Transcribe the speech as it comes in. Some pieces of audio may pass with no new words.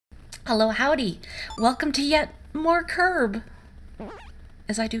Hello, howdy. Welcome to yet more Kirb,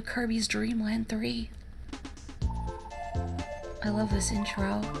 as I do Kirby's Dream Land 3. I love this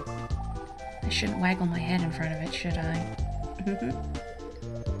intro. I shouldn't waggle my head in front of it, should I?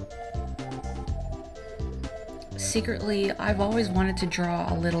 Secretly, I've always wanted to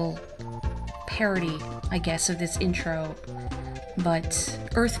draw a little parody, I guess, of this intro, but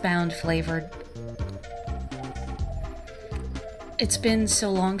Earthbound flavored. It's been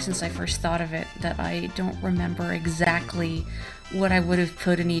so long since I first thought of it that I don't remember exactly what I would have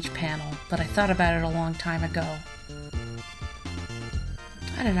put in each panel, but I thought about it a long time ago.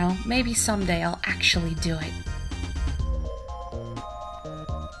 I don't know, maybe someday I'll actually do it.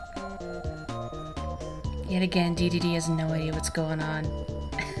 Yet again, DDD has no idea what's going on.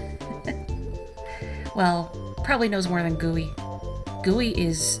 Well, probably knows more than Gooey. Gooey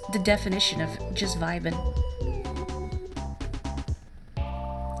is the definition of just vibin'.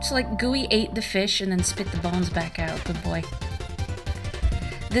 So like, Gooey ate the fish and then spit the bones back out. Good boy.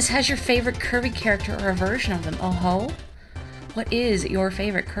 This has your favorite Kirby character or a version of them. Oh ho? What is your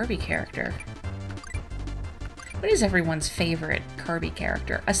favorite Kirby character? What is everyone's favorite Kirby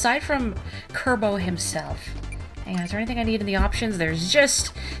character? Aside from Kirbo himself. Hang on, is there anything I need in the options? There's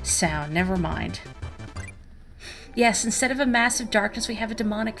just sound. Never mind. Yes, instead of a massive darkness, we have a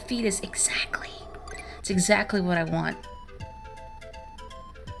demonic fetus. Exactly. It's exactly what I want.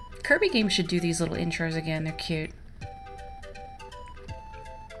 Kirby games should do these little intros again. They're cute.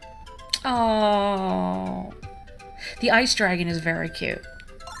 Oh, the ice dragon is very cute.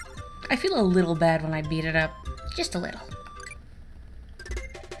 I feel a little bad when I beat it up. Just a little.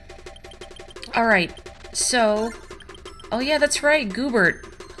 Alright, so... Oh yeah, that's right, Goobert.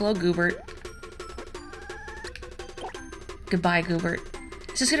 Hello, Goobert. Goodbye, Goobert.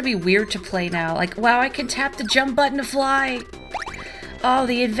 This is gonna be weird to play now. Like, wow, I can tap the jump button to fly! Oh,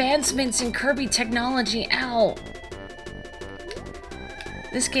 the advancements in Kirby technology, ow!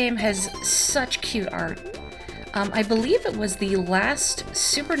 This game has such cute art. I believe it was the last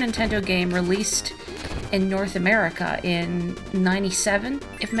Super Nintendo game released in North America in '97,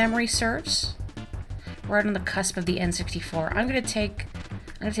 if memory serves. Right on the cusp of the N64. I'm gonna take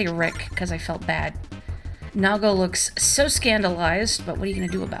Rick, because I felt bad. Nago looks so scandalized, but what are you gonna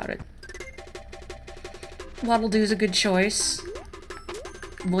do about it? Waddle Doo's a good choice.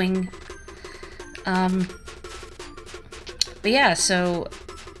 Boing. But yeah, so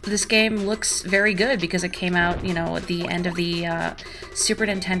this game looks very good because it came out, you know, at the end of the Super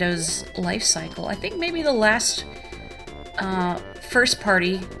Nintendo's life cycle. I think maybe the last first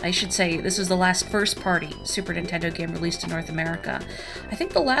party, I should say, this was the last first party Super Nintendo game released in North America. I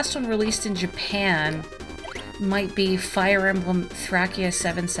think the last one released in Japan might be Fire Emblem Thracia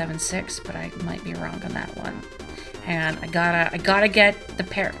 776, but I might be wrong on that one. And I gotta get the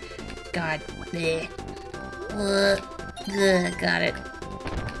pair. God. Bleh. Got it.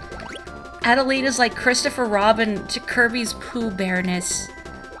 Adeline is like Christopher Robin to Kirby's Pooh Bearness.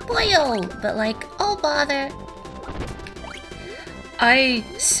 Boyo! But like, oh bother. I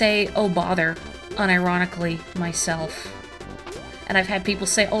say oh bother, unironically, myself. And I've had people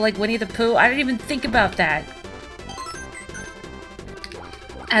say, oh, like Winnie the Pooh? I didn't even think about that.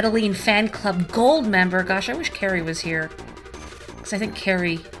 Adeline Fan Club Gold member. Gosh, I wish Carrie was here. Because I think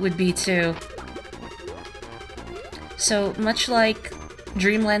Carrie would be too. So, much like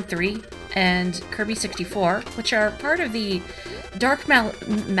Dreamland 3 and Kirby 64, which are part of the Dark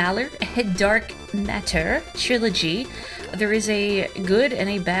Matter trilogy, there is a good and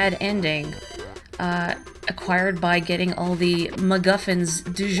a bad ending acquired by getting all the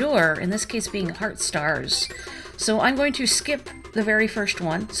MacGuffins du jour, in this case being Heart Stars. So I'm going to skip the very first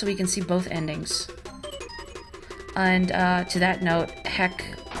one so we can see both endings. And to that note, heck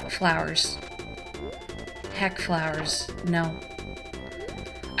flowers. Heck flowers. No.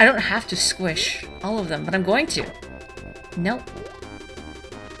 I don't have to squish all of them, but I'm going to. Nope.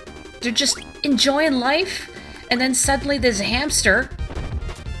 They're just enjoying life, and then suddenly there's a hamster.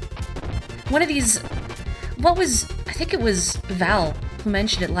 One of these... What was... I think it was Val who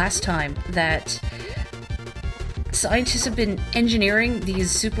mentioned it last time, that scientists have been engineering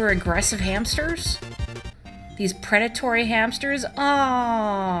these super aggressive hamsters. These predatory hamsters.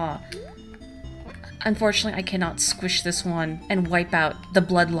 Ah. Unfortunately, I cannot squish this one and wipe out the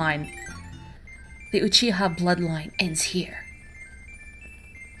bloodline. The Uchiha bloodline ends here.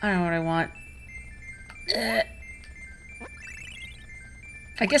 I don't know what I want.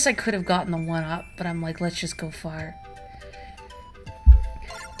 I guess I could have gotten the one up, but I'm like, let's just go far.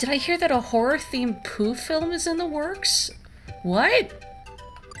 Did I hear that a horror-themed Pooh film is in the works? What?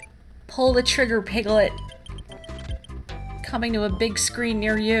 Pull the trigger, Piglet. coming to a big screen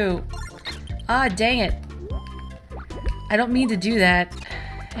near you. Ah, dang it. I don't mean to do that.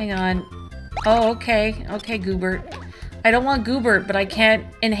 Hang on. Oh, okay. Okay, Goobert. I don't want Goobert, but I can't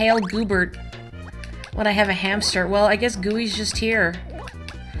inhale Goobert when I have a hamster. Well, I guess Gooey's just here.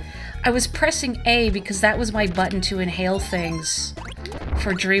 I was pressing A because that was my button to inhale things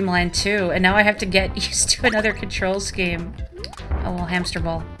for Dreamland 2, and now I have to get used to another control scheme. Oh, well, hamster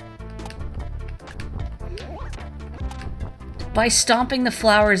ball. By stomping the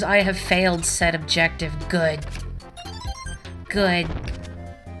flowers, I have failed said objective. Good. Good.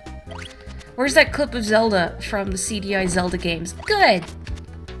 Where's that clip of Zelda from the CDI Zelda games? Good!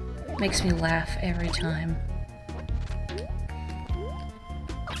 Makes me laugh every time.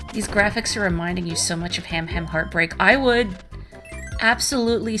 These graphics are reminding you so much of Ham Ham Heartbreak. I would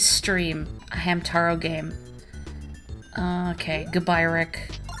absolutely stream a Hamtaro game. Okay, goodbye, Rick.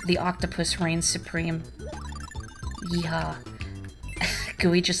 The octopus reigns supreme. Yeehaw.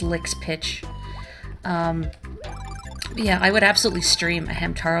 Gooey just licks pitch. Yeah, I would absolutely stream a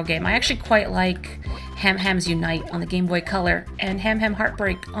Hamtaro game. I actually quite like Ham Hams Unite on the Game Boy Color and Ham Ham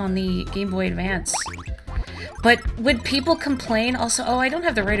Heartbreak on the Game Boy Advance. But would people complain also? Oh, I don't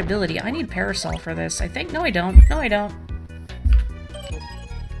have the right ability. I need Parasol for this, I think. No, I don't. No, I don't.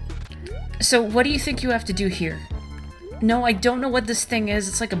 So what do you think you have to do here? No, I don't know what this thing is.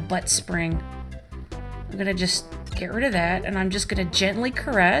 It's like a butt spring. I'm gonna just get rid of that, and I'm just gonna gently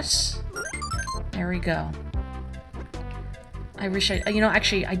caress. There we go. I wish I, you know,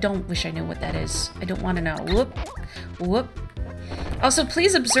 actually, I don't wish I knew what that is. I don't want to know. Whoop. Whoop. Also,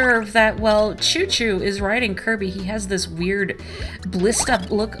 please observe that while Choo Choo is riding Kirby, he has this weird blissed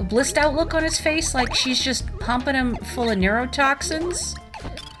out look on his face, like she's just pumping him full of neurotoxins.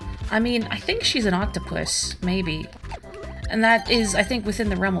 I mean, I think she's an octopus, maybe. And that is, I think, within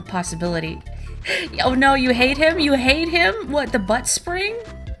the realm of possibility. Oh no, you hate him? You hate him? What, the butt spring?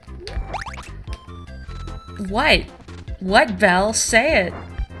 What? What, Belle? Say it.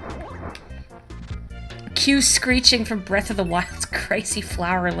 Cue screeching from Breath of the Wild's crazy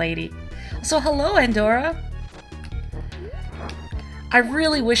flower lady. So hello, Andorra. I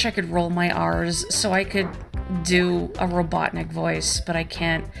really wish I could roll my R's so I could do a Robotnik voice, but I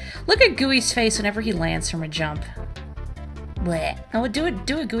can't. Look at Gooey's face whenever he lands from a jump. Bleh. No, do it,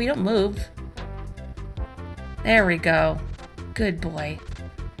 Gooey, don't move. There we go. Good boy.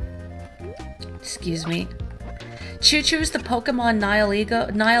 Excuse me. Choo Choo's the Pokemon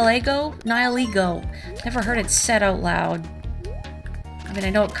Nihilego? Never heard it said out loud. I mean, I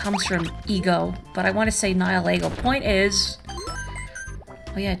know it comes from ego, but I want to say Nihilego. Point is...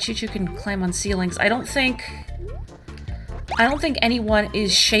 Oh yeah, Choo Choo can climb on ceilings. I don't think anyone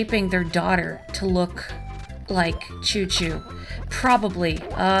is shaping their daughter to look like Choo Choo. Probably.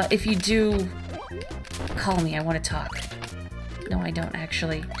 If you do, call me. I want to talk. No, I don't,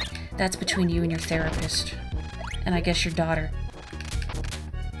 actually. That's between you and your therapist. And I guess your daughter.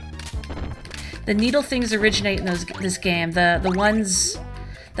 The needle things originate in this game. The ones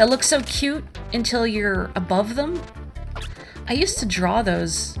that look so cute until you're above them. I used to draw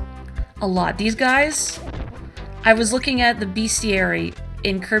those a lot. These guys, I was looking at the bestiary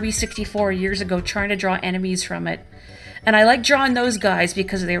in Kirby 64 years ago trying to draw enemies from it. And I like drawing those guys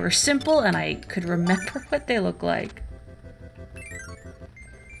because they were simple and I could remember what they look like.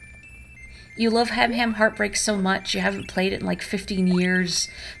 You love Ham Ham Heartbreak so much. You haven't played it in like 15 years,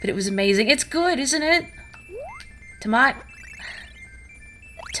 but it was amazing. It's good, isn't it? Tomat.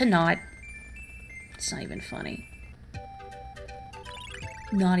 To not. It's not even funny.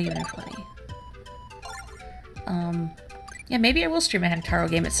 Not even funny. Yeah, maybe I will stream a Hamtaro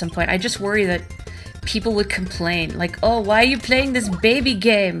game at some point. I just worry that people would complain. Like, oh, why are you playing this baby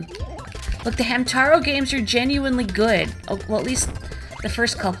game? Look, the Hamtaro games are genuinely good. Oh, well, at least the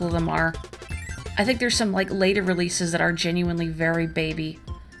first couple of them are. I think there's some, like, later releases that are genuinely very baby.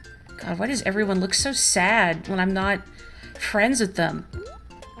 God, why does everyone look so sad when I'm not friends with them?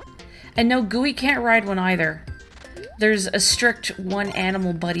 And no, Gooey can't ride one either. There's a strict one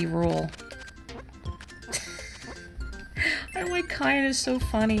animal buddy rule. Oh, my Kine is so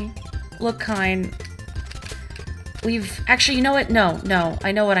funny. Look, Kine. We've... Actually, you know what? No.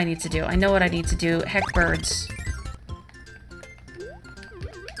 I know what I need to do. I know what I need to do. Heck, birds.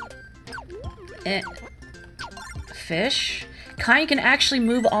 Fish? Kine can actually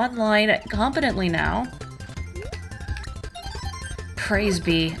move online competently now. Praise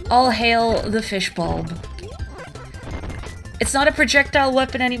be. All hail the fish bulb. It's not a projectile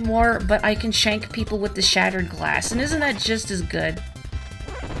weapon anymore, but I can shank people with the shattered glass, and isn't that just as good?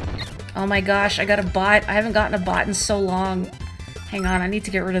 Oh my gosh, I got a bot. I haven't gotten a bot in so long. Hang on, I need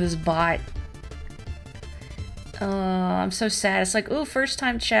to get rid of this bot. Oh, I'm so sad. It's like, ooh, first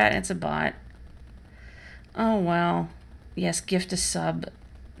time chat and it's a bot. Oh, well. Yes, gift a sub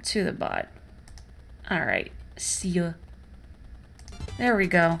to the bot. Alright, see ya. There we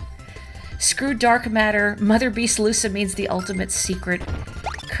go. Screw dark matter. Mother Beast Lusa means the ultimate secret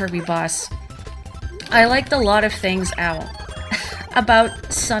Kirby boss. I liked a lot of things out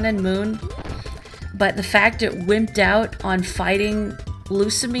about Sun and Moon, but the fact it wimped out on fighting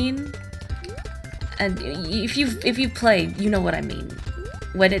Lusamine, and if you've played, you know what I mean.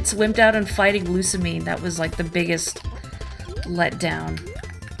 When it's wimped out on fighting Lusamine, that was like the biggest letdown.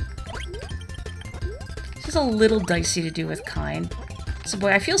 This is a little dicey to do with Kine. So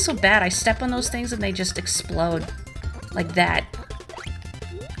boy, I feel so bad. I step on those things and they just explode. Like that.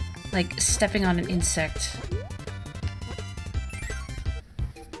 Like stepping on an insect.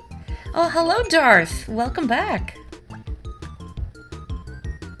 Oh, hello, Darth! Welcome back!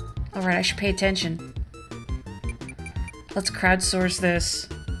 Alright, I should pay attention. Let's crowdsource this.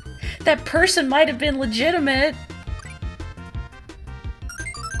 That person might have been legitimate!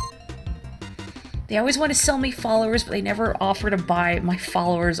 They always want to sell me followers, but they never offer to buy my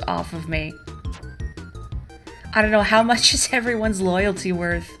followers off of me. I don't know, how much is everyone's loyalty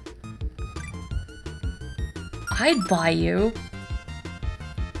worth? I'd buy you.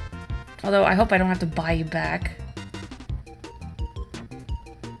 Although, I hope I don't have to buy you back.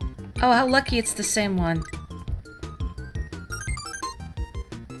 Oh, how lucky it's the same one.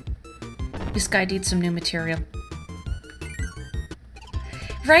 This guy needs some new material.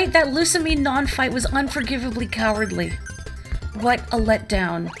 Right? That Lusamine non-fight was unforgivably cowardly. What a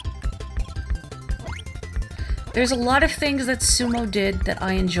letdown. There's a lot of things that Sumo did that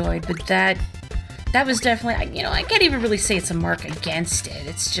I enjoyed, but that was definitely, you know, I can't even really say it's a mark against it.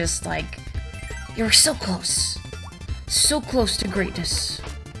 It's just like, you were so close. So close to greatness.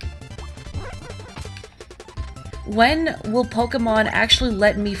 When will Pokemon actually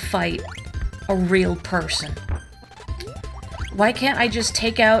let me fight a real person? Why can't I just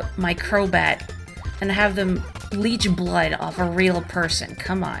take out my Crobat and have them leech blood off a real person?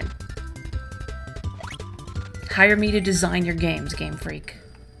 Come on. Hire me to design your games, Game Freak.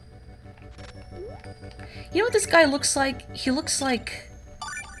 You know what this guy looks like? He looks like...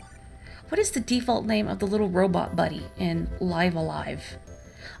 What is the default name of the little robot buddy in Live Alive?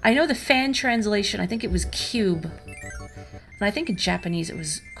 I know the fan translation, I think it was Cube. And I think in Japanese it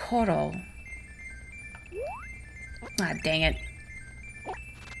was Koro. Ah, dang it.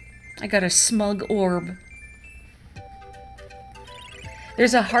 I got a smug orb.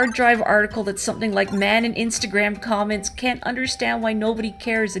 There's a hard drive article that's something like, man in Instagram comments can't understand why nobody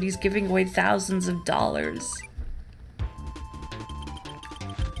cares that he's giving away thousands of dollars.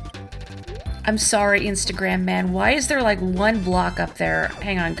 I'm sorry, Instagram man. Why is there like one block up there?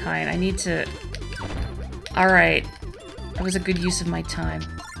 Hang on, Kine. I need to... Alright. That was a good use of my time.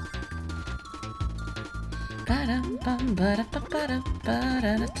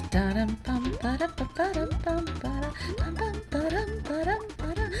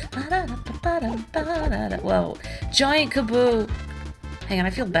 Whoa. Giant Kaboo! Hang on, I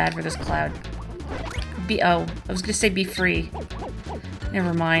feel bad for this cloud. Oh, I was gonna say be free.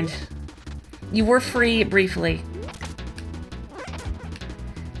 Never mind. You were free briefly.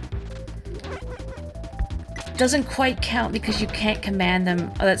 Doesn't quite count because you can't command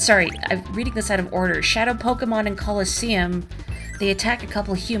them. Oh, sorry, I'm reading this out of order. Shadow Pokemon in Colosseum, they attack a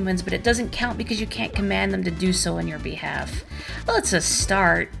couple humans, but it doesn't count because you can't command them to do so on your behalf. Well, it's a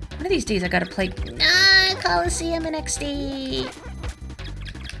start. One of these days I gotta play Colosseum in XD.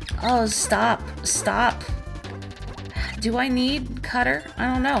 Oh, stop. Stop. Do I need Cutter?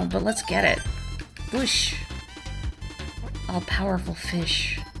 I don't know, but let's get it. Whoosh. All-powerful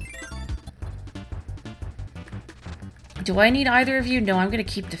fish. Do I need either of you? No, I'm gonna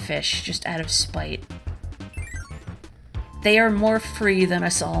keep the fish, just out of spite. They are more free than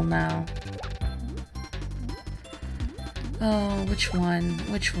us all now. Oh, which one?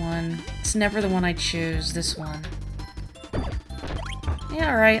 Which one? It's never the one I choose, this one. Yeah,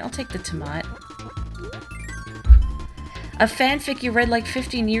 alright, I'll take the tomat. A fanfic you read like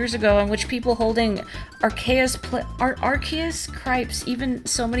 15 years ago in which people holding Arceus Cripes even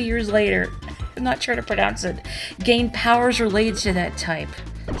so many years later, I'm not sure to pronounce it, gain powers related to that type.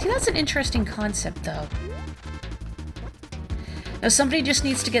 See, that's an interesting concept, though. Now, somebody just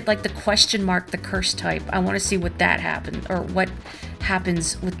needs to get, like, the question mark, the curse type. I want to see what that happened, or what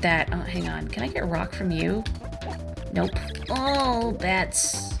happens with that. Oh, hang on. Can I get a rock from you? Nope. Oh,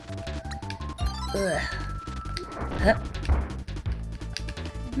 bats. Ugh. Hup.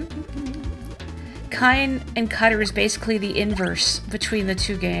 Kine and Cutter is basically the inverse between the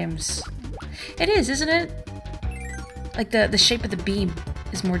two games. It is, isn't it? Like, the shape of the beam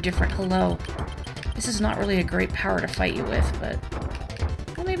is more different. Hello. This is not really a great power to fight you with, but...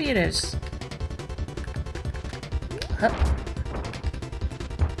 well, maybe it is. Hup.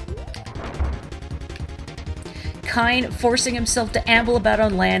 Kine forcing himself to amble about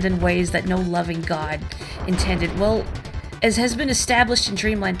on land in ways that no loving god intended. Well, as has been established in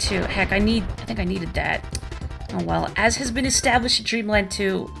Dreamland 2... heck, I think I needed that. Oh well. As has been established in Dreamland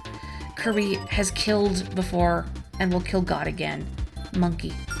 2, Kirby has killed before and will kill God again.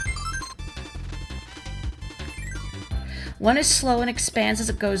 Monkey. One is slow and expands as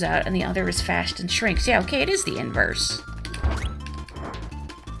it goes out, and the other is fast and shrinks. Yeah, okay, it is the inverse.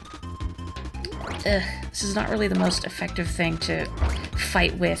 Ugh, this is not really the most effective thing to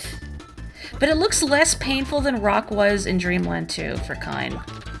fight with. But it looks less painful than Rock was in Dreamland 2 for Kine.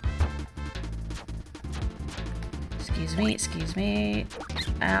 Excuse me, excuse me.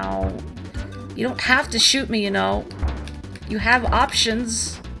 Ow. You don't have to shoot me, you know. You have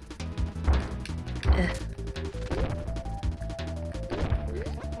options. Ugh.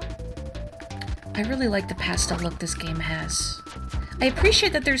 I really like the pastel look this game has. I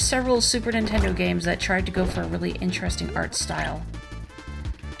appreciate that there's several Super Nintendo games that tried to go for a really interesting art style.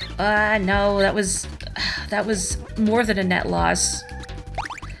 No, that was more than a net loss.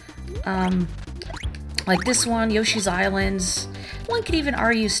 Like this one, Yoshi's Islands. One could even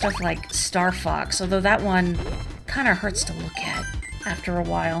argue stuff like Star Fox, although that one kind of hurts to look at after a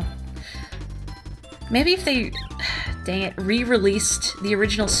while. Maybe if they, dang it, re-released the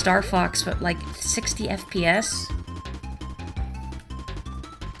original Star Fox, but like 60 FPS?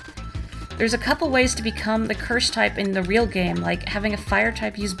 There's a couple ways to become the curse type in the real game, like having a fire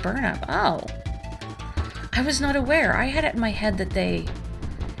type use burn up. Oh. I was not aware. I had it in my head that they...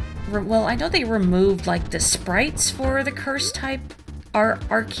 well, I know they removed, like, the sprites for the curse type.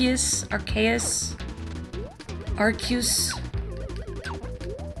 Arceus?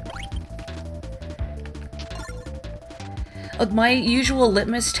 My usual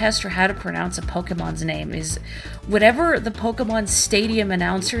litmus test for how to pronounce a Pokemon's name is whatever the Pokemon Stadium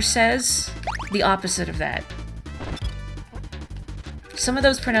announcer says, the opposite of that. Some of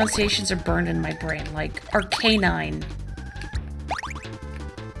those pronunciations are burned in my brain, like Arcanine,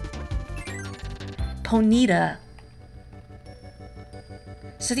 Ponyta.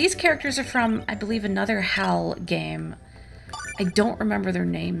 So these characters are from, I believe, another HAL game. I don't remember their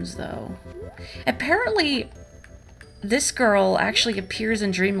names, though. Apparently, this girl actually appears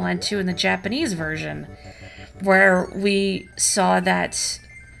in Dreamland 2 in the Japanese version, where we saw that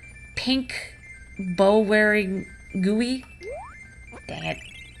pink bow-wearing gooey. Dang it.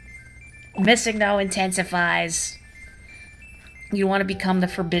 Missing no intensifies. You want to become the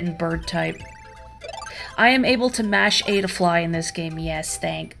forbidden bird type. I am able to mash A to fly in this game, yes,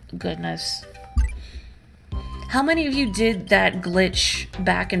 thank goodness. How many of you did that glitch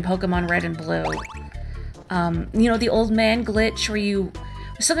back in Pokemon Red and Blue? You know, the old man glitch where you...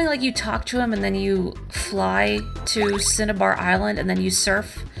 something like you talk to him and then you fly to Cinnabar Island and then you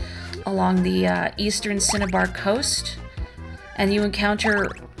surf along the eastern Cinnabar coast and you encounter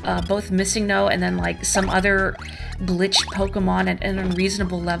both Missing No and then like some other glitched Pokemon at an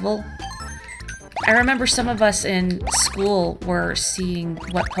unreasonable level. I remember some of us in school were seeing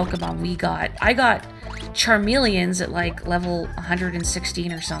what Pokemon we got. I got Charmeleons at like level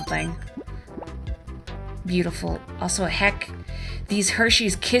 116 or something. Beautiful. Also, heck, these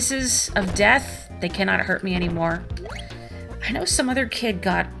Hershey's Kisses of Death, they cannot hurt me anymore. I know some other kid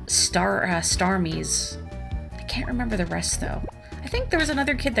got Starmies. I can't remember the rest, though. I think there was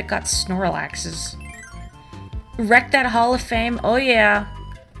another kid that got Snorlaxes. Wreck that Hall of Fame? Oh, yeah.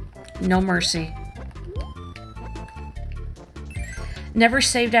 No mercy. Never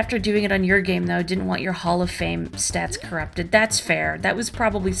saved after doing it on your game, though. Didn't want your Hall of Fame stats corrupted. That's fair. That was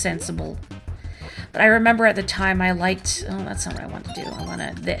probably sensible. But I remember at the time I liked... oh, that's not what I want to do. I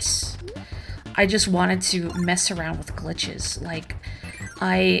wanted this. I just wanted to mess around with glitches. Like,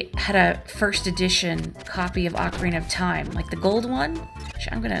 I had a first edition copy of Ocarina of Time, like the gold one.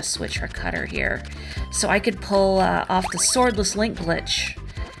 I'm going to switch her cutter here. So I could pull off the Swordless Link glitch,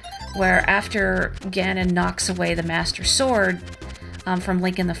 where after Ganon knocks away the Master Sword from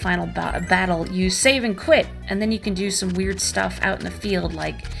Link in the final battle, you save and quit, and then you can do some weird stuff out in the field,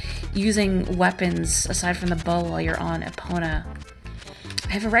 like using weapons aside from the bow while you're on Epona. I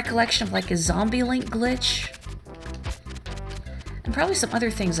have a recollection of like a zombie Link glitch. And probably some other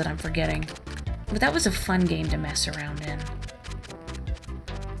things that I'm forgetting. But that was a fun game to mess around in.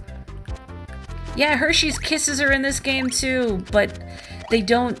 Yeah, Hershey's Kisses are in this game too, but they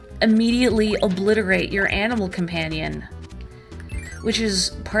don't immediately obliterate your animal companion. Which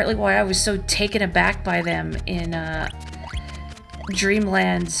is partly why I was so taken aback by them in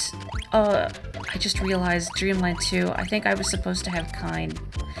Dreamland. I just realized Dreamland 2. I think I was supposed to have Kind.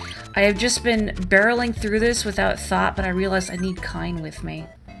 I have just been barreling through this without thought, but I realized I need Kind with me.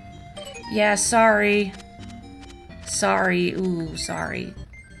 Yeah, sorry. Sorry. Ooh, sorry.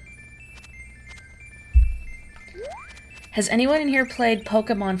 Has anyone in here played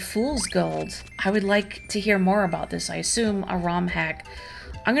Pokemon Fool's Gold? I would like to hear more about this. I assume a ROM hack.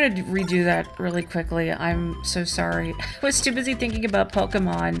 I'm gonna redo that really quickly. I'm so sorry. I was too busy thinking about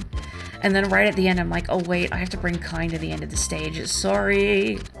Pokemon. And then right at the end, I'm like, oh wait, I have to bring Kind to the end of the stage.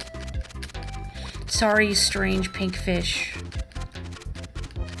 Sorry. Sorry, strange pink fish.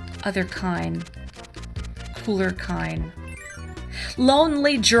 Other Kind. Cooler Kind.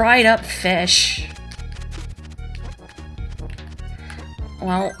 Lonely, dried up fish.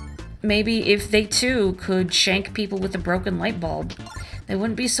 Well, maybe if they too could shank people with a broken light bulb, they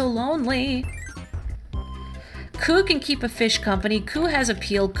wouldn't be so lonely. Koo can keep a fish company. Koo has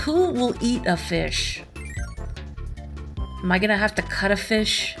appeal. Koo will eat a fish. Am I gonna have to cut a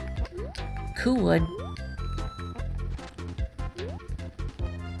fish? Koo would.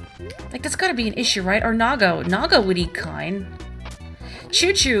 Like, that's gotta be an issue, right? Or Nago. Nago would eat Kind.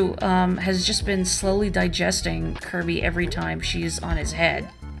 Choo Choo has just been slowly digesting Kirby every time she's on his head.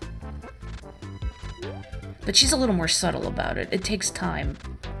 But she's a little more subtle about it. It takes time.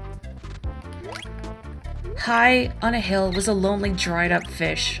 High on a hill was a lonely, dried-up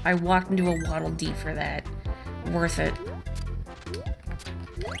fish. I walked into a Waddle Dee for that. Worth it.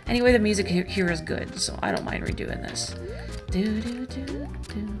 Anyway, the music here is good, so I don't mind redoing this.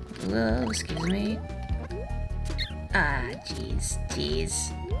 Whoa, excuse me. Ah, jeez.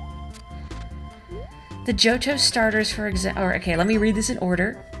 The Johto starters, for example... Okay, let me read this in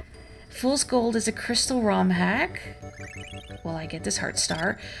order. Fool's Gold is a crystal ROM hack. Well, I get this heart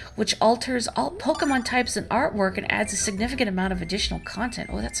star, which alters all Pokemon types and artwork and adds a significant amount of additional content.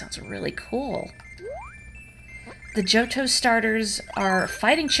 Oh, that sounds really cool. The Johto starters are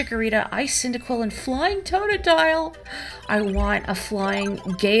Fighting Chikorita, Ice Cyndaquil, and Flying Totodile. I want a Flying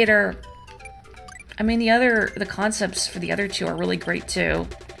Gator. I mean, the concepts for the other two are really great too.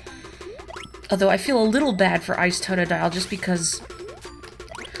 Although I feel a little bad for Ice Totodile just because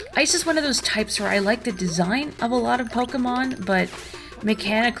Ice is one of those types where I like the design of a lot of Pokemon, but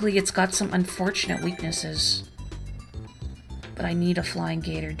mechanically it's got some unfortunate weaknesses. But I need a Flying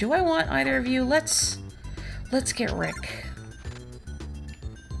Gator. Do I want either of you? Let's get Rick.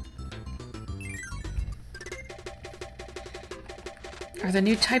 Are the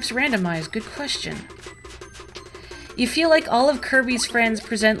new types randomized? Good question. You feel like all of Kirby's friends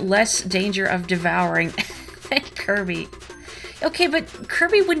present less danger of devouring. Thank Kirby. Okay, but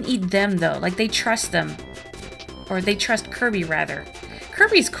Kirby wouldn't eat them, though. Like, they trust them. Or they trust Kirby, rather.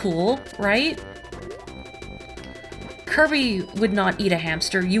 Kirby's cool, right? Kirby would not eat a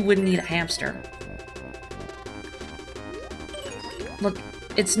hamster. You wouldn't eat a hamster. Look,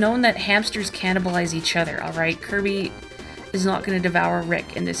 it's known that hamsters cannibalize each other, alright? Kirby is not going to devour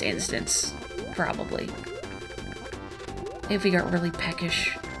Rick in this instance. Probably. If he got really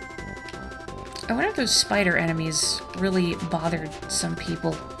peckish. I wonder if those spider enemies really bothered some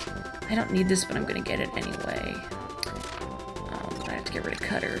people. I don't need this, but I'm gonna get it anyway. I have to get rid of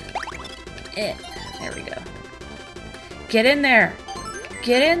Cutter. There we go. Get in there!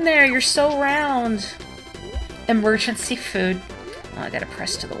 Get in there! You're so round! Emergency food. Oh, I gotta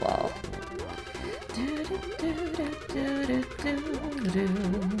press to the wall.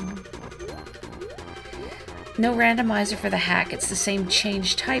 No randomizer for the hack. It's the same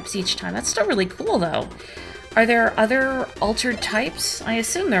change types each time. That's still really cool, though. Are there other altered types? I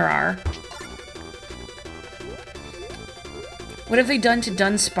assume there are. What have they done to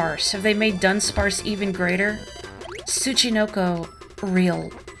Dunsparce? Have they made Dunsparce even greater? Tsuchinoko, real.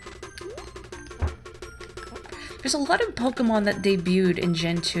 There's a lot of Pokemon that debuted in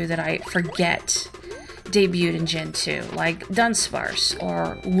Gen 2 that I forget debuted in Gen 2. Like Dunsparce,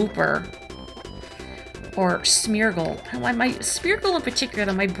 or Wooper, or Smeargle. Smeargle in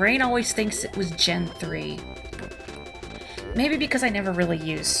particular, my brain always thinks it was Gen 3. Maybe because I never really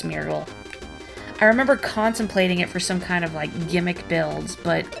used Smeargle. I remember contemplating it for some kind of, like, gimmick builds,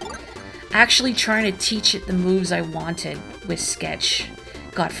 but actually trying to teach it the moves I wanted with Sketch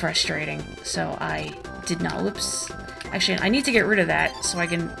got frustrating, so I did not. Whoops. Actually, I need to get rid of that so I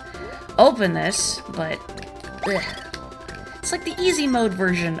can open this, but ugh. It's like the easy mode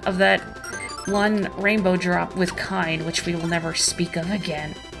version of that one rainbow drop with Kind, which we will never speak of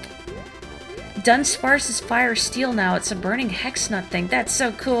again. Dunsparce is fire steel now. It's a burning hex nut thing. That's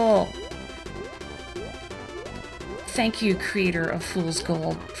so cool. Thank you, creator of Fool's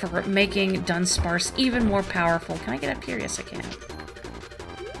Gold, for making Dunsparce even more powerful. Can I get up here? Yes, I can.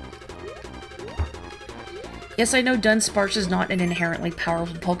 Yes, I know Dunsparce is not an inherently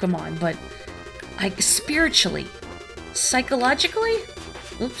powerful Pokemon, but like spiritually, psychologically?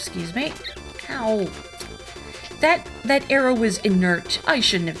 Oops, excuse me. Ow. That arrow was inert. I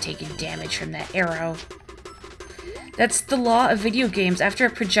shouldn't have taken damage from that arrow. That's the law of video games. After a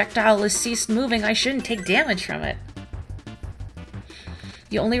projectile has ceased moving, I shouldn't take damage from it.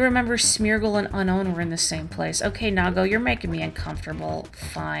 You only remember Smeargle and Unknown were in the same place. Okay, Nago, you're making me uncomfortable.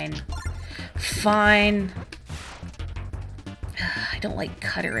 Fine. Fine. I don't like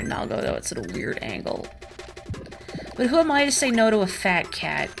Cutter and Nago, though. It's at a weird angle. But who am I to say no to a fat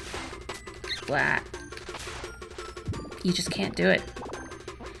cat? Blah. You just can't do it.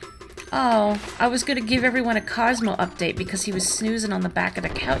 Oh, I was gonna give everyone a Cosmo update because he was snoozing on the back of the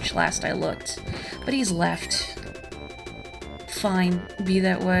couch last I looked. But he's left. Fine, be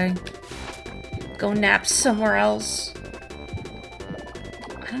that way. Go nap somewhere else.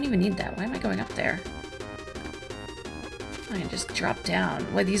 I don't even need that. Why am I going up there? I can just drop down.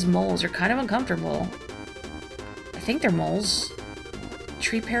 Why, these moles are kind of uncomfortable. I think they're moles.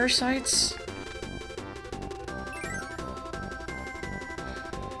 Tree parasites?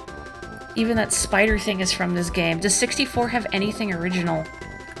 Even that spider thing is from this game. Does 64 have anything original?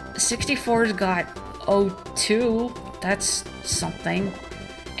 64's got O2. That's something.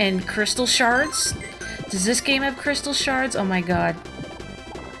 And crystal shards? Does this game have crystal shards? Oh my god.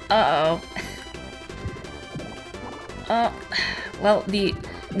 Uh-oh. Well, the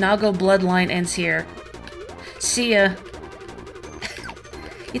Nago bloodline ends here. See ya.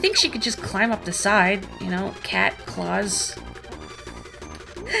 You think she could just climb up the side? You know, cat claws.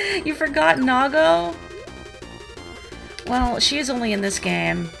 You forgot Nago? Well, she is only in this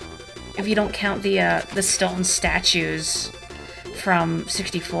game, if you don't count the stone statues from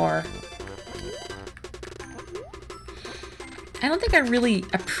 64. I don't think I really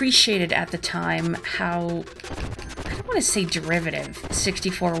appreciated at the time how, I don't want to say derivative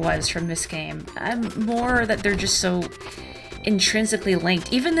 64 was from this game. More that they're just so intrinsically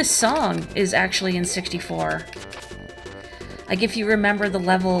linked. Even the song is actually in 64. Like, if you remember the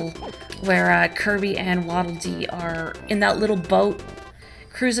level where Kirby and Waddle Dee are in that little boat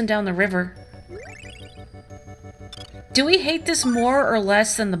cruising down the river. Do we hate this more or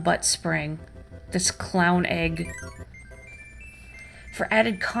less than the butt spring? This clown egg. For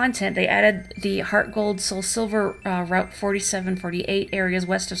added content, they added the Heart Gold, Soul Silver, Route 47, 48 areas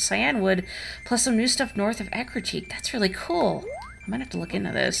west of Cyanwood, plus some new stuff north of Ecruteak. That's really cool. I might have to look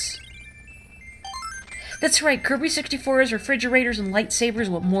into this. That's right, Kirby 64 has refrigerators and lightsabers.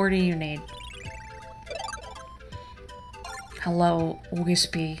 What more do you need? Hello,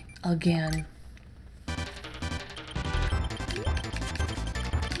 Wispy, again.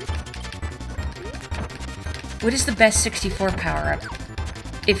 What is the best 64 power-up?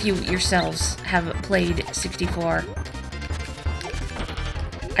 If you yourselves have played 64.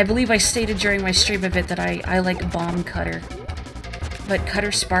 I believe I stated during my stream of it that I like Bomb Cutter. But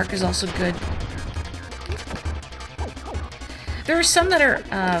Cutter Spark is also good. There are some that are,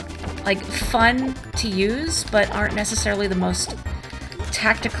 like, fun to use, but aren't necessarily the most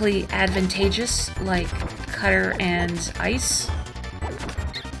tactically advantageous, like Cutter and Ice.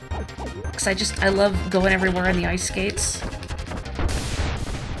 Because I love going everywhere on the ice skates.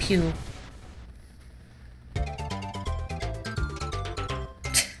 Pew.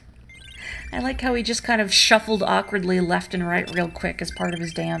 I like how he just kind of shuffled awkwardly left and right real quick as part of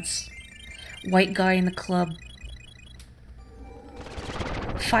his dance. White guy in the club.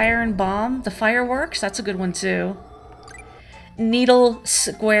 Fire and Bomb, the fireworks, that's a good one too. Needle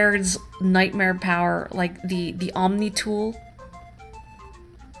Squared's nightmare power, like the Omni tool.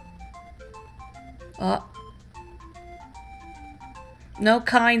 Oh. No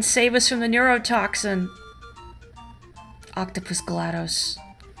kind, save us from the neurotoxin. Octopus GLaDOS.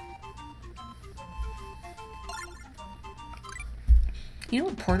 You know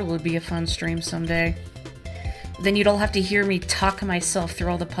what, Portal would be a fun stream someday. Then you'd all have to hear me talk myself through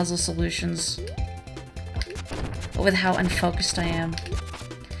all the puzzle solutions. But with how unfocused I am.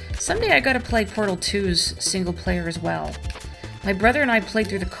 Someday I gotta play Portal 2's single player as well. My brother and I played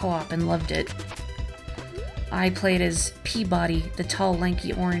through the co-op and loved it. I played as Peabody, the tall,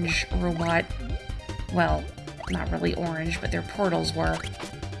 lanky orange robot. Well, not really orange, but their portals were.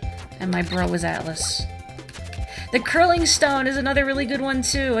 And my bro was Atlas. The Curling Stone is another really good one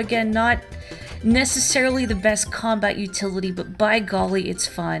too. Again, not necessarily the best combat utility, but by golly, it's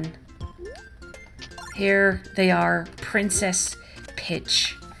fun. Here they are, Princess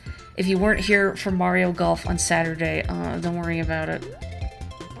Peach. If you weren't here for Mario Golf on Saturday, don't worry about it.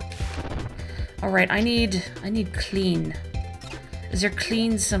 Alright, I need clean. Is there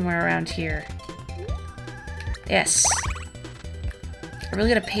clean somewhere around here? Yes. I really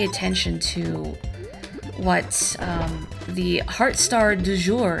gotta pay attention to what the heart star du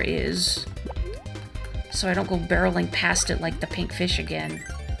jour is, so I don't go barreling past it like the pink fish again.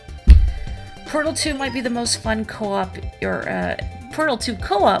 Portal 2 might be the most fun co-op, or Portal 2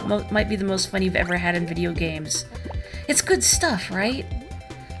 co-op might be the most fun you've ever had in video games. It's good stuff, right?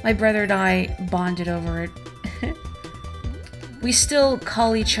 My brother and I bonded over it. We still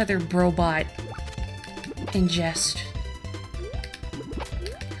call each other Brobot in jest.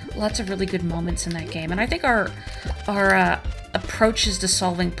 Lots of really good moments in that game, and I think our approaches to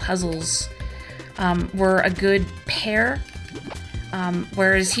solving puzzles were a good pair.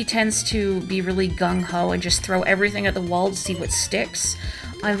 Whereas he tends to be really gung-ho and just throw everything at the wall to see what sticks.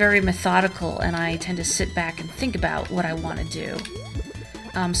 I'm very methodical, and I tend to sit back and think about what I want to do.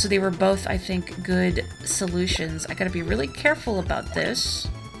 So they were both, I think, good solutions. I gotta be really careful about this,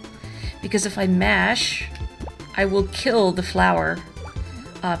 because if I mash, I will kill the flower.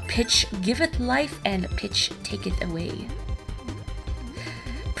 Pitch giveth life, and Pitch taketh away.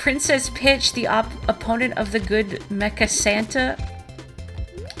 Princess Pitch, the opponent of the good Mecha Santa.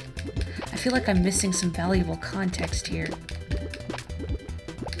 I feel like I'm missing some valuable context here.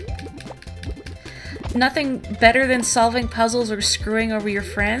 Nothing better than solving puzzles or screwing over your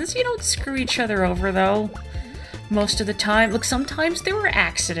friends. You don't screw each other over, though, most of the time. Look, sometimes there were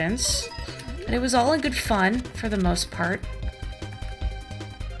accidents, but it was all in good fun, for the most part.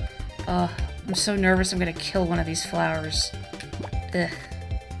 I'm so nervous I'm gonna kill one of these flowers. Ugh.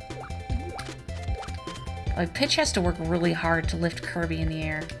 Like, Pitch has to work really hard to lift Kirby in the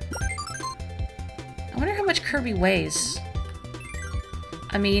air. I wonder how much Kirby weighs.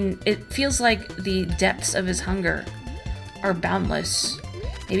 I mean, it feels like the depths of his hunger are boundless.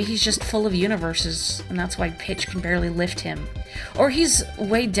 Maybe he's just full of universes, and that's why Pitch can barely lift him. Or he's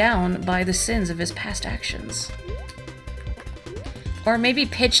weighed down by the sins of his past actions. Or maybe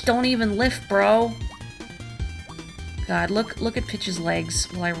Pitch don't even lift, bro. God, look at Pitch's legs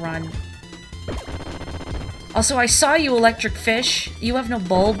while I run. Also, I saw you, electric fish. You have no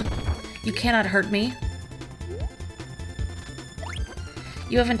bulb. You cannot hurt me.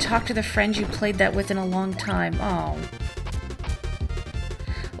 You haven't talked to the friend you played that with in a long time. Oh.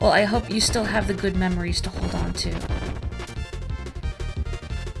 Well, I hope you still have the good memories to hold on to.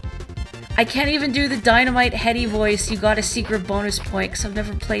 I can't even do the Dynamite Hetty voice. You got a secret bonus point, because I've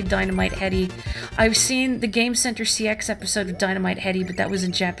never played Dynamite Hetty. I've seen the Game Center CX episode of Dynamite Hetty, but that was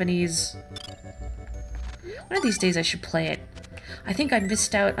in Japanese. One of these days I should play it. I think I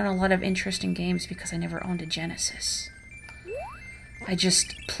missed out on a lot of interesting games because I never owned a Genesis. I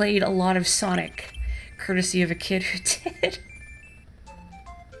just played a lot of Sonic, courtesy of a kid who did.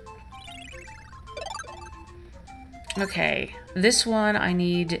 Okay, this one I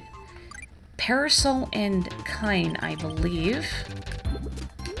need Parasol and Kine, I believe.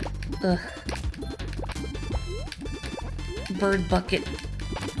 Ugh. Bird Bucket.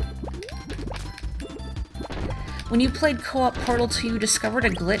 When you played co-op Portal 2, you discovered a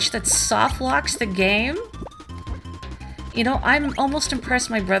glitch that soft locks the game? You know, I'm almost impressed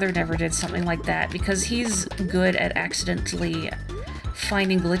my brother never did something like that, because he's good at accidentally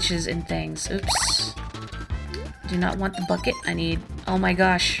finding glitches in things. Oops. Do not want the bucket. I need... Oh my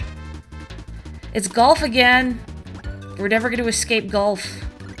gosh. It's golf again! We're never going to escape golf.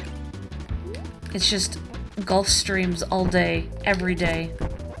 It's just golf streams all day, every day.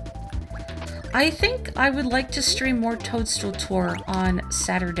 I think I would like to stream more Toadstool Tour on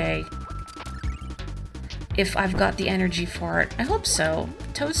Saturday. If I've got the energy for it. I hope so.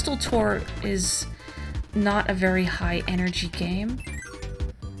 Toadstool Tour is not a very high energy game.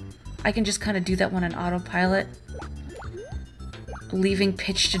 I can just kind of do that one on autopilot. Leaving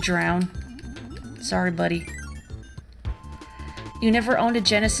Pitch to drown. Sorry, buddy. You never owned a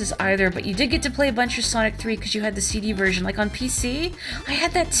Genesis either, but you did get to play a bunch of Sonic 3 because you had the CD version. Like on PC? I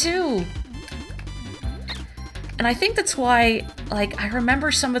had that too! And I think that's why, like, I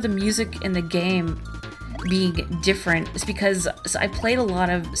remember some of the music in the game being different. It's because I played a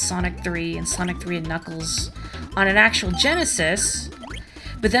lot of Sonic 3 and Sonic 3 and Knuckles on an actual Genesis,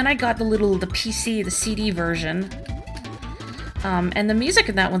 but then I got the PC, the CD version, and the music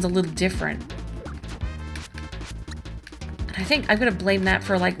in that one's a little different. And I think I'm gonna blame that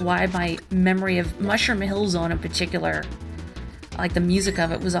for, like, why my memory of Mushroom Hill Zone in particular, like, the music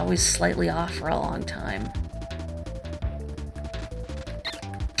of it was always slightly off for a long time.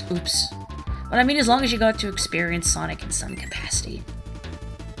 Oops. But I mean, as long as you got to experience Sonic in some capacity.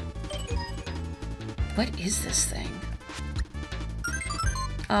 What is this thing?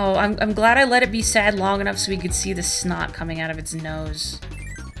 Oh, I'm glad I let it be sad long enough so we could see the snot coming out of its nose.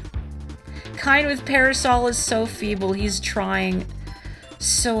 Kind with Parasol is so feeble. He's trying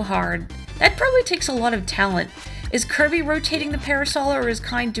so hard. That probably takes a lot of talent. Is Kirby rotating the Parasol, or is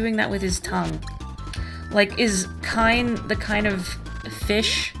Kind doing that with his tongue? Like, is Kind the kind of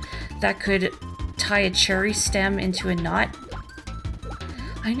fish that could tie a cherry stem into a knot?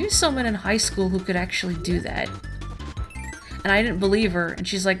 I knew someone in high school who could actually do that. And I didn't believe her, and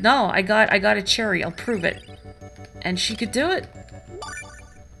she's like, no, I got a cherry, I'll prove it. And she could do it.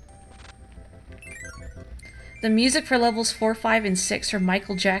 The music for levels 4, 5, and 6 are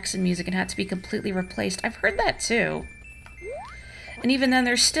Michael Jackson music and had to be completely replaced. I've heard that too. And even then,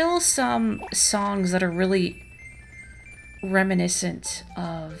 there's still some songs that are really reminiscent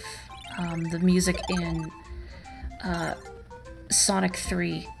of the music in Sonic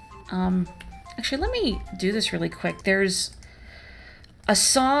 3. Actually, let me do this really quick. There's a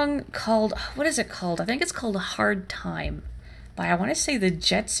song called, what is it called? I think it's called A Hard Time by, I want to say, the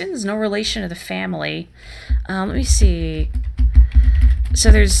Jetsons, no relation to the family. Let me see.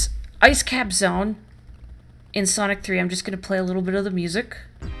 So there's Ice Cap Zone in Sonic 3. I'm just going to play a little bit of the music.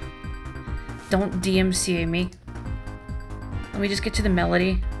 Don't DMCA me. Let me just get to the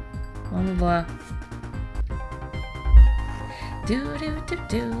melody. Blah, blah, blah. Do, do, do,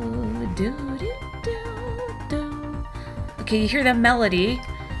 do, do, do, do, do. Okay, you hear that melody,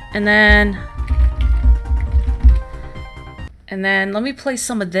 and then let me play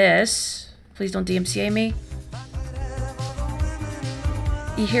some of this. Please don't DMCA me.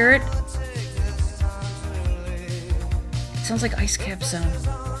 You hear it? It sounds like Ice Cap Zone.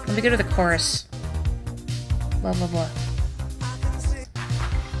 Let me go to the chorus. Blah, blah, blah.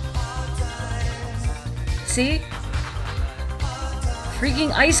 See?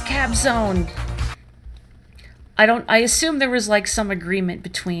 Freaking Ice Cap Zone! I assume there was like some agreement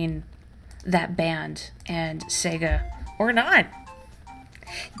between that band and Sega. Or not.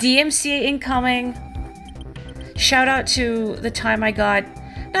 DMCA incoming. Shout out to the time I got,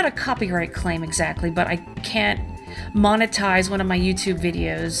 not a copyright claim exactly, but I can't monetize one of my YouTube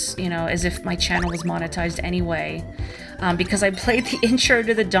videos, you know, as if my channel was monetized anyway. Because I played the intro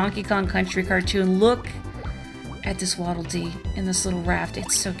to the Donkey Kong Country cartoon. Look at this Waddle Dee in this little raft.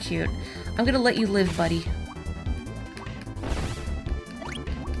 It's so cute. I'm gonna let you live, buddy.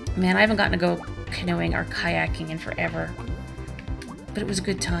 Man, I haven't gotten to go canoeing or kayaking in forever. But it was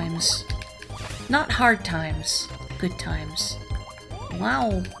good times. Not hard times. Good times.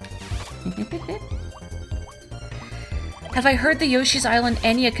 Wow. Have I heard the Yoshi's Island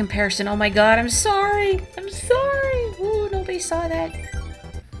Enya comparison? Oh my god, I'm sorry! I'm sorry! Ooh, nobody saw that.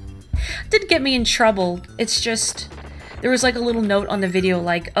 Didn't get me in trouble. It's just, there was like a little note on the video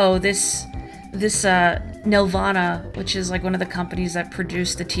like, oh, this Nelvana, which is like one of the companies that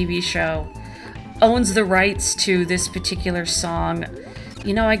produced the TV show, owns the rights to this particular song.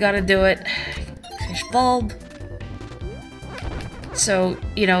 You know I gotta do it. Fish bulb. So,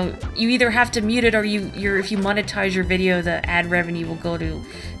 you know, you either have to mute it or if you monetize your video, the ad revenue will go to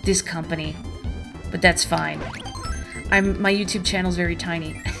this company. But that's fine. My YouTube channel's very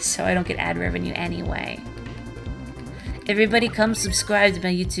tiny, so I don't get ad revenue anyway. Everybody come subscribe to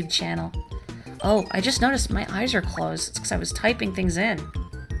my YouTube channel. Oh, I just noticed my eyes are closed. It's because I was typing things in.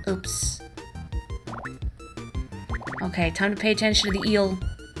 Oops. Okay, time to pay attention to the eel.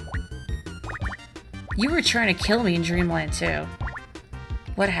 You were trying to kill me in Dreamland too.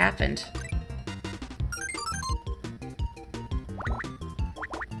 What happened?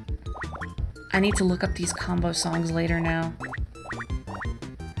 I need to look up these combo songs later now.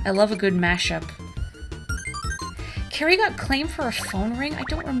 I love a good mashup. Carrie got claimed for a phone ring? I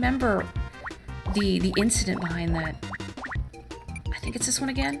don't remember the incident behind that. I think it's this one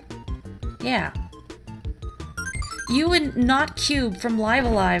again? Yeah. You and Not Cube from Live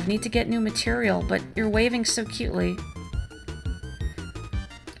Alive need to get new material, but you're waving so cutely.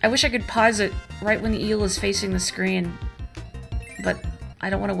 I wish I could pause it right when the eel is facing the screen, but I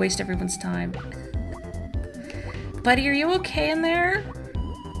don't want to waste everyone's time. Buddy, are you okay in there?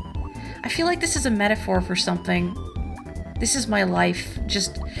 I feel like this is a metaphor for something. This is my life,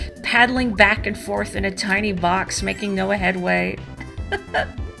 just paddling back and forth in a tiny box, making no headway.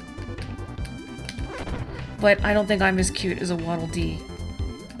 But I don't think I'm as cute as a Waddle Dee.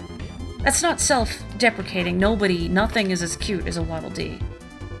 That's not self-deprecating. Nothing is as cute as a Waddle Dee.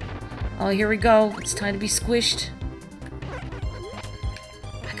 Oh, here we go. It's time to be squished.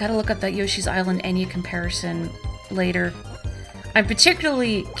 I gotta look up that Yoshi's Island Enya comparison later. I'm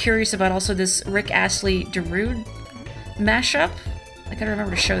particularly curious about also this Rick Astley Darude mashup. I gotta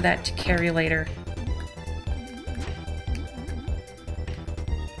remember to show that to Carrie later.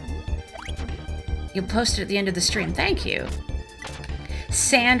 You'll post it at the end of the stream. Thank you.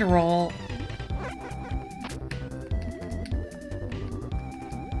 Sand roll.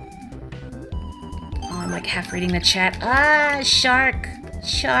 like half reading the chat. Ah, shark!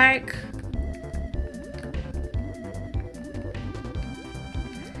 Shark!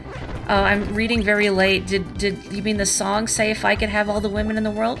 Oh, I'm reading very late. Did you mean the song say if I could have all the women in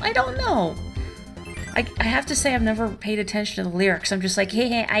the world? I don't know. I have to say I've never paid attention to the lyrics. I'm just like, hey,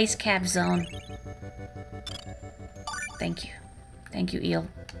 hey, ice cap zone. Thank you. Thank you, eel.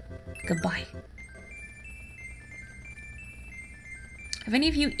 Goodbye. Have any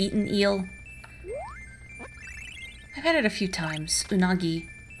of you eaten eel? I've had it a few times. Unagi.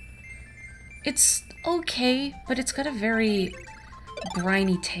 It's okay, but it's got a very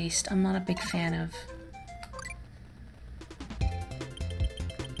briny taste. I'm not a big fan of.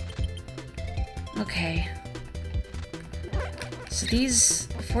 Okay. So these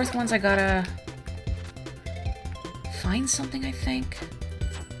fourth ones I gotta find something, I think.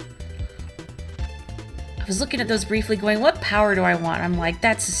 I was looking at those briefly going, what power do I want? I'm like,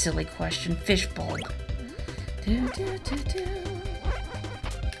 that's a silly question. Fish bulb.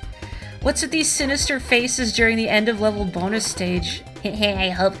 What's with these sinister faces during the end of level bonus stage? I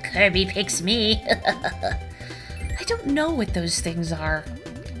hope Kirby picks me. I don't know what those things are.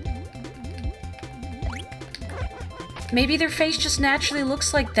 Maybe their face just naturally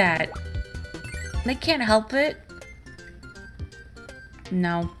looks like that. They can't help it.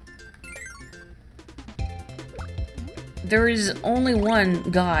 No. There is only one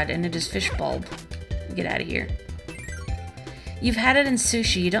god, and it is Fishbulb. Get out of here. You've had it in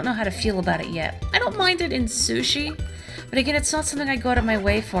sushi. You don't know how to feel about it yet. I don't mind it in sushi, but again, it's not something I go out of my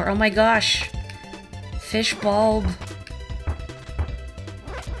way for. Oh my gosh. Fishbulb.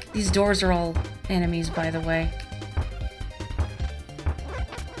 These doors are all enemies, by the way.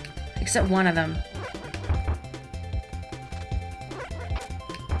 Except one of them.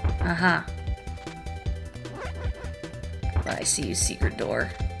 Aha. Well, I see you, secret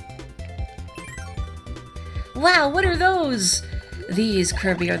door. Wow, what are those? These,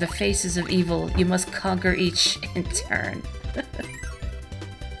 Kirby, are the faces of evil. You must conquer each in turn.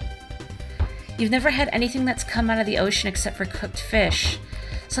 You've never had anything that's come out of the ocean except for cooked fish.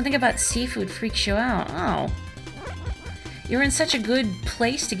 Something about seafood freaks you out. Oh. You're in such a good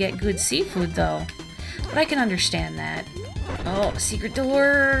place to get good seafood, though. But I can understand that. Oh, secret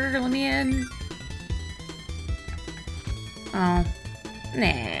door. Let me in. Oh.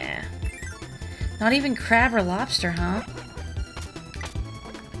 Nah. Not even crab or lobster, huh?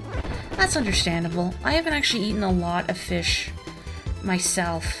 That's understandable. I haven't actually eaten a lot of fish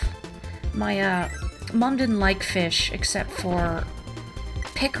myself. My, mom didn't like fish except for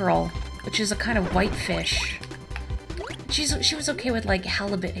pickerel, which is a kind of white fish. She was okay with, like,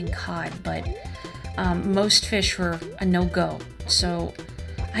 halibut and cod, but most fish were a no-go. So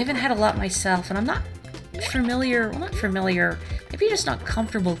I haven't had a lot myself, and I'm not familiar, well, not familiar, maybe just not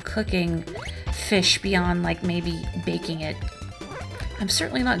comfortable cooking fish beyond, like, maybe baking it. I'm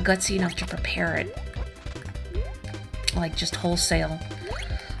certainly not gutsy enough to prepare it. Like, just wholesale.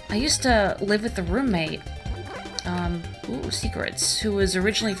 I used to live with a roommate, ooh, secrets, who was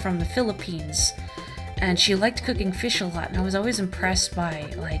originally from the Philippines, and she liked cooking fish a lot, and I was always impressed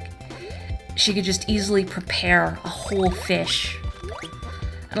by, like, she could just easily prepare a whole fish.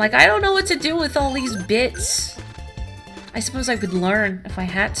 And, like, I don't know what to do with all these bits. I suppose I could learn if I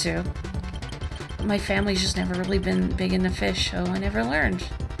had to. My family's just never really been big into fish, so I never learned.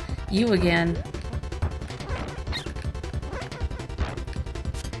 You again.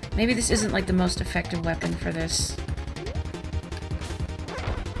 Maybe this isn't, like, the most effective weapon for this.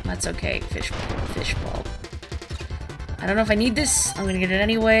 That's okay, fish bulb. I don't know if I need this. I'm gonna get it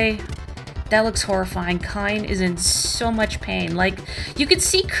anyway. That looks horrifying. Kine is in so much pain. Like, you could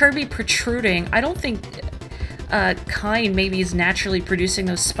see Kirby protruding. I don't think Kine maybe is naturally producing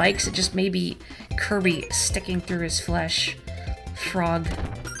those spikes. It just may be Kirby sticking through his flesh. Frog.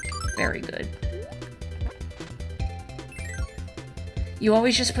 Very good. You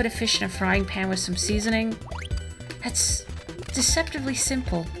always just put a fish in a frying pan with some seasoning? That's deceptively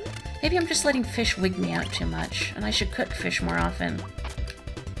simple. Maybe I'm just letting fish wig me out too much, and I should cook fish more often.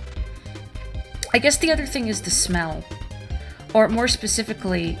 I guess the other thing is the smell. Or more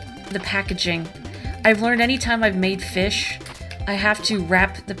specifically, the packaging. I've learned anytime I've made fish, I have to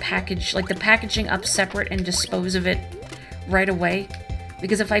wrap the package, like the packaging up separate and dispose of it right away.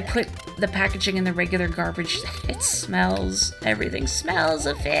 Because if I put the packaging in the regular garbage, it smells. Everything smells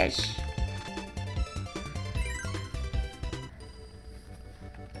of fish.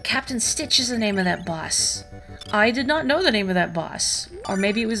 Captain Stitch is the name of that boss. I did not know the name of that boss. Or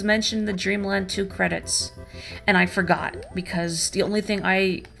maybe it was mentioned in the Dreamland 2 credits. And I forgot, because the only thing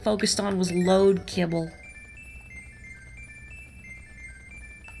I focused on was load kibble.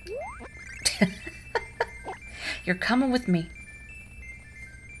 You're coming with me.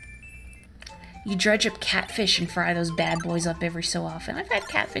 You dredge up catfish and fry those bad boys up every so often. I've had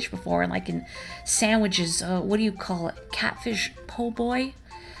catfish before, and like in sandwiches. What do you call it? Catfish po' boy?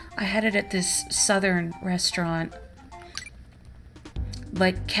 I had it at this southern restaurant.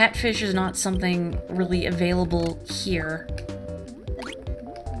 But catfish is not something really available here.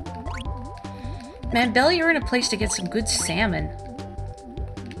 Man, Belle, you're in a place to get some good salmon.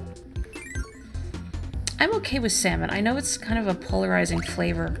 I'm okay with salmon. I know it's kind of a polarizing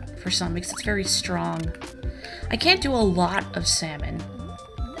flavor for some because it's very strong. I can't do a lot of salmon,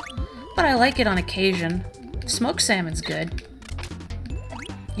 but I like it on occasion. Smoked salmon's good.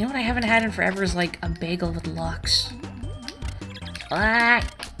 You know what I haven't had in forever is like a bagel with lox. Ah,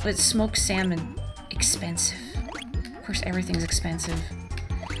 but smoked salmon, expensive. Of course, everything's expensive.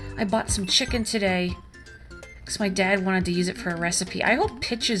 I bought some chicken today because my dad wanted to use it for a recipe. I hope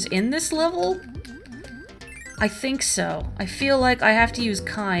pitch is in this level. I think so. I feel like I have to use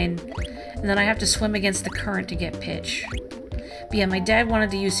Kine, and then I have to swim against the current to get pitch. But yeah, my dad wanted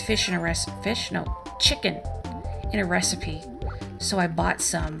to use chicken in a recipe, so I bought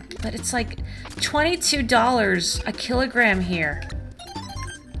some. But it's like $22 a kilogram here.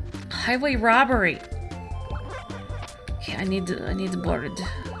 Highway robbery. Okay, I need the board.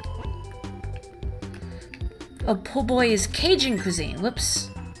 Oh, po' boy is Cajun cuisine. Whoops.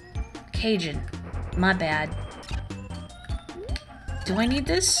 Cajun. My bad. Do I need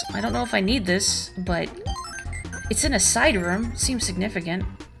this? I don't know if I need this, but it's in a side room. Seems significant.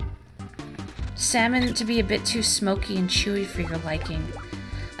 Salmon to be a bit too smoky and chewy for your liking.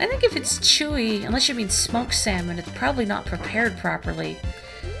 I think if it's chewy, unless you mean smoked salmon, it's probably not prepared properly.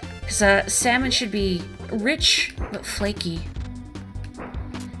 Because salmon should be rich, but flaky.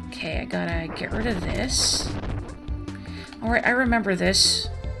 Okay, I gotta get rid of this. Alright, I remember this.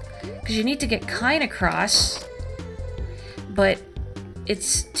 Because you need to get Kine across, but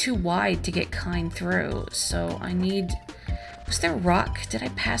it's too wide to get Kine through, so I need... Was there rock? Did I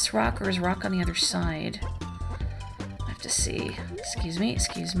pass rock, or is rock on the other side? I have to see. Excuse me,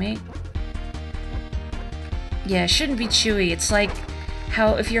 excuse me. Yeah, it shouldn't be chewy. It's like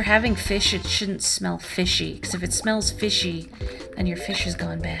how if you're having fish, it shouldn't smell fishy, because if it smells fishy, then your fish has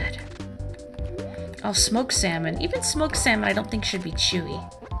gone bad. Oh, smoked salmon. Even smoked salmon I don't think should be chewy.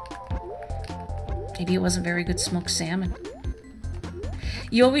 Maybe it wasn't very good smoked salmon.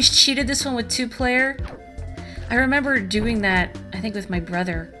 You always cheated this one with 2-player? I remember doing that, I think with my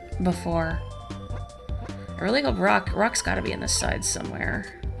brother, before. I really hope Rock's gotta be on this side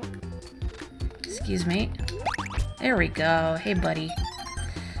somewhere. Excuse me. There we go. Hey, buddy.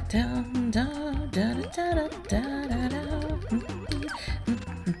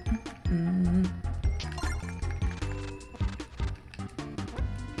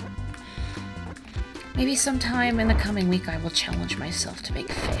 Maybe sometime in the coming week I will challenge myself to make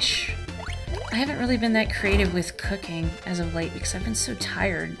fish. I haven't really been that creative with cooking as of late because I've been so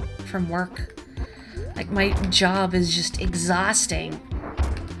tired from work. Like, my job is just exhausting.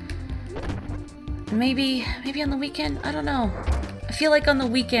 Maybe on the weekend? I don't know. I feel like on the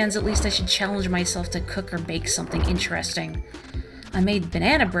weekends at least I should challenge myself to cook or bake something interesting. I made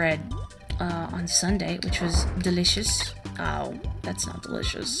banana bread on Sunday, which was delicious. Oh, that's not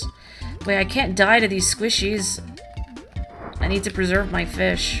delicious. Wait, I can't die to these squishies. I need to preserve my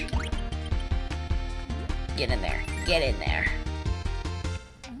fish. Get in there. Get in there.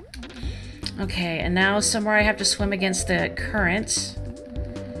 Okay, and now somewhere I have to swim against the current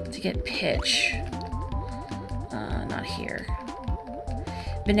to get pitch. Not here.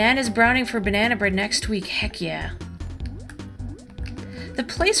 Bananas browning for banana bread next week. Heck yeah. The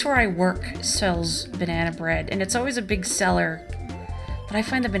place where I work sells banana bread, and it's always a big seller. But I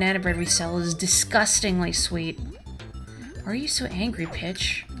find the banana bread we sell is disgustingly sweet. Why are you so angry,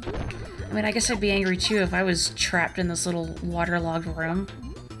 Pitch? I mean, I guess I'd be angry too if I was trapped in this little waterlogged room.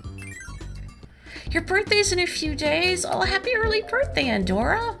 Your birthday's in a few days. Oh, happy early birthday,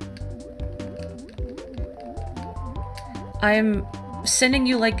 Andorra. I'm sending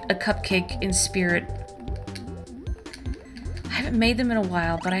you like a cupcake in spirit. I haven't made them in a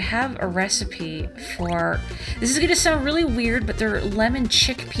while, but I have a recipe for... This is gonna sound really weird, but they're lemon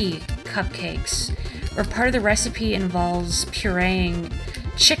chickpea cupcakes, where part of the recipe involves pureeing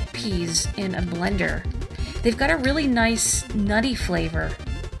chickpeas in a blender. They've got a really nice nutty flavor,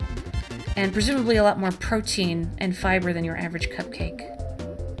 and presumably a lot more protein and fiber than your average cupcake.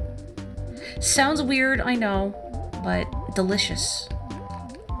 Sounds weird, I know, but delicious.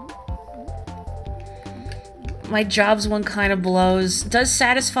 my job's one kind of blows. Does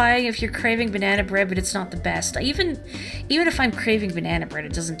satisfying if you're craving banana bread, but it's not the best. Even if I'm craving banana bread,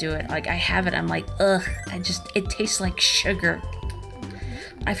 it doesn't do it. Like, I have it, I'm like, ugh, it tastes like sugar.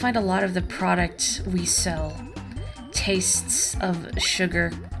 I find a lot of the product we sell tastes of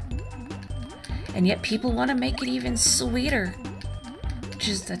sugar. And yet people want to make it even sweeter.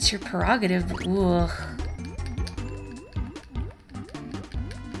 That's your prerogative. Ugh.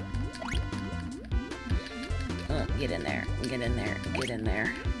 Get in there, get in there, get in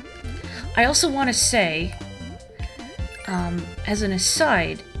there. I also want to say, as an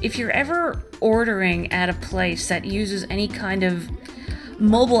aside, if you're ever ordering at a place that uses any kind of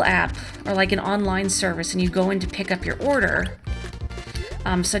mobile app or like an online service and you go in to pick up your order,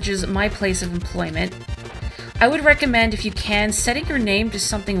 such as my place of employment, I would recommend, if you can, setting your name to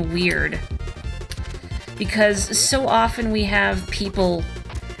something weird. Because so often we have people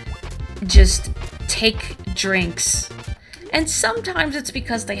just take drinks, and sometimes it's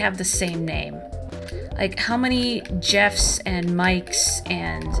because they have the same name. Like, how many Jeffs and Mikes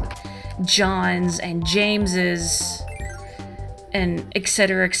and Johns and Jameses and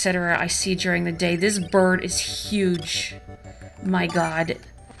etc. I see during the day. This bird is huge. My god.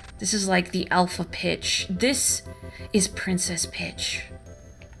 This is like the alpha pitch. This is Princess Pitch.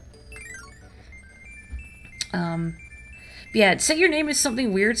 Yeah, say your name is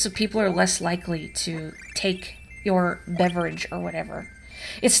something weird so people are less likely to take your beverage or whatever.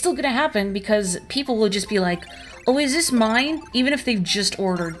 It's still gonna happen because people will just be like, oh, is this mine? Even if they've just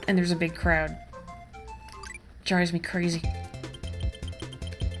ordered and there's a big crowd. Drives me crazy.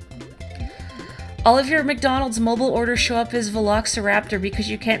 All of your McDonald's mobile orders show up as Velociraptor because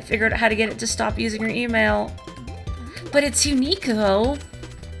you can't figure out how to get it to stop using your email. But it's unique, though.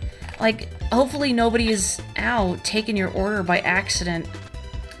 Like, hopefully nobody is out taking your order by accident.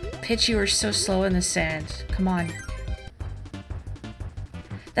 Pitch, you are so slow in the sand. Come on.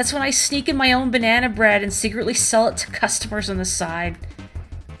 That's when I sneak in my own banana bread and secretly sell it to customers on the side.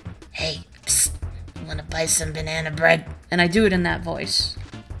 Hey, psst, wanna buy some banana bread? And I do it in that voice.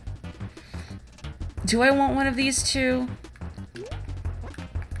 Do I want one of these too?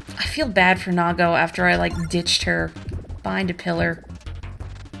 I feel bad for Nago after I, like, ditched her behind a pillar.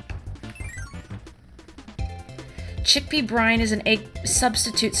 Chickpea brine is an egg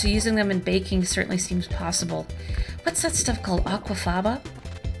substitute, so using them in baking certainly seems possible. What's that stuff called? Aquafaba?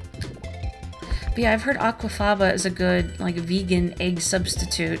 But yeah, I've heard aquafaba is a good, like, vegan egg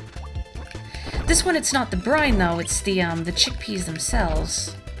substitute. This one, it's not the brine, though. It's the chickpeas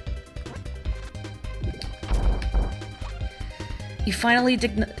themselves. You finally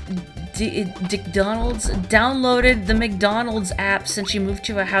downloaded the McDonald's app since you moved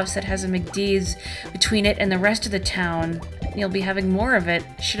to a house that has a McD's between it and the rest of the town. You'll be having more of it.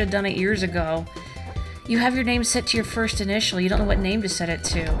 Should have done it years ago. You have your name set to your first initial. You don't know what name to set it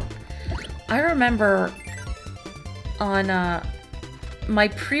to. I remember on my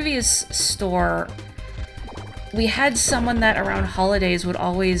previous store, we had someone that around holidays would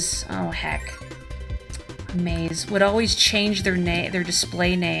always... Oh, heck. Maze would always change their name, their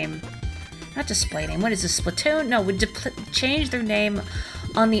display name. Not display name. What is this? Splatoon? No, would change their name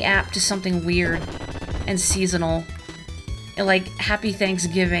on the app to something weird and seasonal, like Happy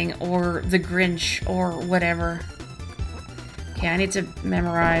Thanksgiving or The Grinch or whatever. Okay, I need to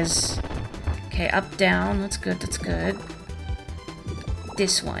memorize. Okay, up, down. That's good. That's good.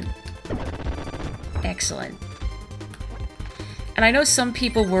 This one. Excellent. And I know some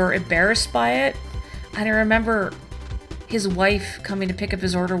people were embarrassed by it. And I remember his wife coming to pick up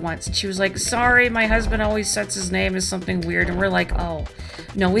his order once, and she was like, sorry, my husband always sets his name as something weird. And we're like, oh,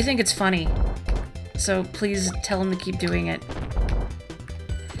 no, we think it's funny. So please tell him to keep doing it.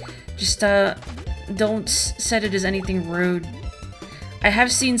 Just, don't set it as anything rude. I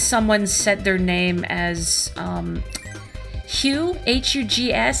have seen someone set their name as, Hugh,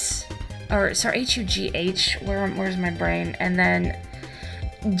 H-U-G-S, or, sorry, H-U-G-H, where's my brain? And then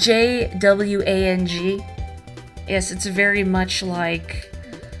J-W-A-N-G. Yes, it's very much like,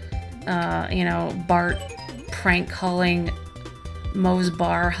 you know, Bart prank calling Moe's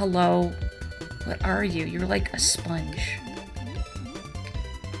Bar. Hello. What are you? You're like a sponge.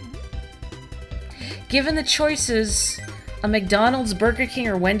 Given the choices, a McDonald's, Burger King,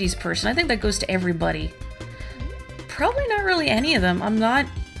 or Wendy's person, I think that goes to everybody. Probably not really any of them. I'm not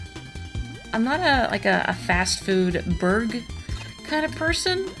a fast food burg kind of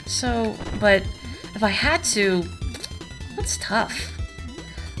person, so, but if I had to, that's tough.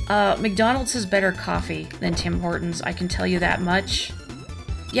 McDonald's has better coffee than Tim Hortons, I can tell you that much.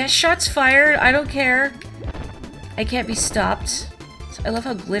 Yeah, shots fired, I don't care. I can't be stopped. So I love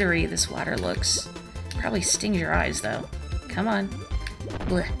how glittery this water looks. Probably stings your eyes, though. Come on.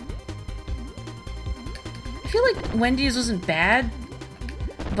 Blech. I feel like Wendy's wasn't bad,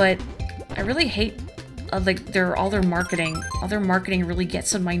 but I really hate like all their marketing. All their marketing really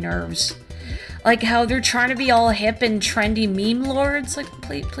gets on my nerves. Like how they're trying to be all hip and trendy meme lords. Like,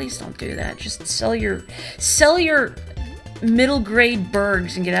 please don't do that. Just sell your middle grade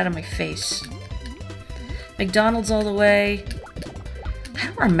burgers and get out of my face. McDonald's all the way. I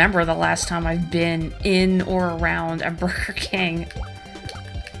don't remember the last time I've been in or around a Burger King.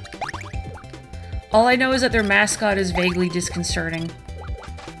 All I know is that their mascot is vaguely disconcerting.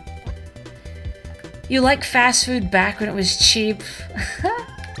 You like fast food back when it was cheap.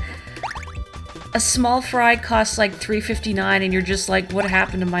 A small fry costs like $3.59 and you're just like, what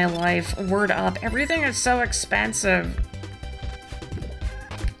happened to my life? Word up. Everything is so expensive.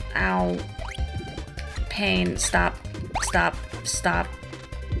 Ow. Pain. Stop. Stop. Stop.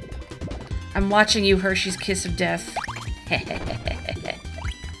 I'm watching you, Hershey's Kiss of Death.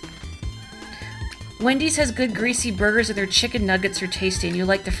 Wendy's has good greasy burgers and their chicken nuggets are tasty, and you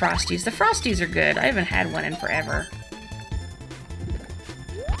like the Frosties. The Frosties are good. I haven't had one in forever.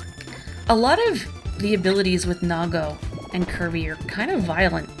 A lot of the abilities with Nago and Kirby are kind of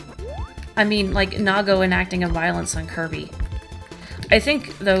violent. I mean, like, Nago enacting a violence on Kirby. I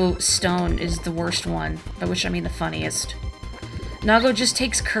think, though, Stone is the worst one, by which I mean the funniest. Nago just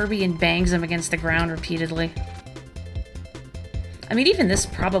takes Kirby and bangs him against the ground repeatedly. I mean, even this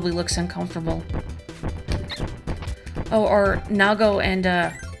probably looks uncomfortable. Oh, or Nago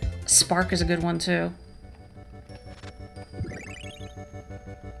and Spark is a good one, too.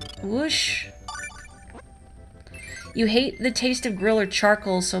 Whoosh. You hate the taste of grill or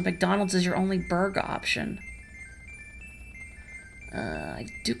charcoal, so McDonald's is your only burger option. I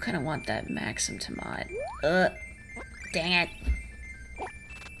do kind of want that Maxim Tomat. Dang it.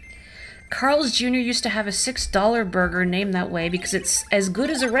 Carl's Jr. used to have a $6 burger named that way because it's as good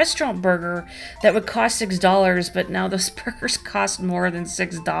as a restaurant burger that would cost $6, but now those burgers cost more than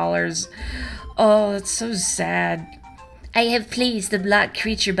 $6. Oh, that's so sad. I have pleased the black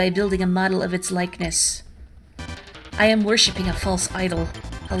creature by building a model of its likeness. I am worshipping a false idol.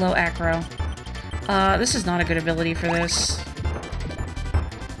 Hello, Acro. This is not a good ability for this.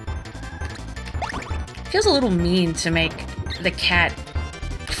 Feels a little mean to make the cat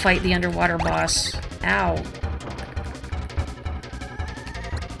fight the underwater boss. Ow.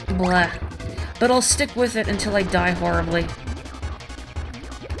 Blah. But I'll stick with it until I die horribly.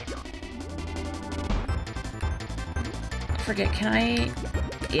 Forget, can I...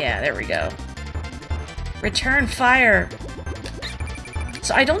 Yeah, there we go. Return fire!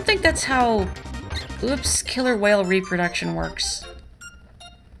 So I don't think that's how... Oops, killer whale reproduction works.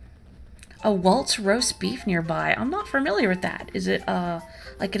 A Walt's roast beef nearby. I'm not familiar with that. Is it,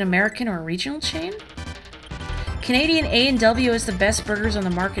 like an American or a regional chain? Canadian A&W is the best burgers on the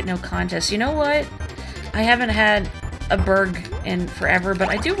market, no contest. You know what? I haven't had a burg in forever, but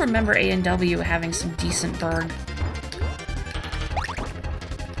I do remember A&W having some decent burg.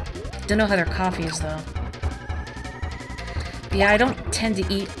 Don't know how their coffee is, though. But yeah, I don't tend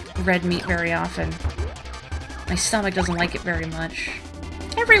to eat red meat very often. My stomach doesn't like it very much.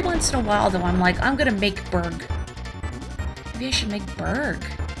 Every once in a while, though, I'm like, I'm gonna make burg. Maybe I should make burg.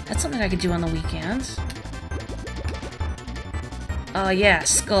 That's something I could do on the weekends. Oh, yeah,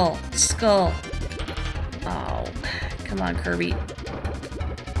 skull. Skull. Oh, come on, Kirby.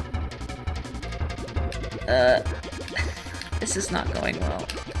 This is not going well.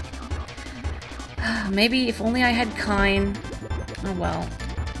 Maybe if only I had Kine. Oh, well.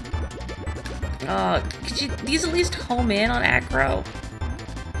 Could you these at least home in on Acro?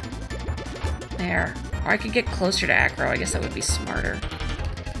 There. Or I could get closer to Acro. I guess that would be smarter.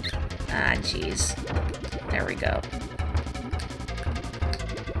 Ah, jeez. There we go.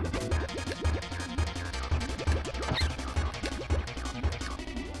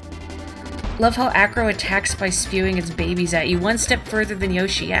 Love how Acro attacks by spewing its babies at you. One step further than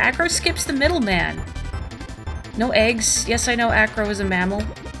Yoshi. Yeah, Acro skips the middleman. No eggs. Yes, I know Acro is a mammal.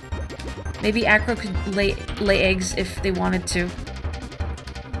 Maybe Acro could lay eggs if they wanted to.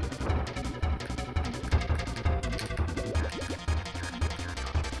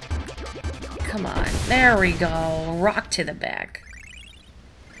 Come on. There we go. Rock to the back.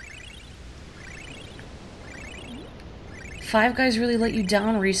 Five Guys really let you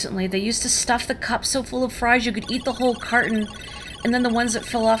down recently. They used to stuff the cup so full of fries you could eat the whole carton, and then the ones that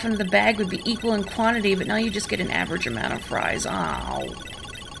fell off into the bag would be equal in quantity, but now you just get an average amount of fries. Ow.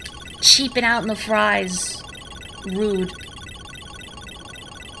 Cheaping out in the fries. Rude.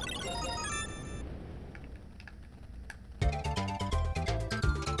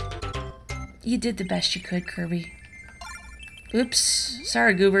 You did the best you could, Kirby. Oops.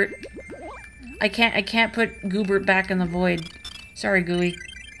 Sorry, Goobert. I can't put Goobert back in the void. Sorry, Gooey.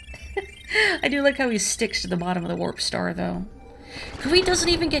 I do like how he sticks to the bottom of the warp star, though. Gooey doesn't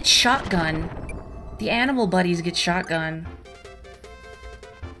even get shotgun. The animal buddies get shotgun.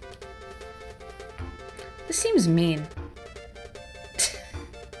 This seems mean.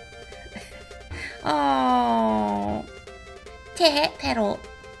 Oh. Tet pedal.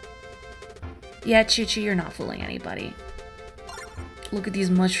 Yeah, Choo-Choo, you're not fooling anybody. Look at these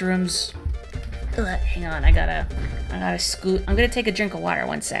mushrooms. Ugh, hang on, I gotta scoot. I'm gonna take a drink of water,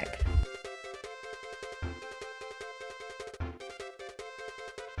 one sec.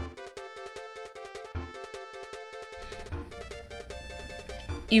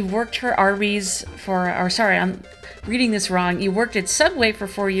 You've worked for Arby's for, or sorry, I'm reading this wrong. You worked at Subway for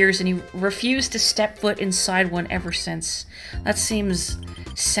 4 years and you refused to step foot inside one ever since. That seems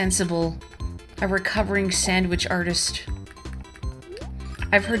sensible. A recovering sandwich artist.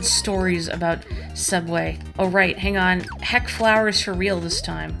 I've heard stories about Subway. Oh right, hang on. Heck flowers for real this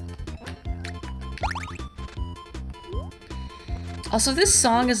time. Also, this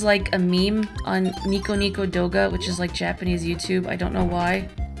song is like a meme on Nico Nico Doga, which is like Japanese YouTube. I don't know why.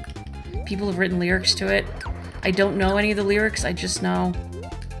 People have written lyrics to it. I don't know any of the lyrics, I just know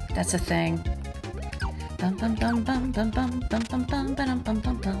that's a thing.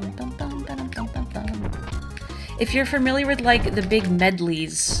 If you're familiar with like the big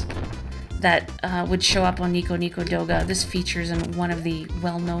medleys that would show up on Nico Nico Doga, this features in one of the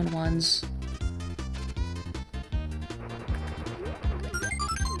well-known ones.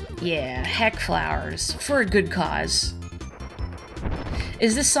 Yeah, heck flowers. For a good cause.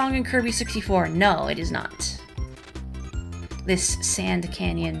 Is this song in Kirby 64? No, it is not. This sand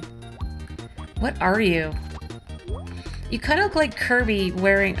canyon. What are you? You kind of look like Kirby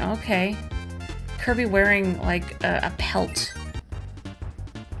wearing... Okay. Kirby wearing, like, a pelt.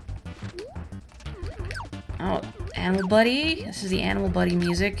 Oh, Animal Buddy? This is the Animal Buddy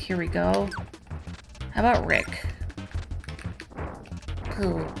music. Here we go. How about Rick?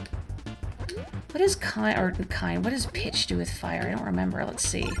 Ooh. What does what does pitch do with fire? I don't remember. Let's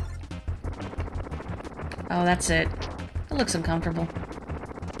see. Oh, that's it. It looks uncomfortable.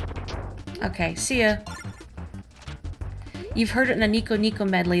 Okay, see ya. You've heard it in a Nico Nico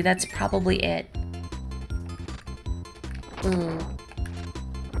medley. That's probably it. Ooh.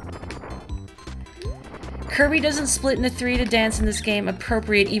 Kirby doesn't split into 3 to dance in this game.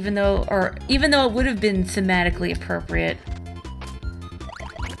 Appropriate, even though it would have been thematically appropriate.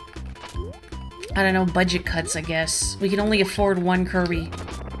 I don't know, budget cuts, I guess. We can only afford one Kirby.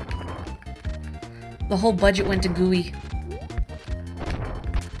 The whole budget went to Gooey.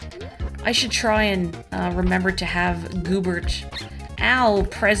 I should try and remember to have Goobert,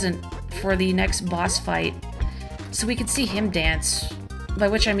 present for the next boss fight, so we could see him dance. By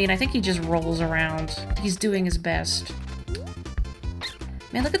which I mean, I think he just rolls around. He's doing his best.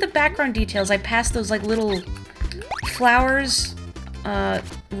 Man, look at the background details. I passed those, like, little flowers,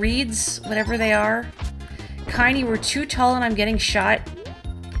 reeds, whatever they are. Kind, you were too tall and I'm getting shot.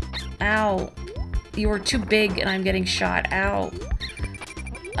 Ow. You were too big and I'm getting shot. Ow.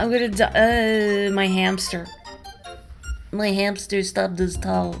 I'm gonna die. My hamster. My hamster stopped this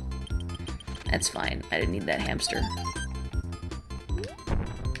tall. That's fine. I didn't need that hamster.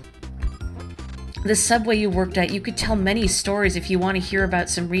 The Subway you worked at, you could tell many stories if you want to hear about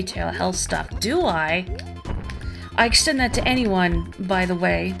some retail health stuff. Do I? I extend that to anyone, by the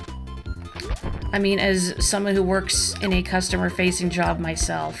way. I mean, as someone who works in a customer-facing job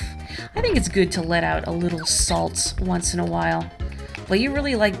myself, I think it's good to let out a little salt once in a while. But you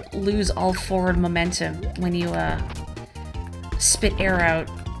really, like, lose all forward momentum when you, spit air out.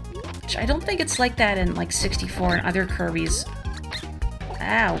 Which I don't think it's like that in, like, 64 and other Kirbys.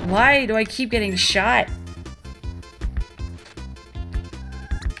 Ow, why do I keep getting shot?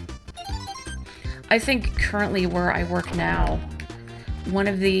 I think currently where I work now, one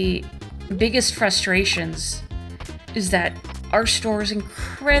of the biggest frustrations is that our store is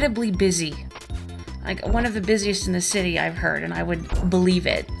incredibly busy. Like, one of the busiest in the city, I've heard, and I would believe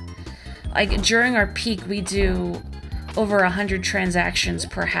it. Like, during our peak, we do over 100 transactions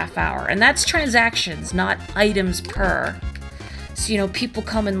per half hour. And that's transactions, not items per. So, you know, people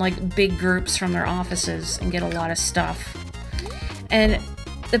come in, like, big groups from their offices and get a lot of stuff. And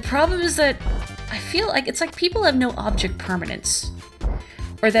the problem is that I feel like it's like people have no object permanence.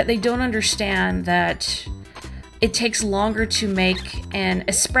 Or that they don't understand that it takes longer to make an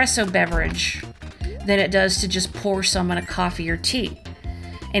espresso beverage than it does to just pour someone a coffee or tea.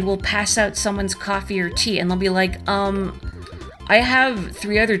 And we'll pass out someone's coffee or tea and they'll be like, I I have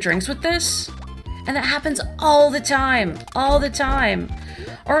 3 other drinks with this, and that happens all the time. All the time.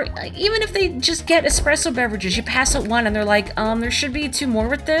 Or even if they just get espresso beverages, you pass out one and they're like, there should be 2 more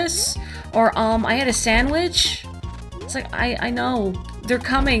with this. Or, I had a sandwich. It's like, I know. They're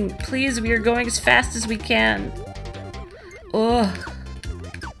coming. Please, we are going as fast as we can. Ugh.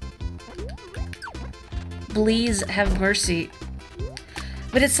 Please have mercy.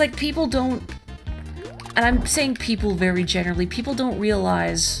 But it's like people don't... And I'm saying people very generally. People don't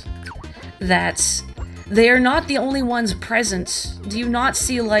realize that they are not the only ones present. Do you not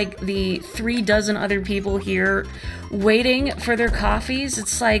see, like, the 3 dozen other people here waiting for their coffees?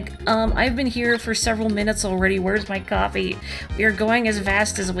 It's like, I've been here for several minutes already. Where's my coffee? We are going as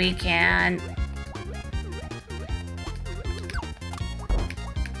fast as we can.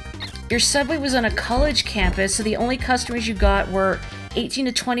 Your Subway was on a college campus, so the only customers you got were 18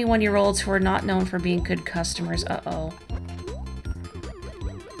 to 21-year-olds who are not known for being good customers. Uh-oh.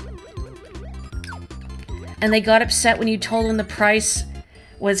 And they got upset when you told them the price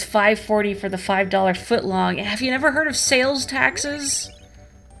was $5.40 for the $5 footlong. Have you never heard of sales taxes?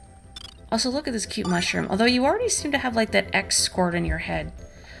 Also, look at this cute mushroom. Although you already seem to have, like, that X scored in your head.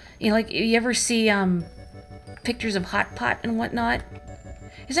 You know, like, you ever see, pictures of Hot Pot and whatnot?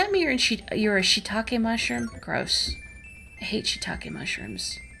 Does that mean you're a shiitake mushroom? Gross. I hate shiitake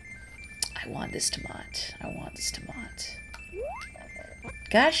mushrooms. I want this tomato. I want this tomato.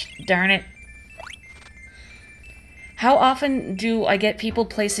 Gosh darn it. How often do I get people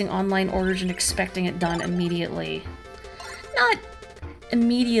placing online orders and expecting it done immediately? Not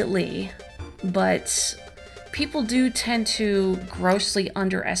immediately, but people do tend to grossly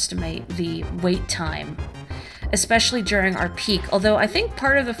underestimate the wait time, especially during our peak. Although I think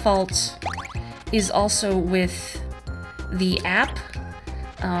part of the fault is also with the app.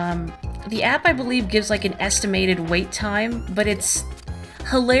 The app, I believe, gives like an estimated wait time, but it's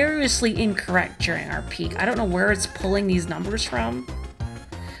hilariously incorrect during our peak. I don't know where it's pulling these numbers from.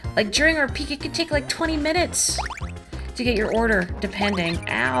 Like, during our peak, it could take like 20 minutes to get your order, depending.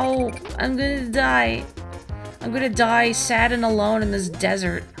 Ow! I'm gonna die. I'm gonna die sad and alone in this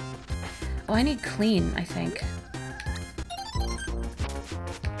desert. Oh, I need clean, I think.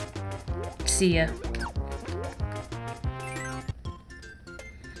 See ya.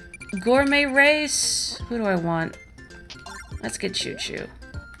 Gourmet race. Who do I want? Let's get Choo Choo.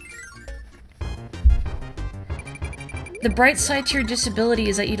 The bright side to your disability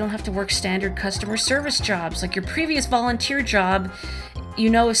is that you don't have to work standard customer service jobs. Like your previous volunteer job, you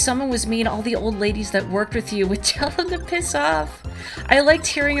know, if someone was mean, all the old ladies that worked with you would tell them to piss off. I liked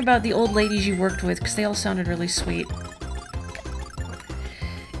hearing about the old ladies you worked with because they all sounded really sweet.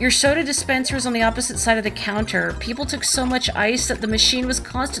 Your soda dispenser was on the opposite side of the counter. People took so much ice that the machine was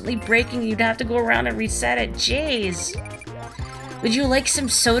constantly breaking. You'd have to go around and reset it. Jeez. Would you like some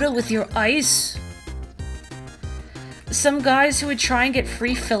soda with your ice? Some guys who would try and get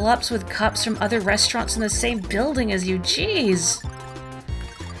free fill-ups with cups from other restaurants in the same building as you. Jeez.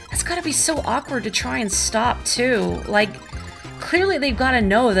 That's gotta be so awkward to try and stop, too. Like, clearly they've gotta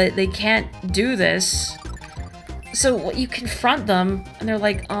know that they can't do this. So you confront them, and they're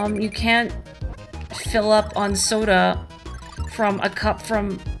like, you can't fill up on soda from a cup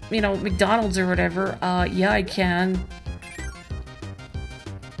from, you know, McDonald's or whatever. Yeah, I can.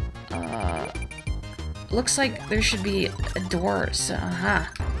 Looks like there should be a door, so,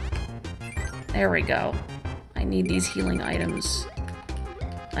 There we go. I need these healing items.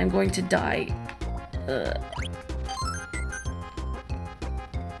 I'm going to die.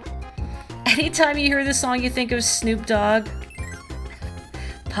 Anytime you hear this song, you think of Snoop Dogg.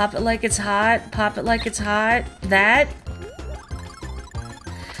 Pop it like it's hot, pop it like it's hot. That?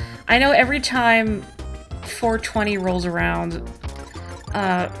 I know every time 420 rolls around,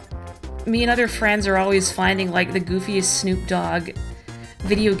 me and other friends are always finding, like, the goofiest Snoop Dogg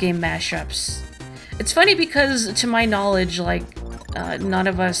video game mashups. It's funny because, to my knowledge, like, none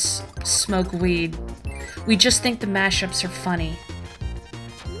of us smoke weed. We just think the mashups are funny.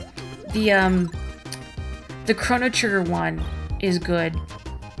 The Chrono Trigger one is good.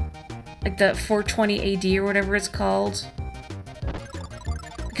 Like the 420 AD or whatever it's called.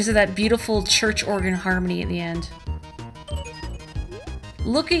 Because of that beautiful church organ harmony at the end.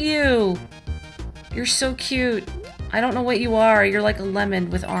 Look at you! You're so cute. I don't know what you are. You're like a lemon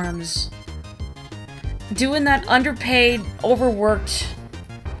with arms. Doing that underpaid, overworked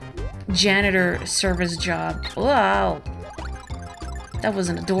janitor service job. Wow. That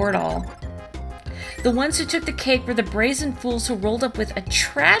wasn't a door at all. The ones who took the cake were the brazen fools who rolled up with a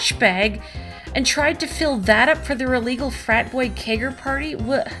trash bag and tried to fill that up for their illegal frat boy kegger party?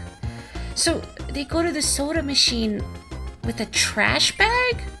 What? So, they go to the soda machine With a trash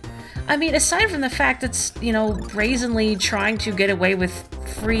bag? I mean, aside from the fact that's, you know, brazenly trying to get away with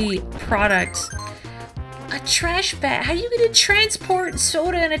free products, a trash bag? How are you gonna transport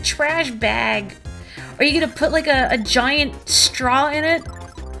soda in a trash bag? Are you gonna put like a giant straw in it?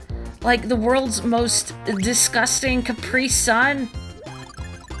 Like the world's most disgusting Capri Sun?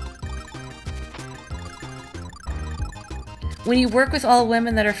 When you work with all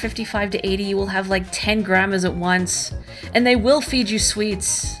women that are 55 to 80, you will have like 10 grandmas at once. And they will feed you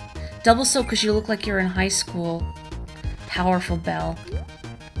sweets. Double so because you look like you're in high school. Powerful Belle.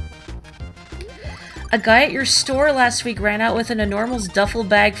 A guy at your store last week ran out with an enormous duffel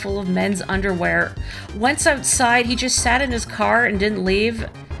bag full of men's underwear. Once outside, he just sat in his car and didn't leave.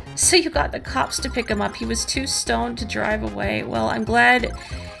 So you got the cops to pick him up. He was too stoned to drive away. Well, I'm glad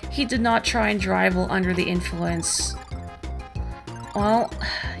he did not try and drive while under the influence. Well,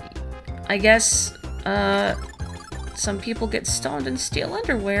 I guess, some people get stoned and steal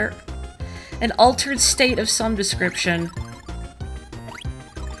underwear. An altered state of some description.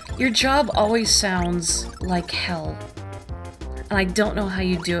 Your job always sounds like hell. And I don't know how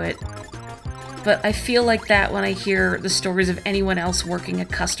you do it. But I feel like that when I hear the stories of anyone else working a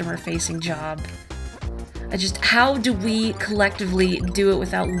customer-facing job. How do we collectively do it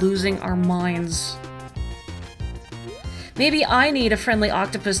without losing our minds? Maybe I need a friendly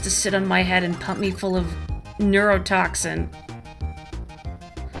octopus to sit on my head and pump me full of neurotoxin.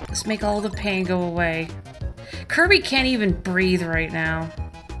 Let's make all the pain go away. Kirby can't even breathe right now.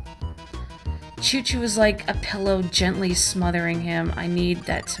 Choo-Choo is like a pillow gently smothering him. I need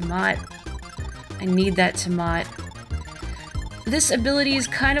that Tomat. I need that Tomat. This ability is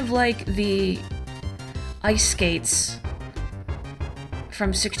kind of like the ice skates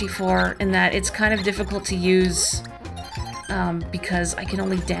from 64 in that it's kind of difficult to use because I can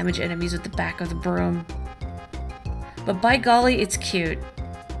only damage enemies with the back of the broom. But by golly, it's cute.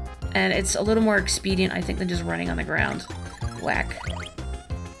 And it's a little more expedient, I think, than just running on the ground. Whack.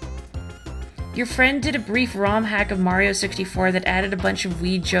 Your friend did a brief ROM hack of Mario 64 that added a bunch of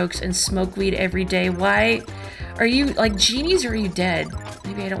weed jokes and smoke weed every day. Why? Are you, like, genies or are you dead?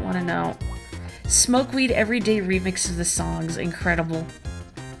 Maybe I don't want to know. Smoke weed everyday remix of the songs. Incredible.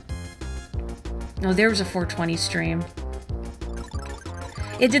 Oh, there was a 420 stream.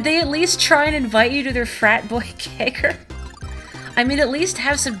 Yeah, did they at least try and invite you to their frat boy kegger? I mean, at least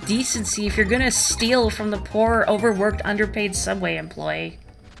have some decency if you're gonna steal from the poor, overworked, underpaid subway employee.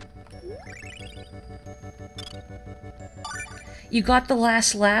 You got the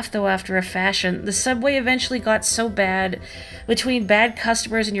last laugh, though, after a fashion. The subway eventually got so bad, between bad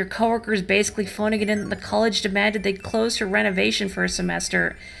customers and your coworkers basically phoning it in, that the college demanded they close for renovation for a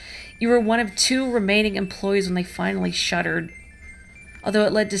semester. You were one of 2 remaining employees when they finally shuttered. Although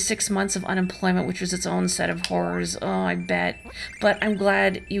it led to 6 months of unemployment, which was its own set of horrors. Oh, I bet. But I'm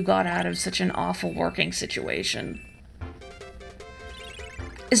glad you got out of such an awful working situation.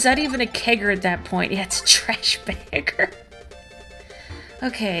 Is that even a kegger at that point? Yeah, it's a trash bagger.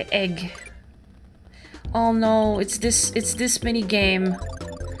 Okay, egg. Oh no, it's this mini game.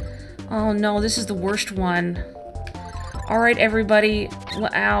 Oh no, this is the worst one. Alright, everybody.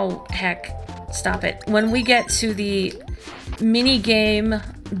 Ow, heck. Stop it. When we get to the mini game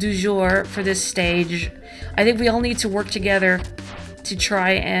du jour for this stage, I think we all need to work together to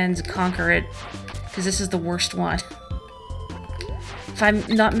try and conquer it, because this is the worst one. If I'm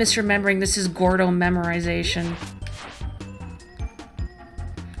not misremembering, this is Gordo memorization.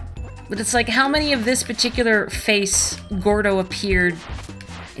 But it's like, how many of this particular face Gordo appeared,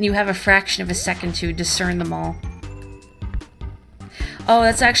 and you have a fraction of a second to discern them all. Oh,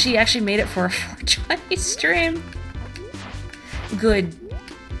 that's actually made it for a 420 stream. Good.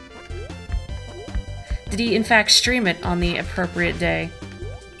 Did he, in fact, stream it on the appropriate day?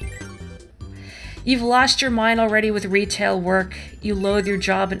 You've lost your mind already with retail work. You loathe your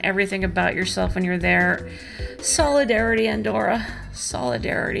job and everything about yourself when you're there. Solidarity, Andorra.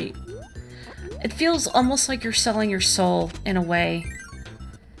 Solidarity. It feels almost like you're selling your soul, in a way.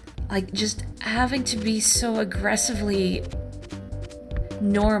 Like, just having to be so aggressively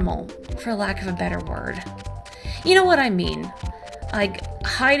normal, for lack of a better word. You know what I mean? Like,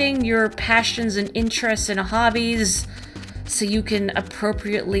 hiding your passions and interests and hobbies so you can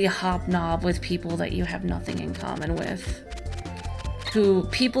appropriately hobnob with people that you have nothing in common with.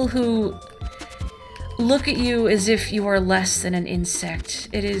 People who look at you as if you are less than an insect.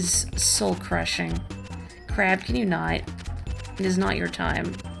 It is soul-crushing. Crab, can you not? It is not your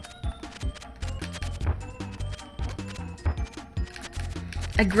time.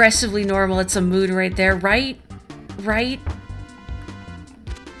 Aggressively normal, it's a mood right there, right? Right?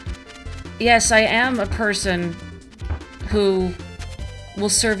 Yes, I am a person who will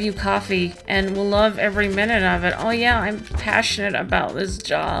serve you coffee and will love every minute of it. Oh yeah, I'm passionate about this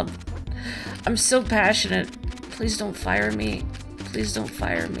job. I'm so passionate. Please don't fire me. Please don't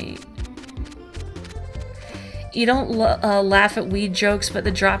fire me. You don't laugh at weed jokes, but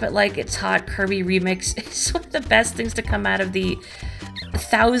the Drop It Like It's Hot Kirby remix is one of the best things to come out of the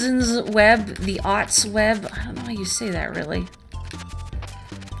thousands web, the aughts web. I don't know how you say that, really.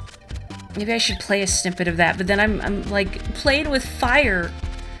 Maybe I should play a snippet of that, but then I'm like playing with fire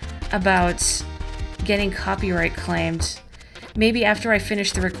about getting copyright claimed. Maybe after I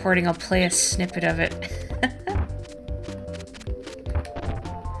finish the recording, I'll play a snippet of it.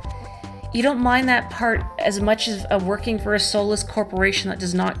 You don't mind that part as much as working for a soulless corporation that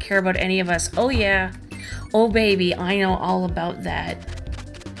does not care about any of us. Oh yeah. Oh baby, I know all about that.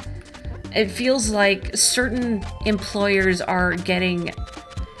 It feels like certain employers are getting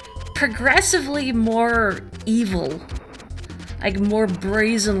progressively more evil. Like, more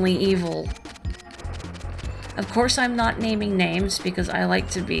brazenly evil. Of course, I'm not naming names because I like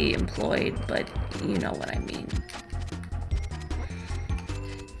to be employed, but you know what I mean.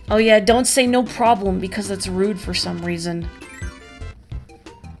 Oh yeah, don't say no problem because that's rude for some reason.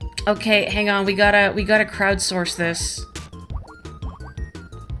 Okay, hang on, we gotta crowdsource this.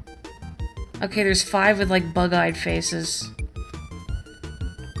 Okay, there's 5 with like bug-eyed faces.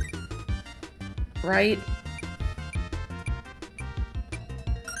 Right?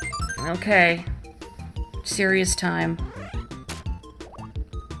 Okay. Serious time.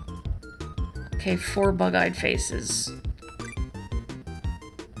 Okay, 4 bug-eyed faces.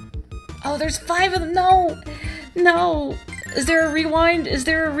 Oh, there's 5 of them! No! No! Is there a rewind? Is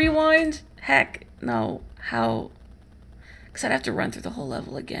there a rewind? Heck, no. How? Because I'd have to run through the whole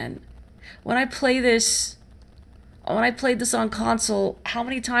level again. When I play this... When I played this on console, how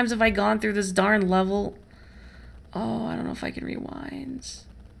many times have I gone through this darn level? Oh, I don't know if I can rewind.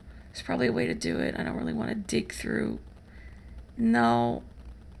 There's probably a way to do it. I don't really want to dig through. No.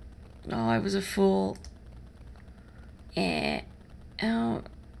 Oh, I was a fool. Oh,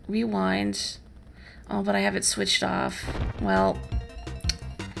 rewind. Oh, but I have it switched off. Well,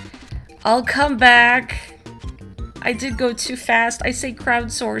 I'll come back. I did go too fast. I say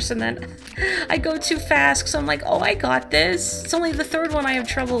crowdsource and then I go too fast because I'm like, oh, I got this. It's only the 3rd one I have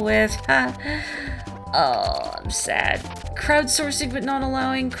trouble with. Oh, I'm sad. Crowdsourcing but not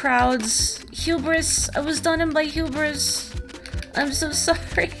allowing crowds. Hubris. I was done in by hubris. I'm so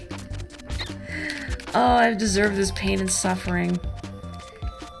sorry. Oh, I deserve this pain and suffering.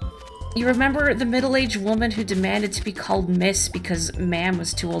 You remember the middle-aged woman who demanded to be called Miss because ma'am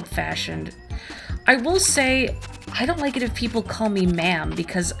was too old-fashioned? I will say, I don't like it if people call me ma'am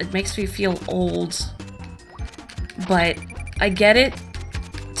because it makes me feel old. But I get it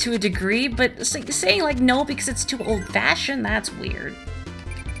to a degree, but it's like saying like no because it's too old-fashioned, that's weird.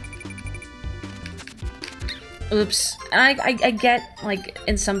 Oops. And I get, like,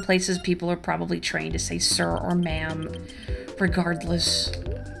 in some places people are probably trained to say sir or ma'am, regardless.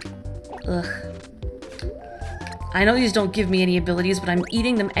 Ugh. I know these don't give me any abilities, but I'm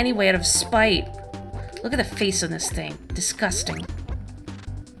eating them anyway out of spite. Look at the face on this thing. Disgusting.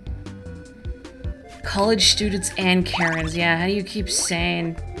 College students and Karens. Yeah, how do you keep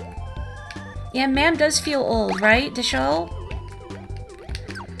saying? Yeah, ma'am does feel old, right? To show?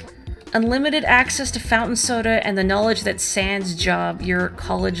 Unlimited access to fountain soda and the knowledge that sans job, your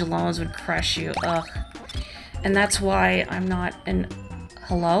college loans would crush you. Ugh. And that's why I'm not in...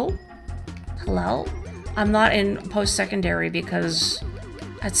 Hello? Hello? I'm not in post-secondary because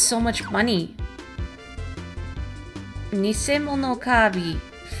that's so much money. Nisemo no Kabi.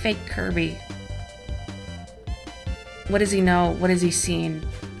 Fake Kirby. What does he know? What has he seen?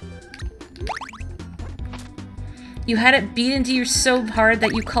 You had it beat into you so hard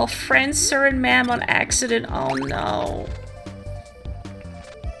that you call friends sir and ma'am on accident. Oh no.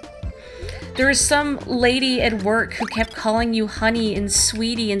 There was some lady at work who kept calling you honey and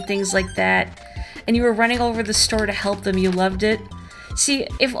sweetie and things like that. And you were running over the store to help them. You loved it. See,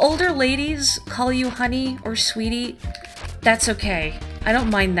 if older ladies call you honey or sweetie, that's okay. I don't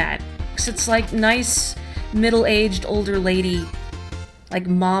mind that. Because it's like nice, middle-aged older lady, like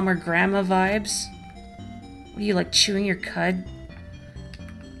mom or grandma vibes. What are you, like, chewing your cud?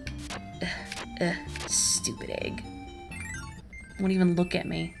 Stupid egg. Won't even look at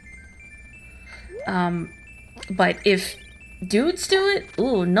me. But if dudes do it,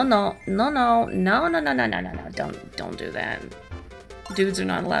 ooh, no, don't do that. Dudes are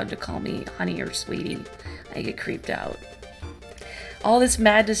not allowed to call me honey or sweetie. I get creeped out. All this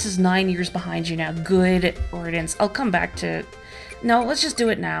madness is 9 years behind you now. Good riddance. I'll come back to... No, let's just do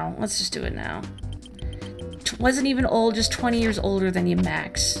it now. Let's just do it now. Wasn't even old, just 20 years older than you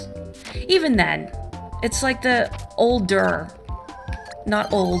max. Even then, it's like the older,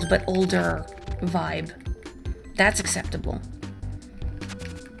 not old, but older vibe. That's acceptable.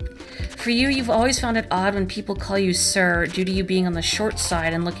 For you, you've always found it odd when people call you sir due to you being on the short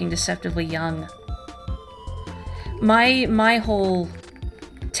side and looking deceptively young. My whole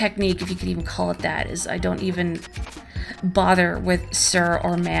technique, if you could even call it that, is I don't even bother with sir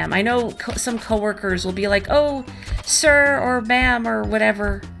or ma'am. I know some coworkers will be like, oh, sir or ma'am or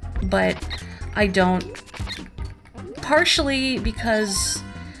whatever, but I don't. Partially because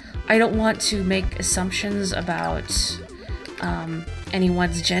I don't want to make assumptions about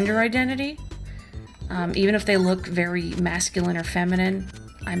anyone's gender identity. Even if they look very masculine or feminine,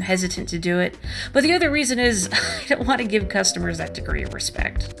 I'm hesitant to do it. But the other reason is I don't want to give customers that degree of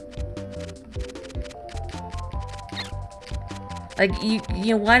respect. Like, you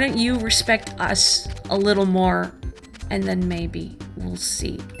know, why don't you respect us a little more, and then maybe we'll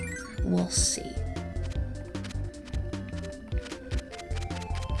see. We'll see.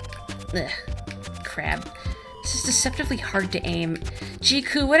 Ugh, crab. This is deceptively hard to aim.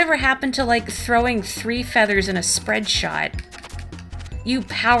 Jiku, whatever happened to, like, throwing 3 feathers in a spread shot? You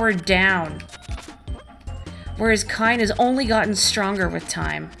powered down. Whereas Kine has only gotten stronger with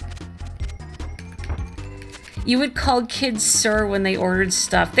time. You would call kids sir when they ordered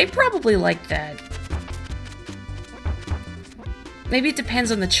stuff. They probably like that. Maybe it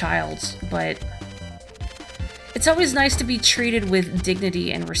depends on the child, but it's always nice to be treated with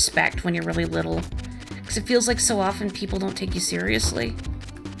dignity and respect when you're really little. Because it feels like so often people don't take you seriously.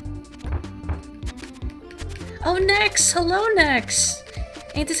 Oh, Nex! Hello, Nex!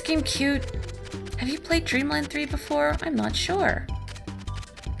 Ain't this game cute? Have you played Dreamland 3 before? I'm not sure.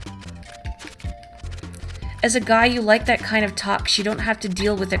 As a guy, you like that kind of talk, so you don't have to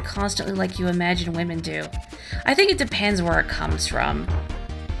deal with it constantly like you imagine women do. I think it depends where it comes from.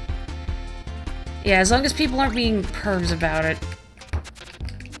 Yeah, as long as people aren't being pervs about it.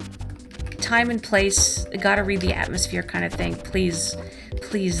 Time and place, gotta read the atmosphere kind of thing. Please,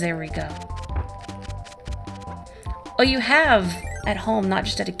 please, there we go. Oh, you have at home, not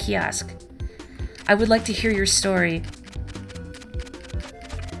just at a kiosk. I would like to hear your story.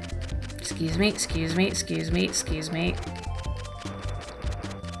 Excuse me, excuse me, excuse me, excuse me.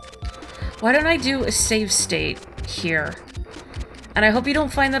 Why don't I do a save state here? And I hope you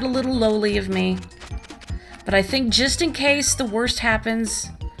don't find that a little lowly of me. But I think just in case the worst happens,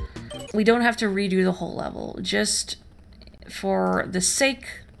 we don't have to redo the whole level. Just for the sake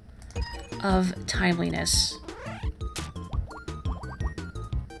of timeliness.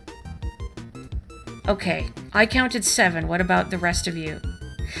 Okay, I counted 7. What about the rest of you?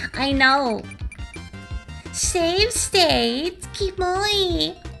 I know. Save state,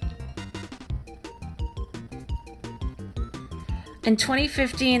 Kimoi. In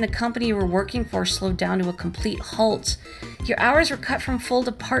 2015, the company you were working for slowed down to a complete halt. Your hours were cut from full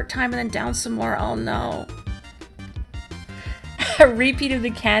to part-time and then down some more. Oh no. A repeat of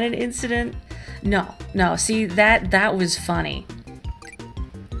the cannon incident? No, no. See, that was funny.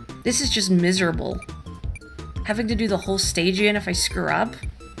 This is just miserable. Having to do the whole stage again if I screw up.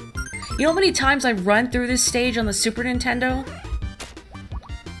 You know how many times I've run through this stage on the Super Nintendo?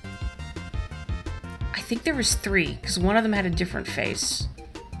 I think there was 3, because one of them had a different face.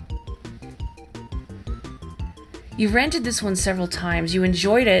 You rented this one several times. You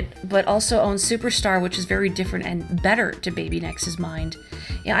enjoyed it, but also owned Superstar, which is very different and better to Baby Nex's mind.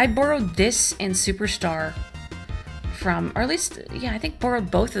 Yeah, I borrowed this and Superstar from, or at least, yeah, I think borrowed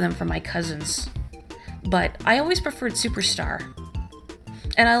both of them from my cousins. But I always preferred Superstar.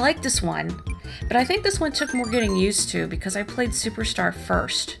 And I like this one, but I think this one took more getting used to because I played Superstar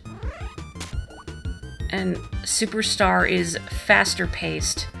first. And Superstar is faster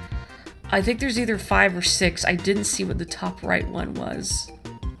paced. I think there's either 5 or 6. I didn't see what the top right one was.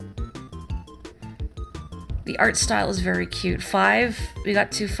 The art style is very cute. 5? We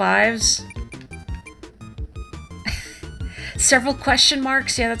got 2 5s. Several question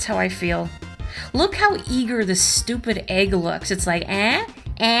marks? Yeah, that's how I feel. Look how eager the stupid egg looks. It's like, eh?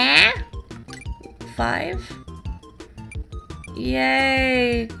 Eh? 5?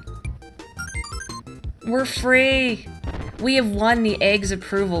 Yay! We're free! We have won the egg's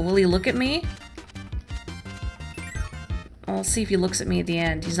approval. Will he look at me? I'll see if he looks at me at the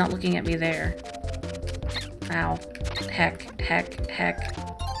end. He's not looking at me there. Ow. Heck, heck, heck.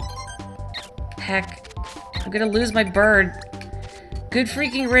 Heck. I'm gonna lose my bird. Good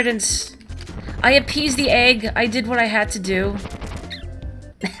freaking riddance. I appeased the egg. I did what I had to do.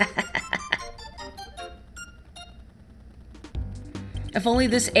 If only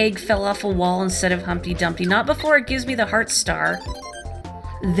this egg fell off a wall instead of Humpty Dumpty. Not before it gives me the heart star.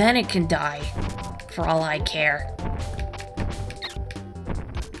 Then it can die. For all I care.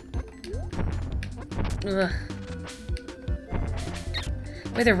 Ugh.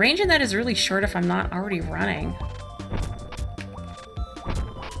 Wait, the range in that is really short if I'm not already running.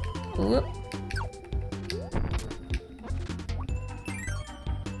 Whoop.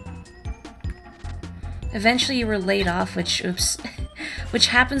 Eventually you were laid off, which, oops, which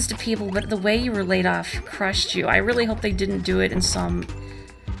happens to people, but the way you were laid off crushed you. I really hope they didn't do it in some,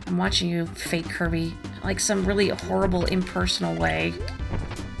 I'm watching you, fake Kirby, like some really horrible, impersonal way.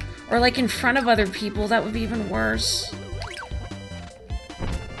 Or like in front of other people, that would be even worse.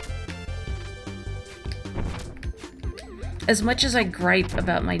 As much as I gripe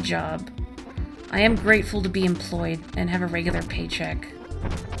about my job, I am grateful to be employed and have a regular paycheck.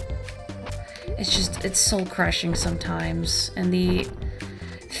 It's just, it's soul-crushing sometimes, and the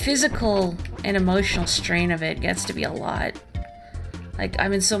physical and emotional strain of it gets to be a lot. Like,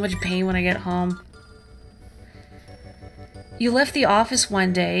 I'm in so much pain when I get home. You left the office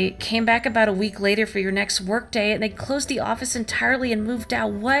one day, came back about a week later for your next work day, and they closed the office entirely and moved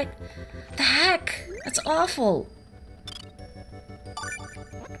out. What the heck? That's awful.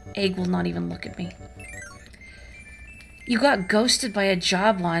 Egg will not even look at me. You got ghosted by a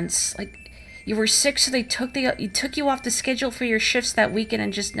job once. Like, you were sick, so they took you off the schedule for your shifts that weekend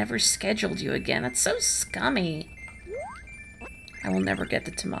and just never scheduled you again. That's so scummy. I will never get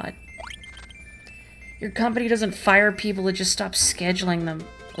the Tamad. Your company doesn't fire people, it just stops scheduling them.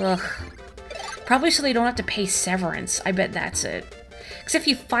 Ugh. Probably so they don't have to pay severance. I bet that's it. Because if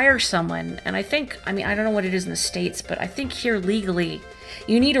you fire someone, and I think, I mean, I don't know what it is in the States, but I think here legally,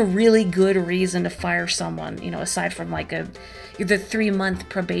 you need a really good reason to fire someone, you know, aside from like the 3-month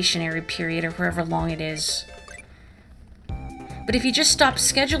probationary period or however long it is. But if you just stop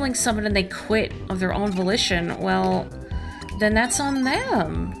scheduling someone and they quit of their own volition, well, then that's on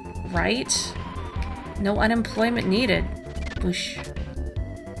them, right? No unemployment needed. Whoosh.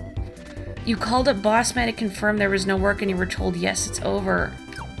 You called up boss man to confirm there was no work and you were told, yes, it's over.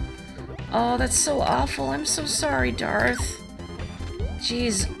 Oh, that's so awful. I'm so sorry, Darth.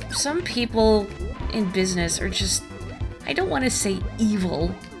 Jeez, some people in business are just, I don't want to say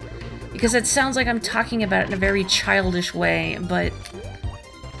evil, because it sounds like I'm talking about it in a very childish way, but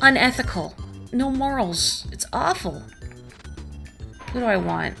unethical. No morals. It's awful. Who do I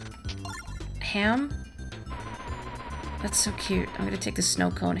want? Ham? That's so cute. I'm gonna take the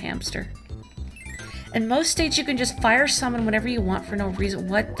snow cone hamster. In most states, you can just fire someone whenever you want for no reason.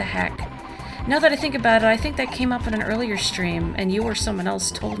 What the heck? Now that I think about it, I think that came up in an earlier stream, and you or someone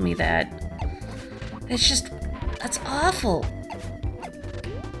else told me that. It's just, that's awful.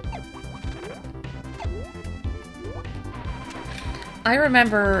 I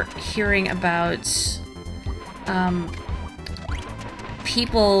remember hearing about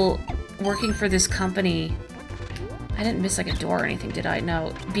people working for this company. I didn't miss like a door or anything, did I?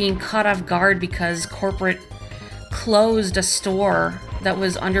 No. Being caught off guard because corporate closed a store that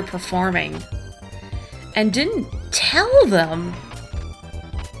was underperforming and didn't tell them.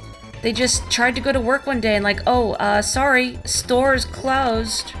 They just tried to go to work one day and like, oh, sorry, store's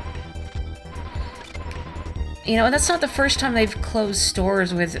closed. You know, and that's not the first time they've closed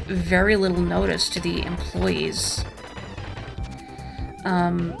stores with very little notice to the employees.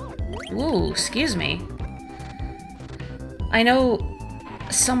 Ooh, excuse me. I know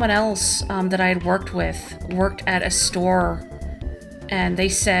someone else that I had worked with worked at a store, and they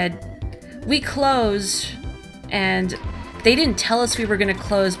said, we closed, and they didn't tell us we were going to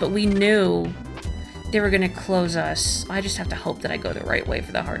close, but we knew they were going to close us. I just have to hope that I go the right way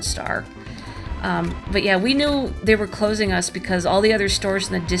for the hard star. But yeah, we knew they were closing us because all the other stores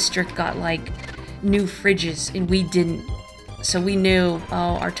in the district got, like, new fridges, and we didn't. So we knew,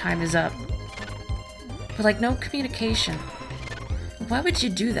 oh, our time is up. But, like, no communication. Why would you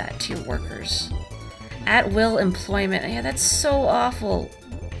do that to your workers? At-will employment. Yeah, that's so awful.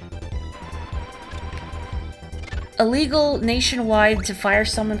 Illegal nationwide to fire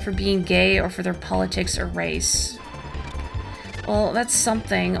someone for being gay or for their politics or race. Well, that's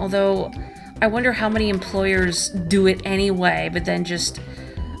something, although I wonder how many employers do it anyway, but then just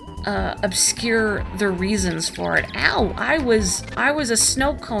obscure their reasons for it. Ow! I was a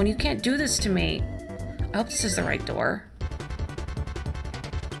snow cone. You can't do this to me. I hope this is the right door.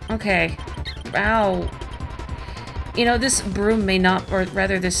 Okay. Ow. You know, this broom may not, or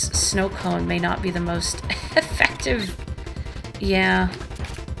rather this snow cone may not be the most effective. Yeah.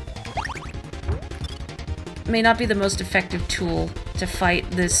 May not be the most effective tool to fight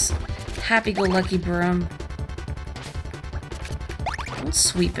this happy-go-lucky broom. Don't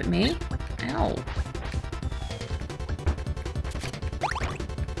sweep at me. Ow.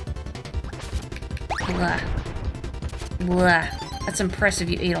 Blah. Blah. That's impressive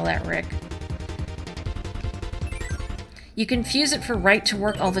you ate all that, Rick. You confuse it for right to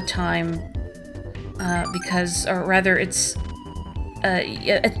work all the time, because, or rather, it's,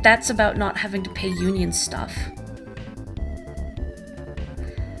 that's about not having to pay union stuff.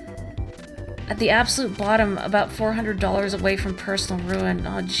 At the absolute bottom, about $400 away from personal ruin.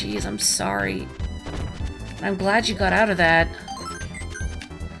 Oh, jeez, I'm sorry. I'm glad you got out of that.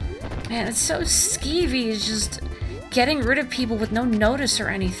 Man, it's so skeevy. It's just getting rid of people with no notice or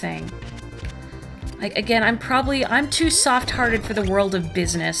anything. Like, again, I'm too soft-hearted for the world of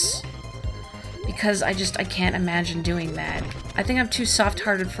business. Because I can't imagine doing that. I think I'm too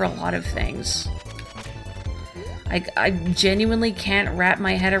soft-hearted for a lot of things. I genuinely can't wrap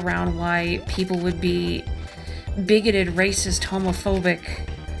my head around why people would be bigoted, racist, homophobic.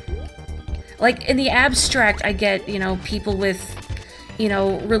 Like, in the abstract, I get, you know, people with, you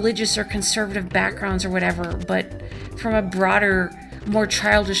know, religious or conservative backgrounds or whatever, but from a broader, more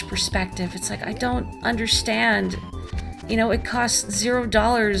childish perspective, it's like, I don't understand. You know, it costs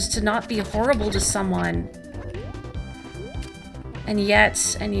 $0 to not be horrible to someone. And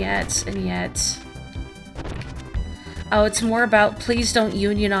yet... Oh, it's more about, please don't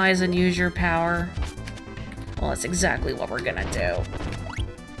unionize and use your power. Well, that's exactly what we're gonna do.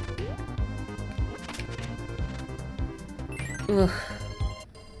 Ugh.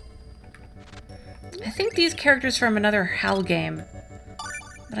 I think these characters from another HAL game.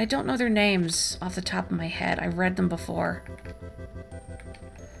 But I don't know their names off the top of my head. I read them before.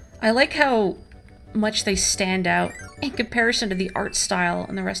 I like how much they stand out in comparison to the art style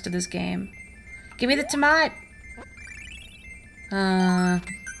in the rest of this game. Give me the tomato! Oh,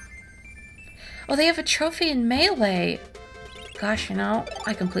 they have a trophy in Melee! Gosh, you know,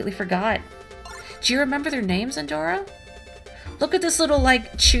 I completely forgot. Do you remember their names, Andorra? Look at this little,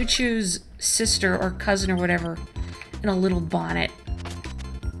 like, Choo-Choo's sister or cousin or whatever in a little bonnet.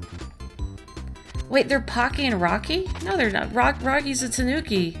 Wait, they're Pocky and Rocky? No, they're not. Rocky's a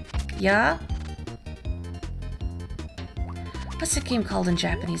Tanuki. Yeah? What's the game called in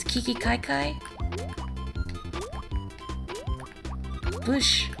Japanese? Kiki Kai Kai?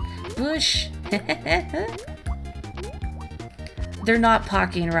 Bush. Bush. They're not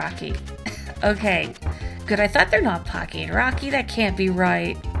Pocky and Rocky. Okay. Good, I thought they're not Pocky and Rocky. That can't be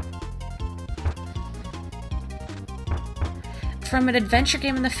right. From an adventure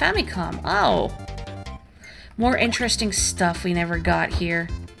game in the Famicom. Oh. More interesting stuff we never got here.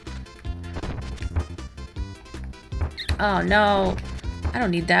 Oh, no. I don't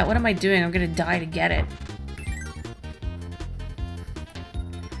need that. What am I doing? I'm gonna die to get it.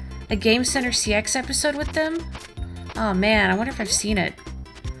 A Game Center CX episode with them? Oh, man. I wonder if I've seen it.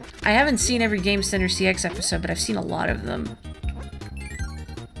 I haven't seen every Game Center CX episode, but I've seen a lot of them.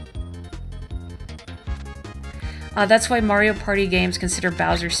 That's why Mario Party games consider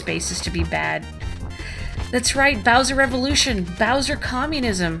Bowser Spaces to be bad. That's right, Bowser Revolution, Bowser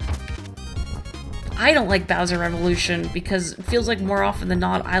Communism. I don't like Bowser Revolution because it feels like more often than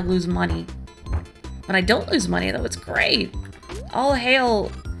not I lose money. When I don't lose money, though, it's great. All hail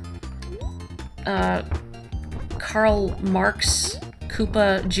Karl Marx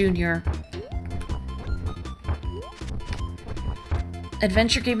Koopa Jr.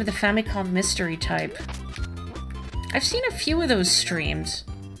 Adventure game of the Famicom mystery type. I've seen a few of those streams.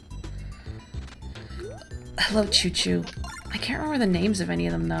 Hello, Choo-Choo. I can't remember the names of any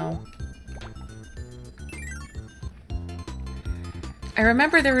of them, though. I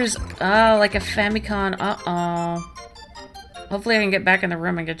remember there was, oh, like a Famicom. Uh-oh. Hopefully I can get back in the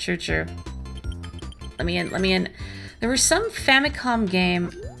room and get Choo-Choo. Let me in, let me in. There was some Famicom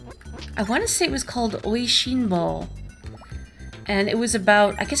game, I want to say it was called Oishinbo. And it was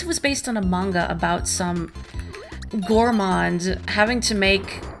about, I guess it was based on a manga about some gourmand having to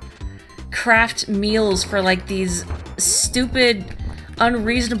make craft meals for like these stupid,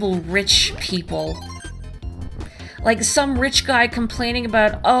 unreasonable rich people. Like some rich guy complaining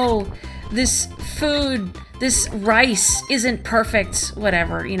about, oh, this food, this rice isn't perfect,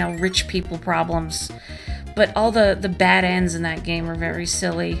 whatever, you know, rich people problems. But all the bad ends in that game are very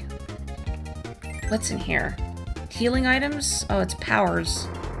silly. What's in here? Healing items? Oh, it's powers.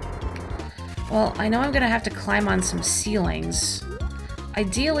 Well, I know I'm gonna have to climb on some ceilings.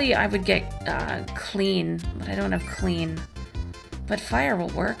 Ideally, I would get clean, but I don't have clean. But fire will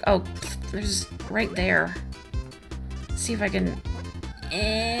work. Oh, there's right there. Let's see if I can...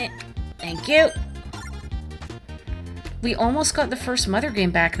 thank you! We almost got the first Mother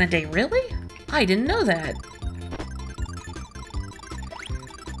game back in the day. Really? I didn't know that.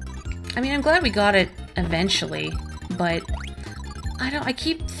 I mean, I'm glad we got it eventually, but I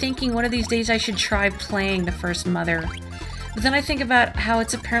keep thinking one of these days I should try playing the first Mother. But then I think about how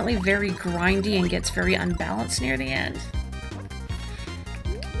it's apparently very grindy and gets very unbalanced near the end.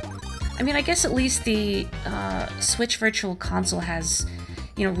 I mean, I guess at least the Switch Virtual Console has,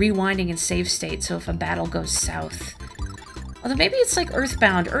 you know, rewinding and save state, so if a battle goes south. Although maybe it's like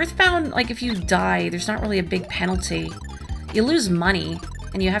Earthbound. Earthbound, like if you die, there's not really a big penalty. You lose money,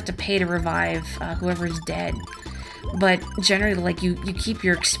 and you have to pay to revive whoever's dead. But generally, like, you keep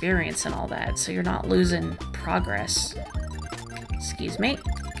your experience and all that, so you're not losing progress. Excuse me.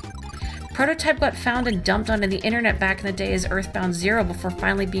 Prototype got found and dumped onto the internet back in the day as Earthbound Zero before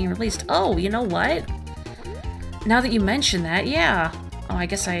finally being released. Oh, you know what? Now that you mention that, yeah. Oh, I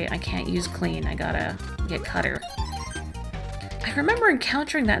guess I can't use clean. I gotta get cutter. I remember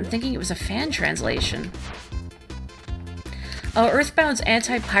encountering that and thinking it was a fan translation. Oh, Earthbound's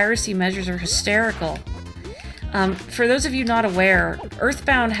anti-piracy measures are hysterical. For those of you not aware,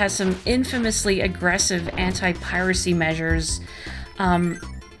 Earthbound has some infamously aggressive anti-piracy measures,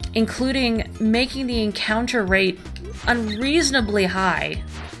 including making the encounter rate unreasonably high,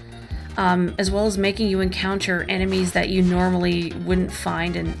 as well as making you encounter enemies that you normally wouldn't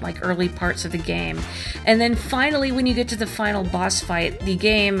find in, like, early parts of the game. And then finally, when you get to the final boss fight, the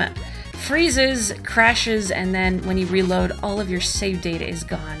game freezes, crashes, and then when you reload, all of your save data is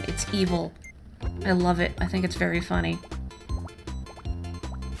gone. It's evil. I love it. I think it's very funny.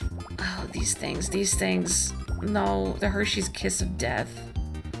 Oh, these things. No, the Hershey's Kiss of Death.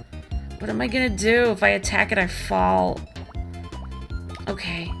 What am I gonna do? If I attack it, I fall.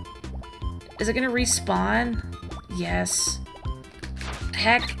 Okay. Is it gonna respawn? Yes.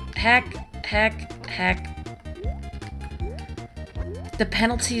 Heck. The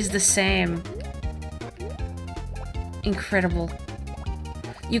penalty's the same. Incredible.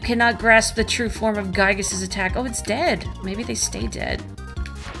 You cannot grasp the true form of Gygas's attack. Oh, it's dead. Maybe they stay dead.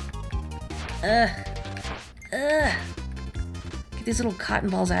 Ugh. Get these little cotton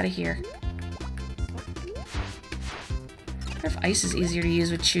balls out of here. I wonder if ice is easier to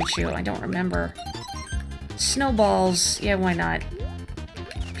use with Choo Choo. I don't remember. Snowballs. Yeah, why not?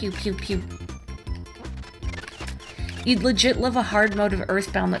 Pew, pew, pew. You'd legit love a hard mode of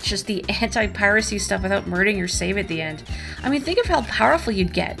Earthbound that's just the anti-piracy stuff without murdering your save at the end. I mean, think of how powerful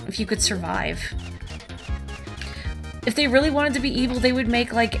you'd get if you could survive. If they really wanted to be evil, they would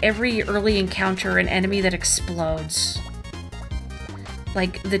make, like, every early encounter an enemy that explodes.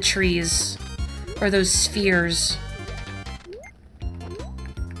 Like the trees. Or those spheres.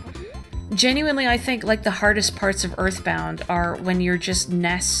 Genuinely, I think, like, the hardest parts of Earthbound are when you're just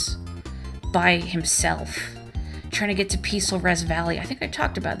Ness by himself, trying to get to Peaceful Rest Valley. I think I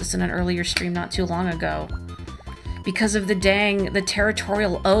talked about this in an earlier stream not too long ago. Because of the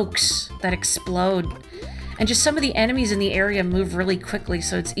territorial oaks that explode. And just some of the enemies in the area move really quickly,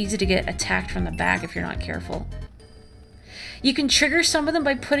 so it's easy to get attacked from the back if you're not careful. You can trigger some of them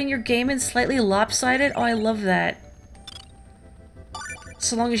by putting your game in slightly lopsided. Oh, I love that.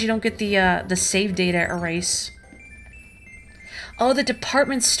 So long as you don't get the save data erase. Oh, the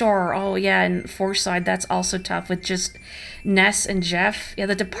department store. Oh, yeah, and Forside, that's also tough with just Ness and Jeff. Yeah,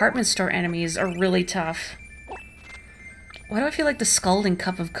 the department store enemies are really tough. Why do I feel like the scalding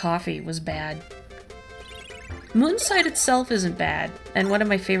cup of coffee was bad? Moonside itself isn't bad, and one of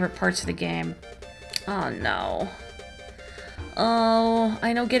my favorite parts of the game. Oh, no. Oh,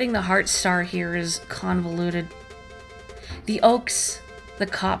 I know getting the Heart Star here is convoluted. The Oaks, the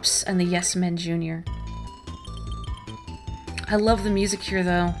Cops, and the Yes Men Jr. I love the music here,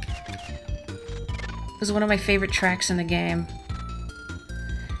 though. It was one of my favorite tracks in the game.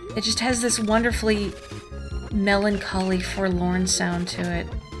 It just has this wonderfully melancholy, forlorn sound to it.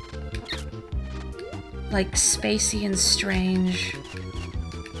 Like spacey and strange.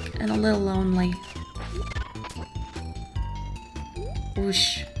 And a little lonely.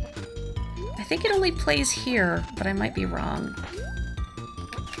 Whoosh. I think it only plays here, but I might be wrong.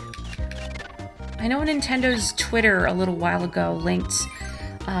 I know Nintendo's Twitter a little while ago linked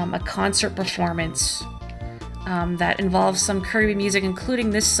a concert performance that involves some Kirby music,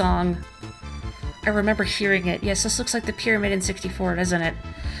 including this song. I remember hearing it. Yes, this looks like the Pyramid in 64, doesn't it?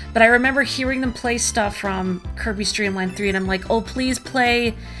 But I remember hearing them play stuff from Kirby's Dream Land 3, and I'm like, oh, please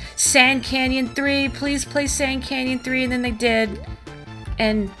play Sand Canyon 3, please play Sand Canyon 3, and then they did.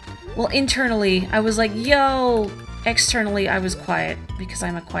 And, well, internally, I was like, yo! Externally, I was quiet, because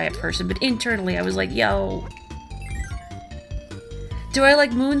I'm a quiet person, but internally, I was like, yo! Do I like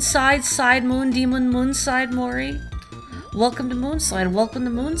Moonside, Side Moon, Demon Moonside, Morri? Welcome to Moonside, welcome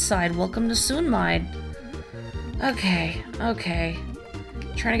to Moonside, welcome to Soonmide. Okay, okay.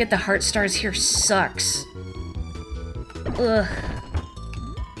 Trying to get the heart stars here sucks. Ugh.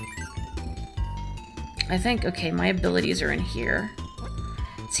 I think, okay, my abilities are in here.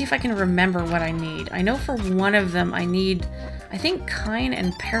 Let's see if I can remember what I need. I know for one of them I need, I think, Kine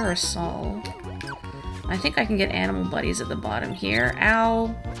and Parasol. I think I can get Animal Buddies at the bottom here.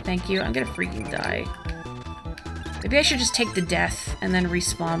 Ow. Thank you. I'm gonna freaking die. Maybe I should just take the death and then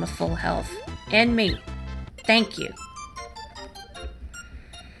respawn with full health. And me. Thank you.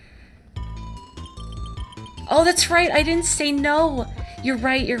 Oh, that's right. I didn't say no. You're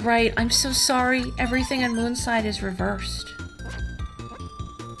right, you're right. I'm so sorry. Everything on Moonside is reversed.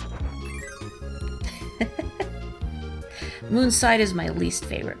 Moonside is my least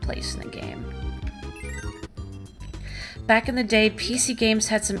favorite place in the game. Back in the day, PC games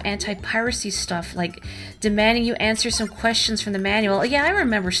had some anti-piracy stuff, like demanding you answer some questions from the manual. Yeah, I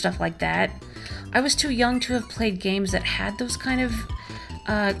remember stuff like that. I was too young to have played games that had those kind of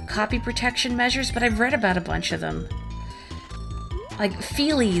copy protection measures, but I've read about a bunch of them. Like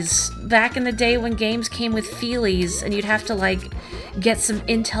feelies, back in the day when games came with feelies, and you'd have to, like, get some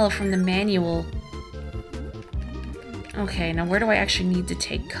intel from the manual. Okay, now where do I actually need to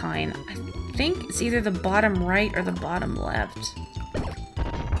take Kine? I think it's either the bottom right or the bottom left.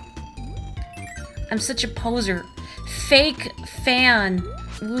 I'm such a poser. Fake fan.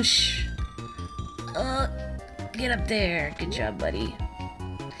 Whoosh. Get up there. Good job, buddy.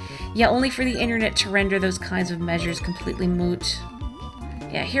 Yeah, only for the internet to render those kinds of measures completely moot.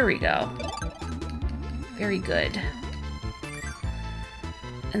 Yeah, here we go. Very good.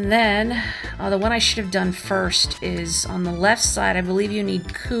 And then, the one I should have done first is on the left side. I believe you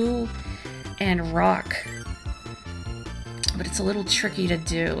need Ku and Rock. But it's a little tricky to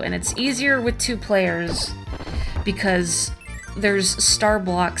do, and it's easier with 2 players because there's star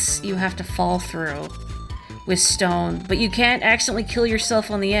blocks you have to fall through with stone, but you can't accidentally kill yourself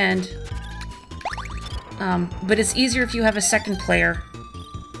on the end. But it's easier if you have a second player.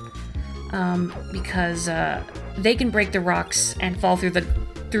 Because they can break the rocks and fall through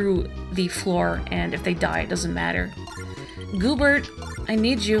the floor, and if they die, it doesn't matter. Goobert, I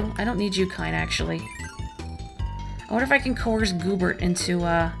need you. I don't need you, Kine, actually. I wonder if I can coerce Goobert into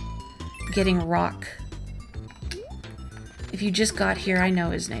getting Rock. If you just got here, I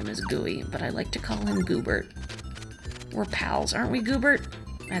know his name is Gooey, but I like to call him Goobert. We're pals, aren't we, Goobert?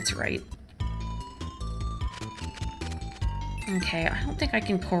 That's right. Okay, I don't think I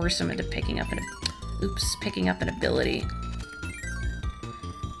can coerce him into picking up an ability.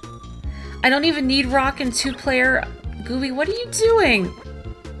 I don't even need Rock in 2-player. Gooey, what are you doing?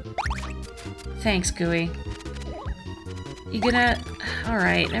 Thanks, Gooey. You gonna...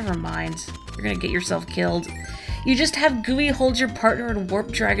 Alright, never mind. You're gonna get yourself killed. You just have Gooey hold your partner and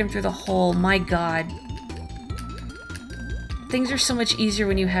warp drag him through the hole. My god. Things are so much easier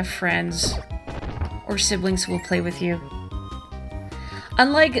when you have friends. Or siblings who will play with you.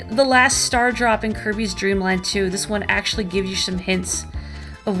 Unlike the last star drop in Kirby's Dream Land 2, this one actually gives you some hints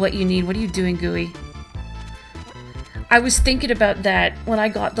of what you need. What are you doing, Gooey? I was thinking about that when I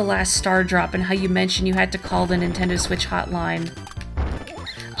got the last star drop and how you mentioned you had to call the Nintendo Switch hotline.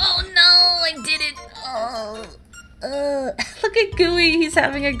 Oh no, I did it! Oh, look at Gooey, he's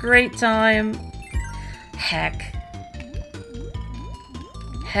having a great time. Heck.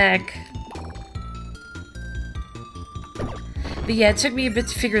 Heck. But yeah, it took me a bit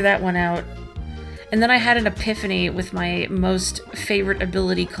to figure that one out. And then I had an epiphany with my most favorite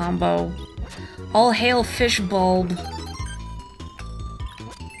ability combo. All hail Fish Bulb.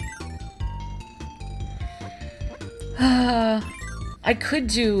 I could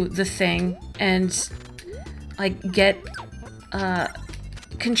do the thing and, like, get,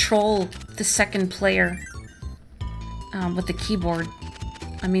 control the second player, with the keyboard.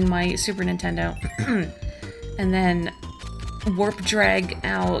 I mean, my Super Nintendo. And then warp drag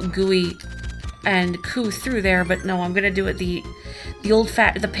out Gooey and Ku through there, but no, I'm gonna do it the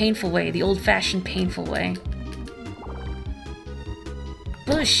painful way, the old-fashioned painful way.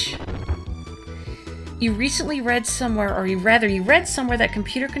 Bush! You recently read somewhere, or you read somewhere that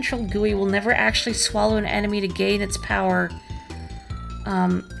computer-controlled Gooey will never actually swallow an enemy to gain its power,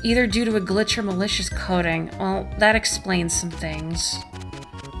 either due to a glitch or malicious coding. Well, that explains some things.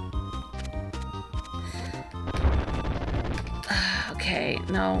 Okay,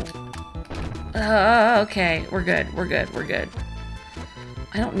 no. Okay, we're good, we're good, we're good.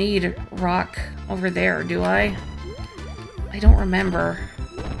 I don't need Rock over there, do I? I don't remember.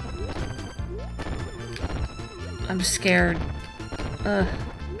 I'm scared. Yeah,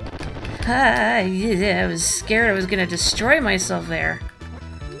 I was scared I was gonna destroy myself there.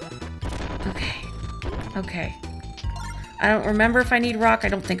 Okay. Okay. I don't remember if I need rock. I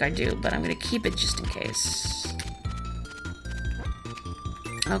don't think I do, but I'm gonna keep it just in case.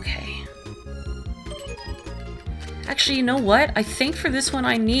 Okay. Actually, you know what? I think for this one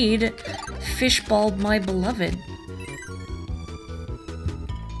I need Fishbulb My Beloved.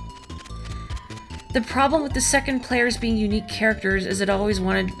 The problem with the second players being unique characters is it always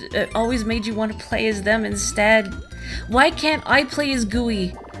made you want to play as them instead. Why can't I play as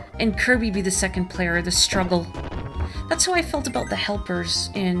Gooey and Kirby be the second player? The struggle. That's how I felt about the helpers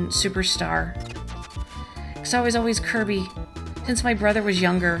in Superstar. Because I was always Kirby, since my brother was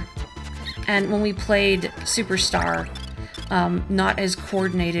younger. And when we played Superstar, not as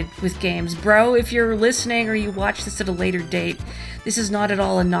coordinated with games. Bro, if you're listening or you watch this at a later date, this is not at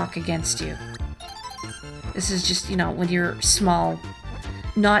all a knock against you. This is just, you know, when you're small,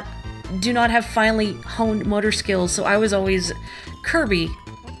 do not have finely honed motor skills, so I was always Kirby.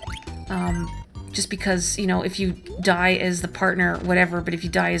 Just because, you know, if you die as the partner, whatever, but if you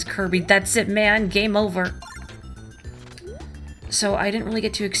die as Kirby, that's it, man, game over. So I didn't really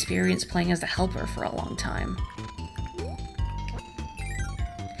get to experience playing as the helper for a long time.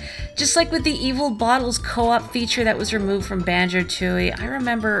 Just like with the Evil Bottles co-op feature that was removed from Banjo-Tooie, I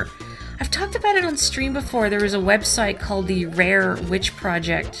remember... I've talked about it on stream before. There was a website called the Rare Witch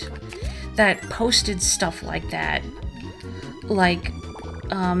Project that posted stuff like that. Like,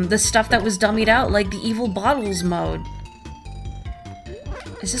 the stuff that was dummied out, like the Evil Bottles mode.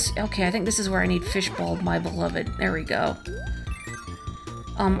 Is this... Okay, I think this is where I need Fishbulb My Beloved. There we go.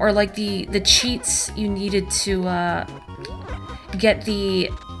 Or like the cheats you needed to, get the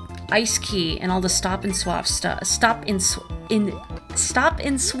ice key and all the stop and swap stuff. Stop and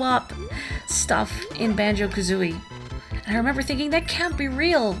swap stuff in Banjo-Kazooie. And I remember thinking, that can't be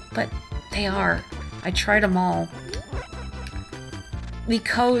real, but they are. I tried them all. The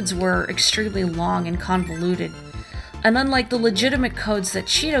codes were extremely long and convoluted. And unlike the legitimate codes that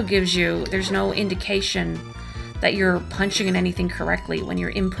Cheeto gives you, there's no indication that you're punching in anything correctly when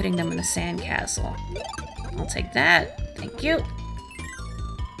you're inputting them in the sandcastle. I'll take that. Thank you.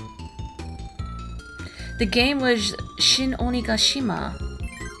 The game was Shin Onigashima.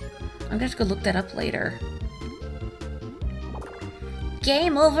 I'm gonna have to go look that up later.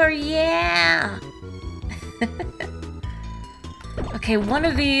 Game over, yeah! Okay, one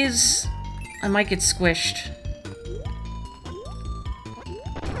of these, I might get squished.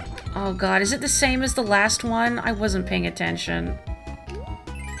 Oh god, is it the same as the last one? I wasn't paying attention.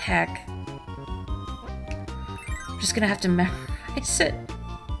 Heck. I'm just gonna have to memorize it.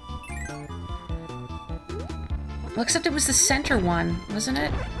 Well, except it was the center one, wasn't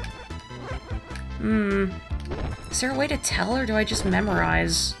it? Is there a way to tell, or do I just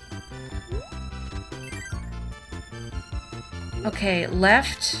memorize? Okay,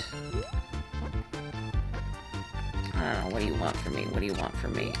 left. I don't know, what do you want from me? What do you want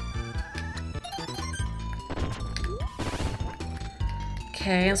from me?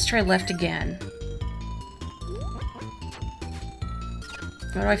 Okay, let's try left again.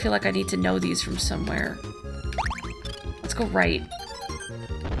 Why do I feel like I need to know these from somewhere? Let's go right.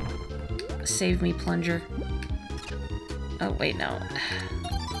 Save me, plunger. Oh, wait, no.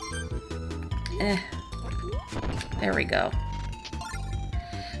 There we go.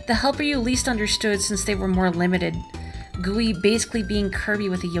 The helper you least understood since they were more limited. Gooey basically being Kirby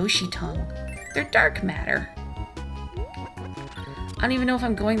with a Yoshi tongue. They're dark matter. I don't even know if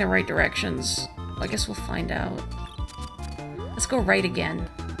I'm going the right directions. Well, I guess we'll find out. Let's go right again.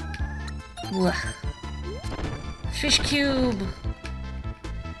 Ugh. Fish cube!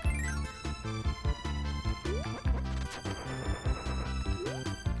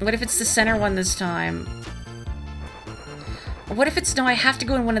 What if it's the center one this time? Or what if it's... No, I have to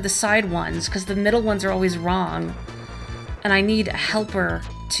go in one of the side ones, because the middle ones are always wrong. And I need a helper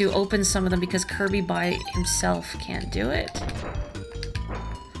to open some of them, because Kirby by himself can't do it.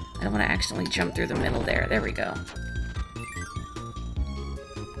 I don't want to accidentally jump through the middle there. There we go.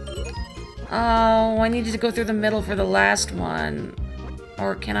 Oh, I needed to go through the middle for the last one.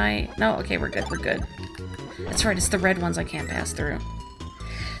 Or can I? No, okay, we're good, we're good. That's right, it's the red ones I can't pass through.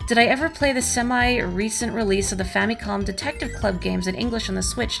 Did I ever play the semi-recent release of the Famicom Detective Club games in English on the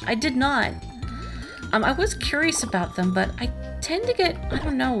Switch? I did not. I was curious about them, but I tend to get, I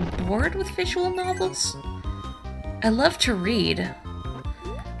don't know, bored with visual novels. I love to read,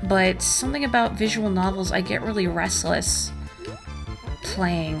 but something about visual novels, I get really restless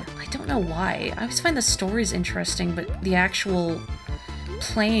playing. I don't know why. I always find the stories interesting, but the actual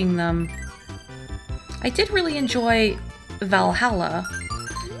playing them... I did really enjoy Valhalla,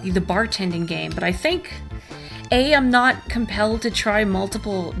 the bartending game, but I think, A, I'm not compelled to try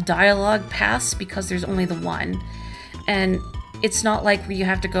multiple dialogue paths because there's only the one, And it's not like where you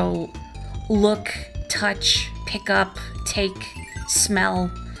have to go look, touch, pick up, take, smell,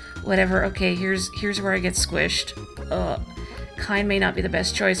 whatever. Okay, here's where I get squished. Kind may not be the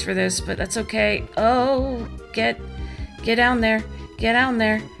best choice for this, but that's okay. Oh, get down there. Get down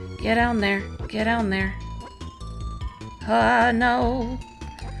there. Get down there. Get down there. No.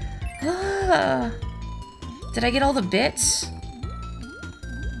 Did I get all the bits?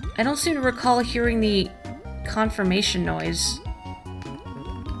 I don't seem to recall hearing the confirmation noise.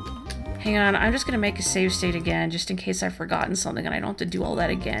 Hang on, I'm just gonna make a save state again, just in case I've forgotten something and I don't have to do all that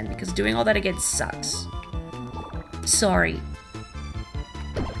again, because doing all that again sucks. Sorry.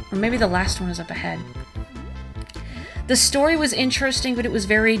 Or maybe the last one is up ahead. The story was interesting, but it was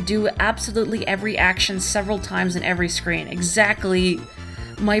very do absolutely every action several times in every screen. Exactly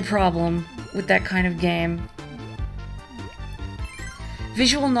my problem with that kind of game.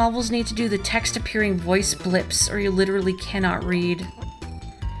 Visual novels need to do the text appearing voice blips, or you literally cannot read.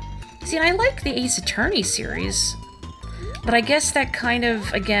 See, I like the Ace Attorney series, but I guess that kind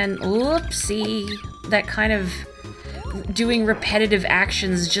of, again, oopsie, that kind of doing repetitive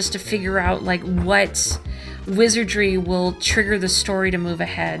actions just to figure out, like, what wizardry will trigger the story to move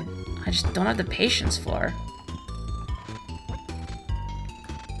ahead. I just don't have the patience for.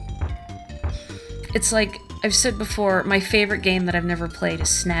 It's like I've said before, my favorite game that I've never played is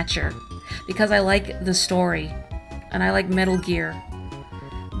Snatcher, because I like the story, and I like Metal Gear,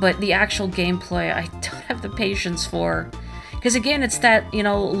 but the actual gameplay I don't have the patience for. Because again, it's that, you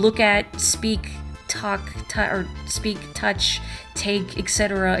know, look at, speak, talk, or speak, touch, take,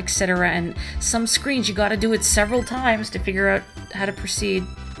 etc., etc., and some screens you gotta do it several times to figure out how to proceed.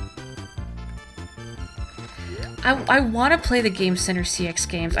 I want to play the Game Center CX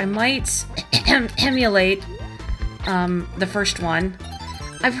games. I might emulate the first one.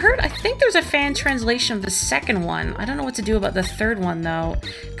 I've heard, I think there's a fan translation of the second one. I don't know what to do about the third one, though.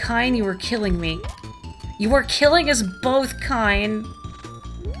 Kine, you are killing me. You are killing us both, Kine.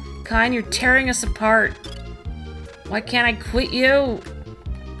 Kine, you're tearing us apart. Why can't I quit you?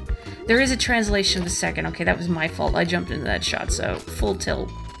 There is a translation of the second. Okay, that was my fault. I jumped into that shot, so full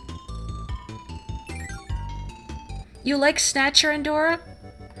tilt. You like Snatcher, Andorra?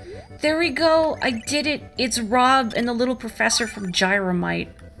 There we go! I did it! It's Rob and the little professor from Gyromite.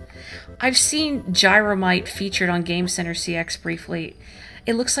 I've seen Gyromite featured on Game Center CX briefly.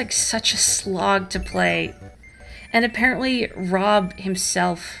 It looks like such a slog to play. And apparently Rob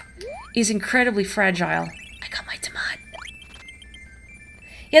himself is incredibly fragile. I got my tomato.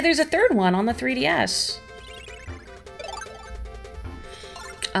 Yeah, there's a third one on the 3DS.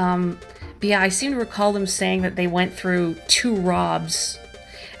 But yeah, I seem to recall them saying that they went through 2 Robs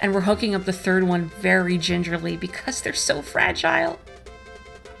and were hooking up the third one very gingerly because they're so fragile.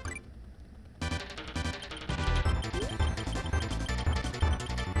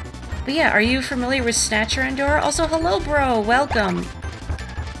 But yeah, are you familiar with Snatcher, Andorra? Also, hello, bro! Welcome!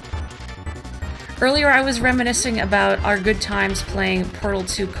 Earlier, I was reminiscing about our good times playing Portal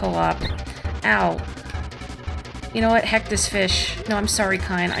 2 co-op. Ow. You know what? Heck this fish. No, I'm sorry,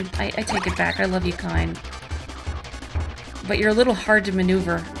 Kine. I take it back. I love you, Kine. But you're a little hard to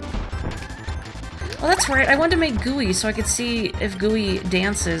maneuver. Oh, that's right. I wanted to make Gooey so I could see if Gooey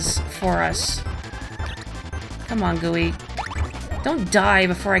dances for us. Come on, Gooey. Don't die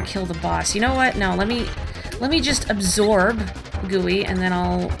before I kill the boss. You know what? No, let me just absorb Gooey, and then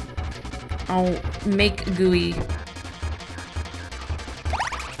I'll make Gooey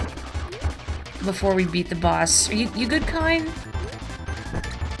before we beat the boss. Are you good, Kine?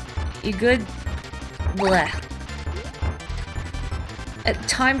 You good? Bleh.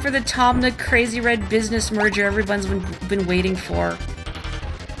 Time for the Tom Nook Crazy Red business merger everyone's been waiting for.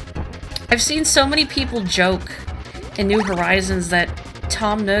 I've seen so many people joke in New Horizons that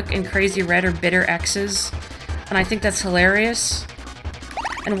Tom Nook and Crazy Red are bitter exes, and I think that's hilarious.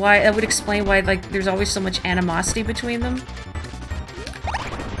 And why that would explain why, like, there's always so much animosity between them.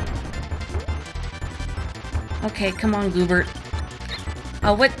 Okay, come on, Goobert.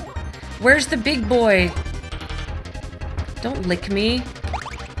 Oh, what? Where's the big boy? Don't lick me.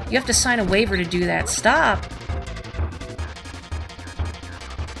 You have to sign a waiver to do that. Stop!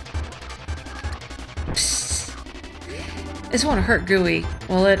 Psst. This won't hurt Gooey,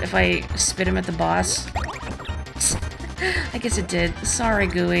 will it, if I spit him at the boss? I guess it did. Sorry,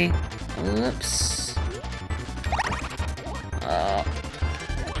 Gooey. Whoops. Oh.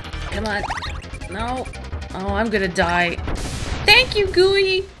 Come on. No. Oh, I'm gonna die. Thank you,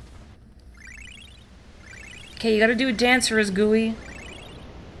 Gooey! Okay, you gotta do a dance for us, Gooey.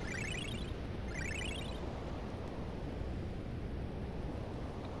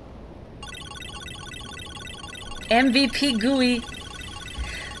 MVP Gooey.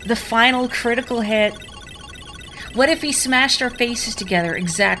 The final critical hit. What if he smashed our faces together?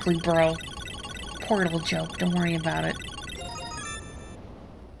 Exactly, bro. Poor little joke. Don't worry about it.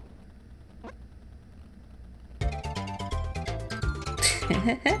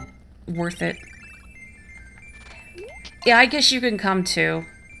 Worth it. Yeah, I guess you can come too.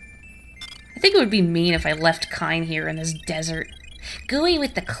 I think it would be mean if I left Kine here in this desert. Gooey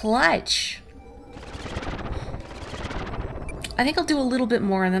with the clutch. I think I'll do a little bit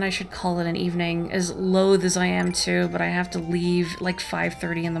more and then I should call it an evening, as loath as I am to, but I have to leave like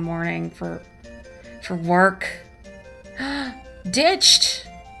 5:30 in the morning for work. Ditched!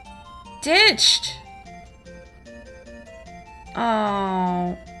 Ditched!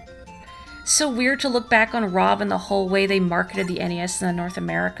 Oh. So weird to look back on Rob and the whole way they marketed the NES in North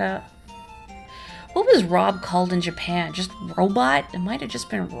America. What was Rob called in Japan? Just Robot? It might have just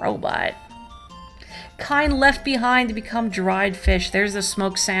been Robot. Kine left behind to become dried fish. There's the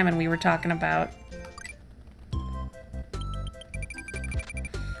smoked salmon we were talking about.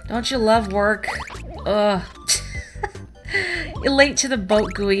 Don't you love work? Ugh. You're late to the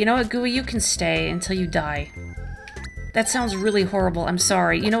boat, Gooey. You know what, Gooey? You can stay until you die. That sounds really horrible. I'm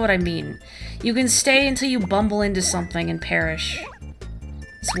sorry. You know what I mean. You can stay until you bumble into something and perish.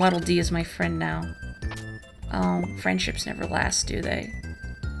 Swaddle Dee is my friend now. Oh, friendships never last, do they?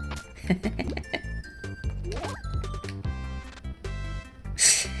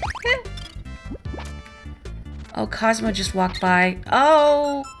 Oh, Cosmo just walked by.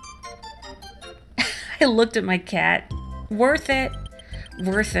 Oh! I looked at my cat. Worth it.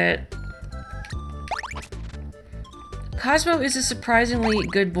 Worth it. Cosmo is a surprisingly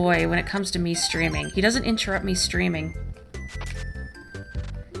good boy when it comes to me streaming. He doesn't interrupt me streaming.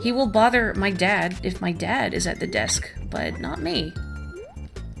 He will bother my dad if my dad is at the desk, but not me.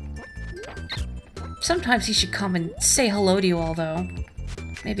 Sometimes he should come and say hello to you all, though.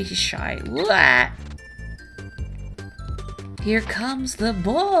 Maybe he's shy. Wah! Here comes the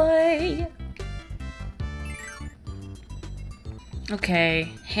boy!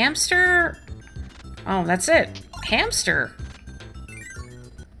 Okay, hamster? Oh, that's it. Hamster!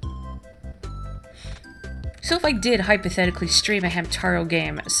 So if I did hypothetically stream a Hamtaro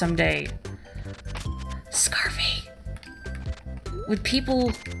game someday, Scarfy, would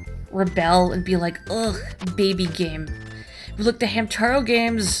people rebel and be like, ugh, baby game? But look, the Hamtaro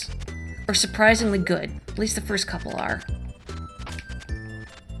games are surprisingly good. At least the first couple are.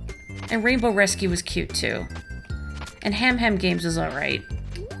 And Rainbow Rescue was cute too. And Ham Ham Games was alright.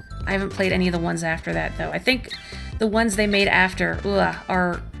 I haven't played any of the ones after that though. I think the ones they made after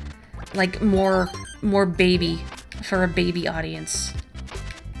are like more baby, for a baby audience.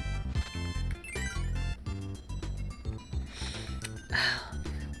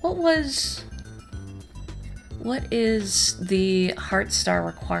 What is the Heart Star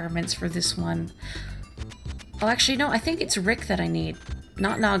requirements for this one? Oh, actually, no, I think it's Rick that I need,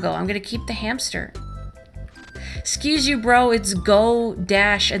 not Nago. I'm gonna keep the hamster. Excuse you, bro, it's go,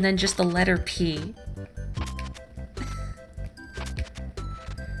 dash, and then just the letter P.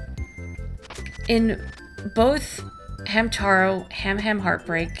 In both Hamtaro, Ham Ham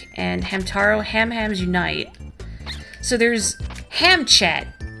Heartbreak, and Hamtaro, Ham Hams Unite, so there's Ham Chat,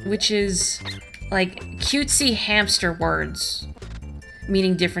 which is like cutesy hamster words,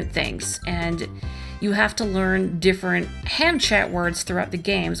 meaning different things, and you have to learn different Ham Chat words throughout the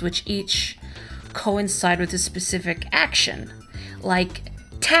games, which each coincide with a specific action, like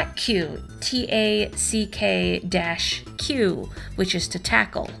TACQ, T-A-C-K-Q, which is to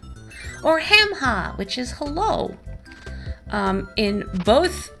tackle. Or Hamha, which is hello. In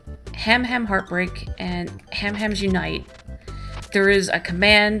both Ham Ham Heartbreak and Ham Hams Unite, there is a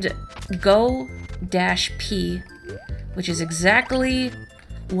command go-P, which is exactly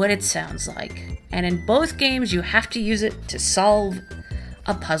what it sounds like. And in both games, you have to use it to solve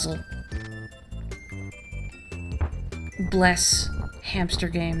a puzzle. Bless hamster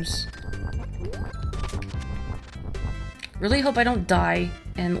games. Really hope I don't die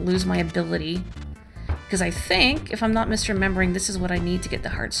and lose my ability, because I think, if I'm not misremembering, this is what I need to get the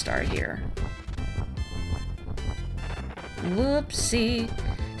Heart Star here. Whoopsie.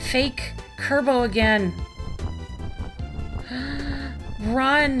 Fake Kirby again.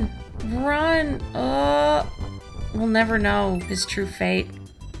 Run! Run! Oh! We'll never know his true fate.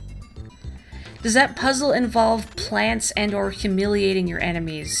 Does that puzzle involve plants and or humiliating your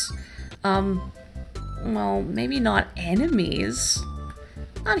enemies? Well, maybe not enemies.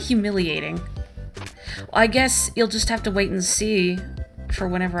 Not humiliating. Well, I guess you'll just have to wait and see for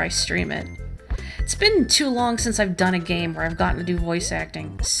whenever I stream it. It's been too long since I've done a game where I've gotten to do voice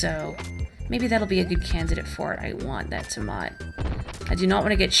acting, so Maybe that'll be a good candidate for it. I want that to mod. I do not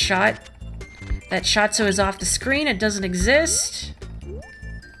want to get shot. That shotzo is off the screen. It doesn't exist.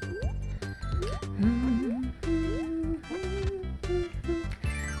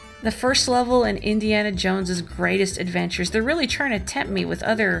 The first level in Indiana Jones's Greatest Adventures. They're really trying to tempt me with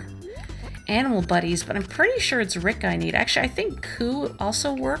other animal buddies, but I'm pretty sure it's Rick I need. Actually, I think Koo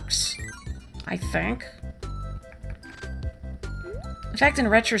also works. I think. In fact, in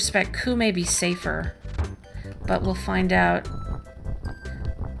retrospect, Koo may be safer. But we'll find out.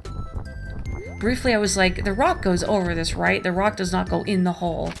 Briefly, I was like, the rock goes over this, right? The rock does not go in the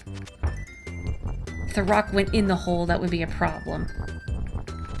hole. If the rock went in the hole, that would be a problem.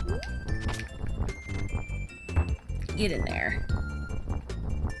 Get in there.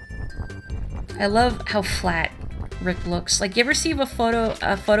 I love how flat Rick looks. Like, you ever see a photo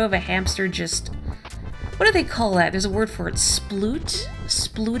of a hamster just... What do they call that? There's a word for it. Sploot?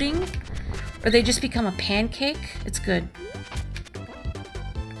 Splooting? Or they just become a pancake? It's good.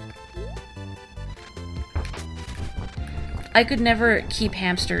 I could never keep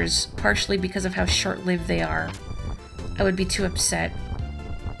hamsters, partially because of how short-lived they are. I would be too upset.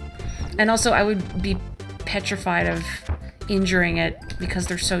 And also, I would be petrified of injuring it because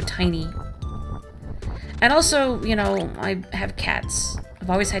they're so tiny. And also, you know, I have cats. I've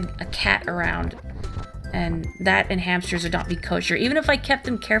always had a cat around. And that and hamsters would not be kosher. Even if I kept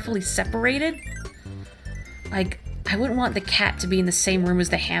them carefully separated, like, I wouldn't want the cat to be in the same room as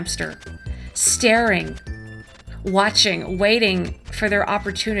the hamster. Staring, watching, waiting for their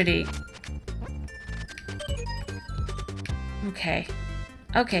opportunity. Okay.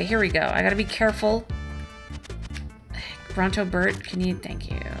 Okay, here we go. I gotta be careful. Bronto Bert, can you...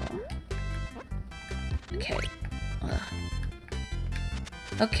 Thank you. Okay. Ugh.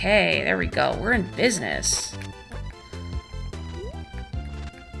 Okay, there we go. We're in business.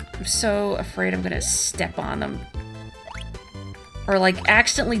 I'm so afraid I'm gonna step on them. Or, like,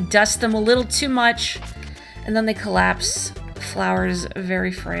 accidentally dust them a little too much, and then they collapse. Flowers,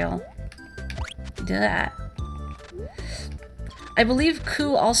 very frail. Duh. I believe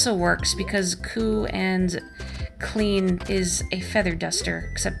Koo also works, because Koo and Clean is a feather duster,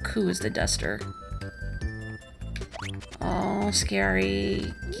 except Koo is the duster. Oh,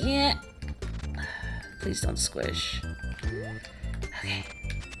 scary. Yeah. Please don't squish. Okay.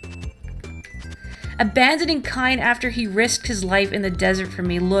 Abandoning Kine after he risked his life in the desert for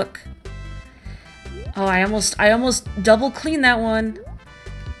me. Look. Oh, I almost double cleaned that one.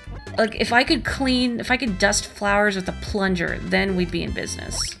 Like, if I could dust flowers with a plunger, then we'd be in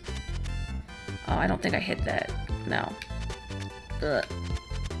business. Oh, I don't think I hit that. No.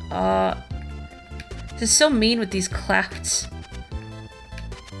 Ugh. This is so mean with these clouds.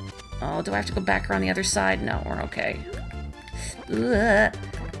 Oh, do I have to go back around the other side? No, we're okay.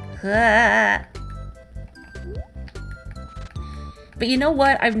 But you know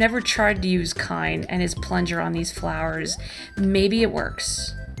what? I've never tried to use Kine and his plunger on these flowers. Maybe it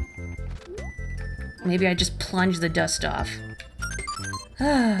works. Maybe I just plunge the dust off.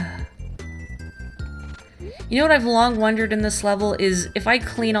 You know what I've long wondered in this level is if I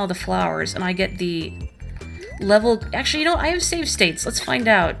clean all the flowers and I get the level... Actually, you know, I have save states. Let's find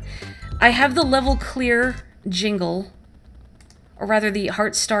out. I have the level clear jingle. Or rather, the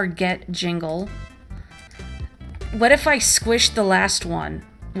Heart Star Get jingle. What if I squish the last one?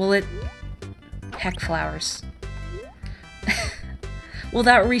 Will it... Heck, flowers. Will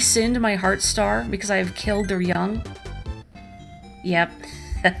that rescind my Heart Star because I have killed their young? Yep.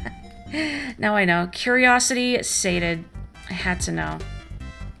 Now I know. Curiosity sated. I had to know.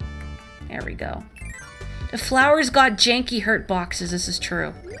 There we go. The flowers got janky hurt boxes. This is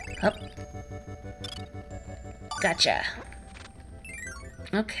true. Up. Gotcha.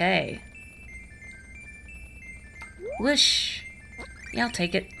 Okay. Whoosh. Yeah, I'll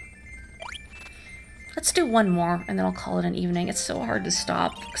take it. Let's do one more, and then I'll call it an evening. It's so hard to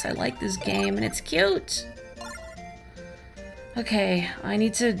stop, because I like this game, and it's cute. Okay, I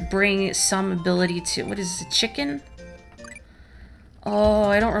need to bring some ability to... What is it, chicken? Oh,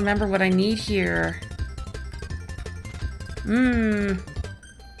 I don't remember what I need here.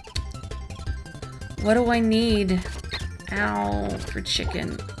 What do I need? Ow, for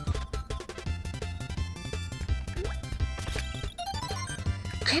chicken.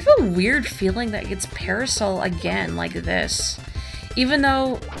 I have a weird feeling that it's Parasol again, like this. Even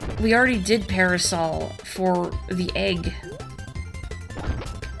though we already did Parasol for the egg.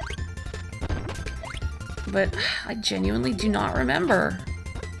 But I genuinely do not remember.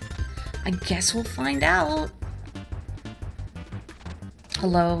 I guess we'll find out.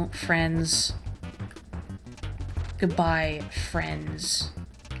 Hello, friends. Goodbye, friends.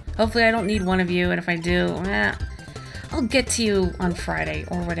 Hopefully I don't need one of you, and if I do, I'll get to you on Friday,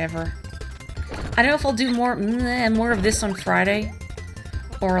 or whatever. I don't know if I'll do more of this on Friday.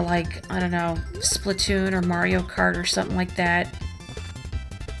 Or like, I don't know, Splatoon or Mario Kart or something like that.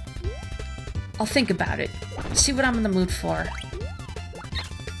 I'll think about it. See what I'm in the mood for.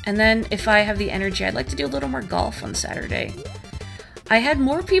 And then, if I have the energy, I'd like to do a little more golf on Saturday. I had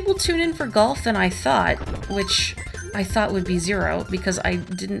more people tune in for golf than I thought, which I thought would be 0 because I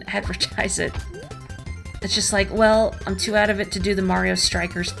didn't advertise it. It's just like, well, I'm too out of it to do the Mario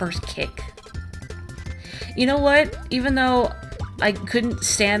Strikers first kick. You know what? Even though I couldn't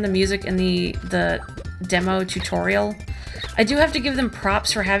stand the music in the demo tutorial, I do have to give them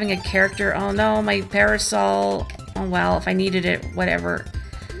props for having a character. Oh no, my parasol. Oh well, if I needed it, whatever.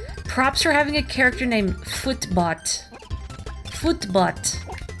 Props for having a character named Footbot.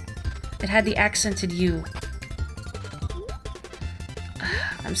 Footbot. It had the accented U.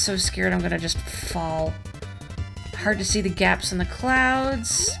 I'm so scared I'm gonna just fall. Hard to see the gaps in the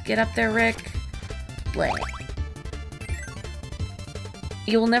clouds. Get up there, Rick. Bleh.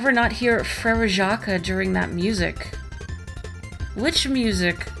 You will never not hear Frere Jacques during that music. Which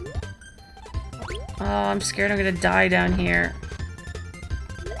music? Oh, I'm scared I'm gonna die down here.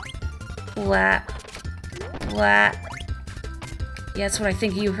 Blah. Blah. Yeah, that's what I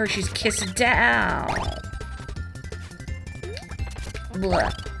think of you, Hershey's Kiss down.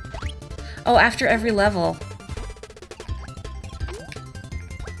 Blah. Oh, after every level.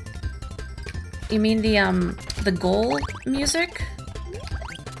 You mean the goal music?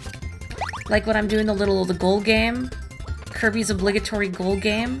 Like when I'm doing the goal game? Kirby's obligatory goal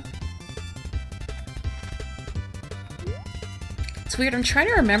game? It's weird, I'm trying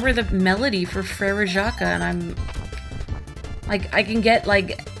to remember the melody for Frere Jacques, and I'm... like, I can get,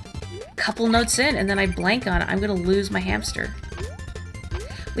 like, a couple notes in, and then I blank on it. I'm gonna lose my hamster.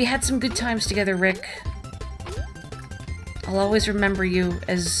 We had some good times together, Rick. I'll always remember you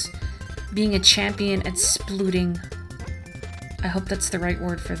as being a champion at splooting. I hope that's the right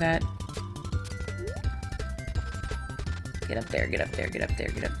word for that. Get up there, get up there, get up there,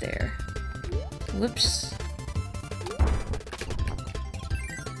 get up there. Whoops.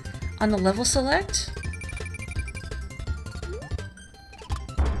 On the level select?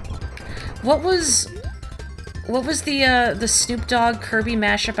 What was the Snoop Dogg Kirby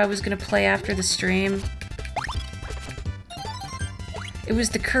mashup I was gonna play after the stream? It was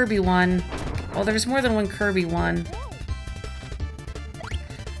the Kirby one. Oh, there was more than one Kirby one.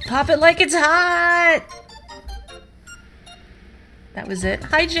 Pop it like it's hot! That was it.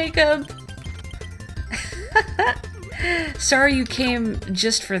 Hi, Jacob! Sorry you came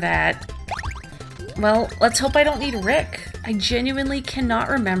just for that. Well, let's hope I don't need Rick. I genuinely cannot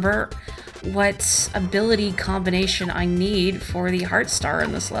remember what ability combination I need for the Heart Star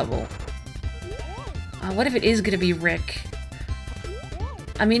in this level. What if it is gonna be Rick?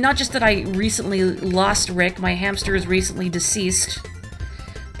 I mean, not just that I recently lost Rick, my hamster is recently deceased,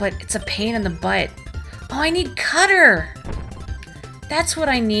 but it's a pain in the butt. Oh, I need Cutter! That's what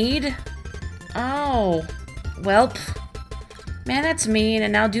I need. Oh. Welp. Man, that's mean,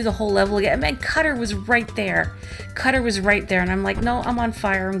 and now do the whole level again. Man, Cutter was right there. Cutter was right there, and I'm like, no, I'm on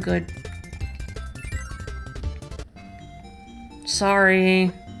fire, I'm good.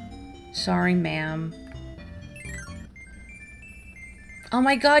 Sorry. Sorry, ma'am. Oh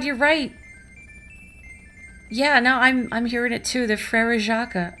my god, you're right! Yeah, now I'm hearing it too, the Frere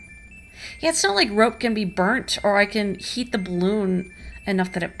Jacques. Yeah, it's not like rope can be burnt, or I can heat the balloon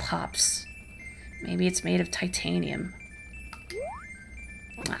enough that it pops. Maybe it's made of titanium.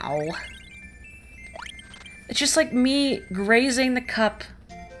 Ow. It's just like me grazing the cup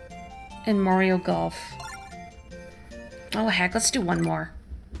in Mario Golf. Oh heck, let's do one more.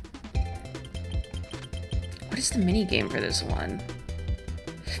 What is the minigame for this one?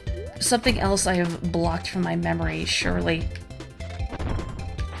 Something else I have blocked from my memory, surely.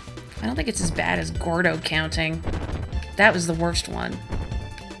 I don't think it's as bad as Gordo counting. That was the worst one.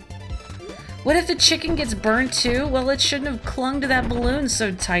 What if the chicken gets burned too? Well, it shouldn't have clung to that balloon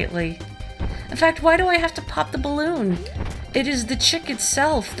so tightly. In fact, why do I have to pop the balloon? It is the chick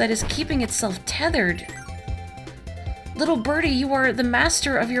itself that is keeping itself tethered. Little birdie, you are the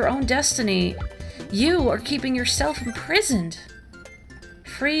master of your own destiny. You are keeping yourself imprisoned.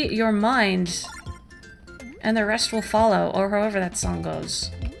 Free your mind, and the rest will follow, or however that song goes.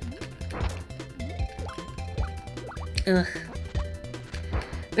 Ugh.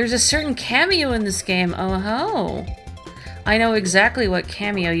 There's a certain cameo in this game. Oh ho! I know exactly what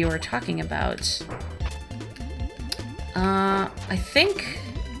cameo you are talking about. I think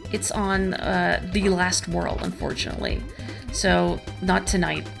it's on The Last World, unfortunately. So, not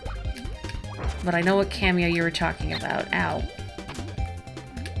tonight. but I know what cameo you were talking about. Ow.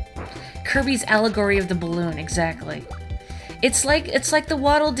 Kirby's allegory of the balloon, exactly. It's like the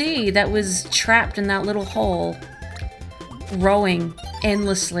Waddle Dee that was trapped in that little hole, rowing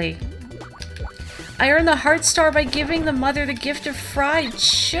endlessly. I earned the heart star by giving the mother the gift of fried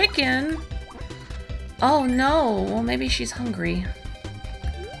chicken. Oh no, well maybe she's hungry.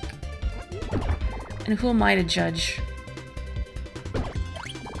 And who am I to judge?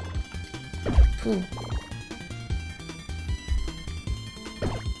 Ooh.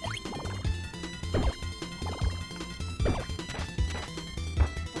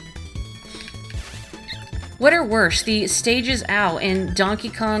 What are worse, the stages out in Donkey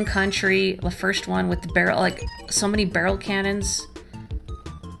Kong Country, the first one with the barrel, like so many barrel cannons.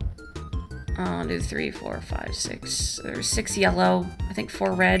 1, 2, 3, 4, 5, 6. There's 6 yellow, I think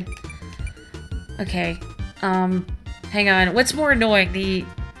 4 red. Okay, hang on. What's more annoying, the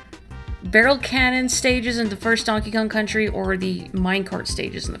barrel cannon stages in the first Donkey Kong Country or the minecart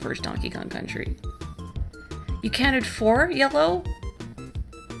stages in the first Donkey Kong Country? You counted 4 yellow?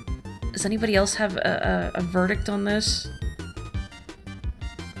 Does anybody else have a verdict on this?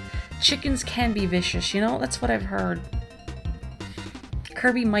 Chickens can be vicious, you know? That's what I've heard.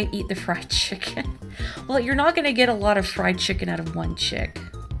 Kirby might eat the fried chicken. Well, you're not gonna get a lot of fried chicken out of one chick.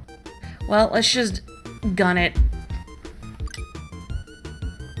 Well, let's just gun it.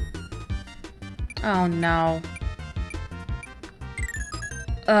 Oh no.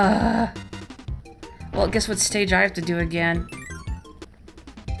 Well, guess what stage I have to do again?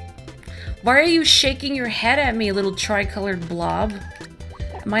 Why are you shaking your head at me, little tricolored blob?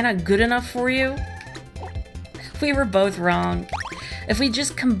 Am I not good enough for you? We were both wrong. If we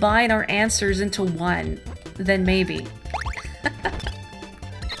just combine our answers into one, then maybe.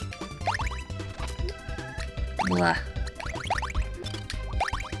 Blah.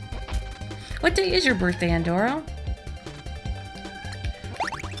 What day is your birthday, Andorra?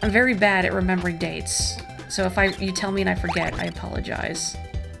 I'm very bad at remembering dates. So if you tell me and I forget, I apologize.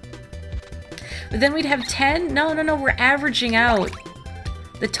 But then we'd have 10? No, we're averaging out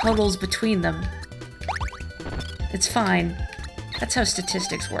the totals between them. It's fine. That's how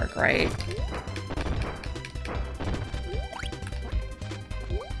statistics work, right?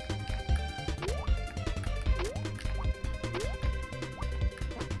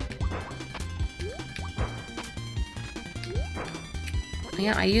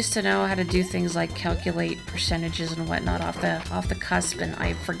 Yeah, I used to know how to do things like calculate percentages and whatnot off the cusp, and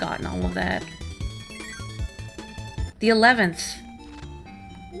I've forgotten all of that. The 11th.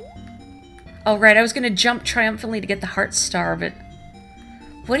 Oh, right, I was gonna jump triumphantly to get the heart star, but...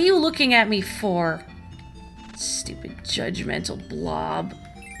 What are you looking at me for? Stupid judgmental blob.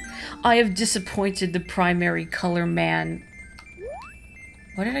 I have disappointed the primary color man.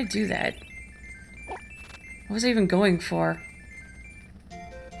 Why did I do that? What was I even going for?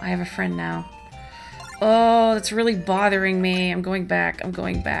 I have a friend now. Oh, that's really bothering me. I'm going back.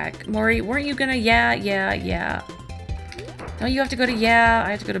 Morri, weren't you gonna... Yeah. No, you have to go to... Yeah,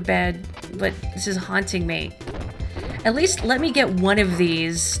 I have to go to bed. But this is haunting me. At least let me get one of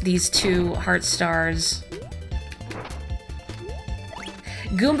these 2 heart stars.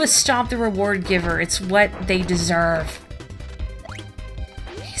 Goomba stomped the reward giver. It's what they deserve.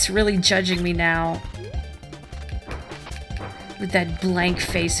 He's really judging me now. With that blank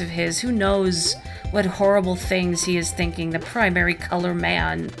face of his. Who knows what horrible things he is thinking. The primary color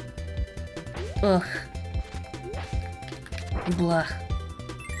man. Ugh. Blah.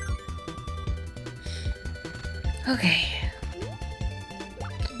 Okay.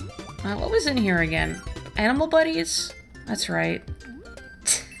 What was in here again? Animal buddies? That's right.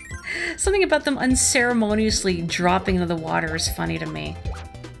 Something about them unceremoniously dropping into the water is funny to me.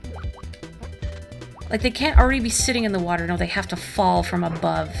 Like, they can't already be sitting in the water. No, they have to fall from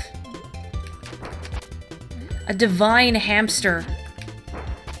above. A divine hamster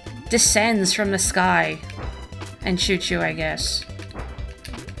descends from the sky and choo-choo, I guess.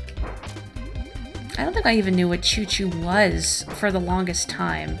 I don't think I even knew what choo-choo was for the longest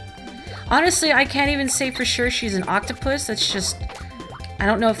time. Honestly, I can't even say for sure she's an octopus. That's just... I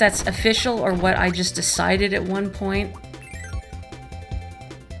don't know if that's official or what I just decided at one point.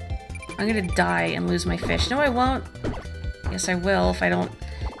 I'm gonna die and lose my fish. No, I won't. Yes, I will if I don't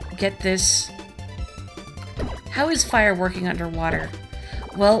get this. How is fire working underwater?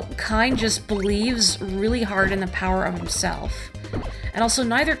 Well, Kine just believes really hard in the power of himself. And also,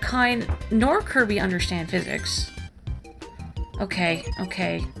 neither Kine nor Kirby understand physics. Okay.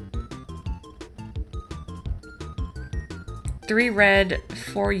 3 red,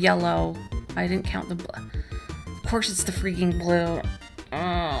 4 yellow. I didn't count the blue. Of course it's the freaking blue.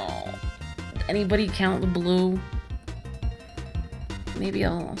 Oh. Anybody count the blue? Maybe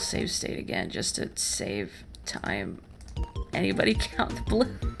I'll save state again just to save time. Anybody count the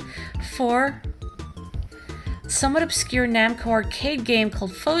blue? 4. Somewhat obscure Namco arcade game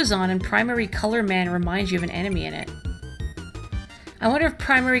called Phozon and Primary Color Man reminds you of an enemy in it. I wonder if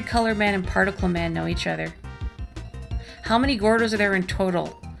Primary Color Man and Particle Man know each other. How many Gordos are there in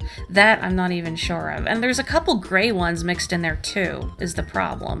total? That I'm not even sure of. And there's a couple gray ones mixed in there too, is the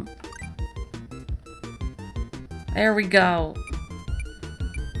problem. There we go.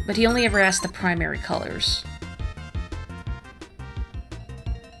 But he only ever asked the primary colors.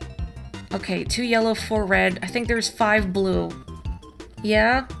 Okay, 2 yellow, 4 red. I think there's 5 blue.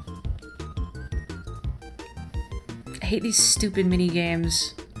 Yeah? I hate these stupid mini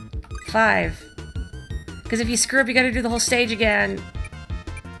games. 5. Because if you screw up, you gotta do the whole stage again.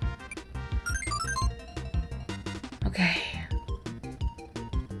 Okay.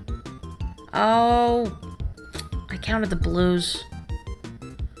 Oh. I counted the blues.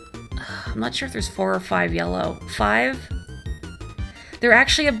 I'm not sure if there's 4 or 5 yellow. 5? There are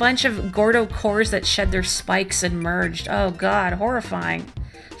actually a bunch of Gordo cores that shed their spikes and merged. Oh god, horrifying.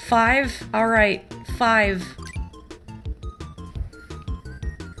 5? Alright, 5.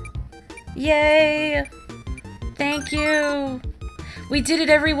 Yay! Thank you! We did it,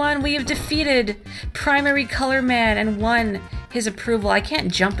 everyone! We have defeated Primary Color Man and won his approval. I can't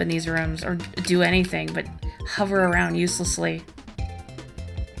jump in these rooms or do anything but hover around uselessly.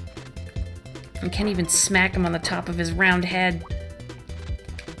 I can't even smack him on the top of his round head.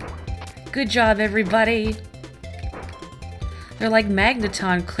 Good job, everybody! They're like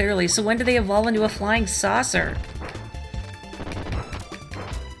Magneton, clearly, so when do they evolve into a flying saucer?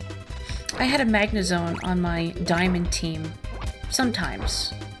 I had a Magnezone on my Diamond team.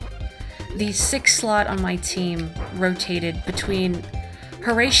 Sometimes. The 6th slot on my team rotated between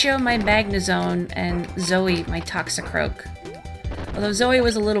Horatio, my Magnezone, and Zoe, my Toxicroak. Although Zoe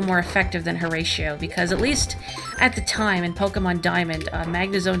was a little more effective than Horatio, because at least at the time in Pokemon Diamond,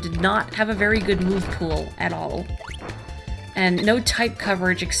 Magnezone did not have a very good move pool at all. And no type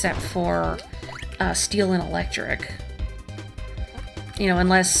coverage except for Steel and Electric. You know,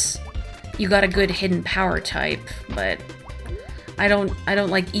 unless you got a good hidden power type, but I don't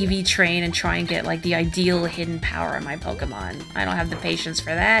like EV train and try and get like the ideal hidden power on my Pokemon. I don't have the patience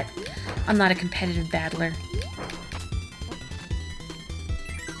for that. I'm not a competitive battler.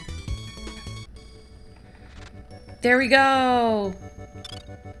 There we go!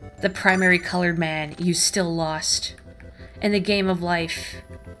 The primary colored man, you still lost. In the game of life,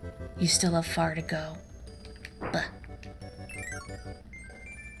 you still have far to go. Buh.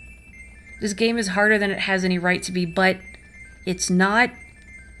 This game is harder than it has any right to be, but it's not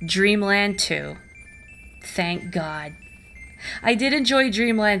Dreamland 2. Thank God. I did enjoy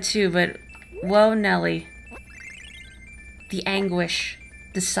Dreamland 2, but whoa, Nelly. The anguish,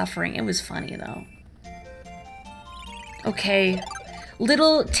 the suffering. It was funny, though. Okay,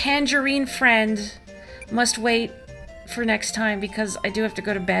 little tangerine friend must wait for next time because I do have to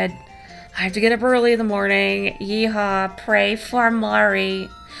go to bed. I have to get up early in the morning. Yeehaw, pray for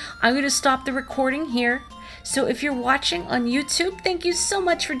Morri. I'm going to stop the recording here. So if you're watching on YouTube, thank you so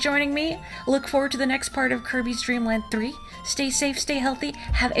much for joining me. Look forward to the next part of Kirby's Dream Land 3. Stay safe, stay healthy,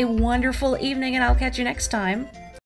 have a wonderful evening, and I'll catch you next time.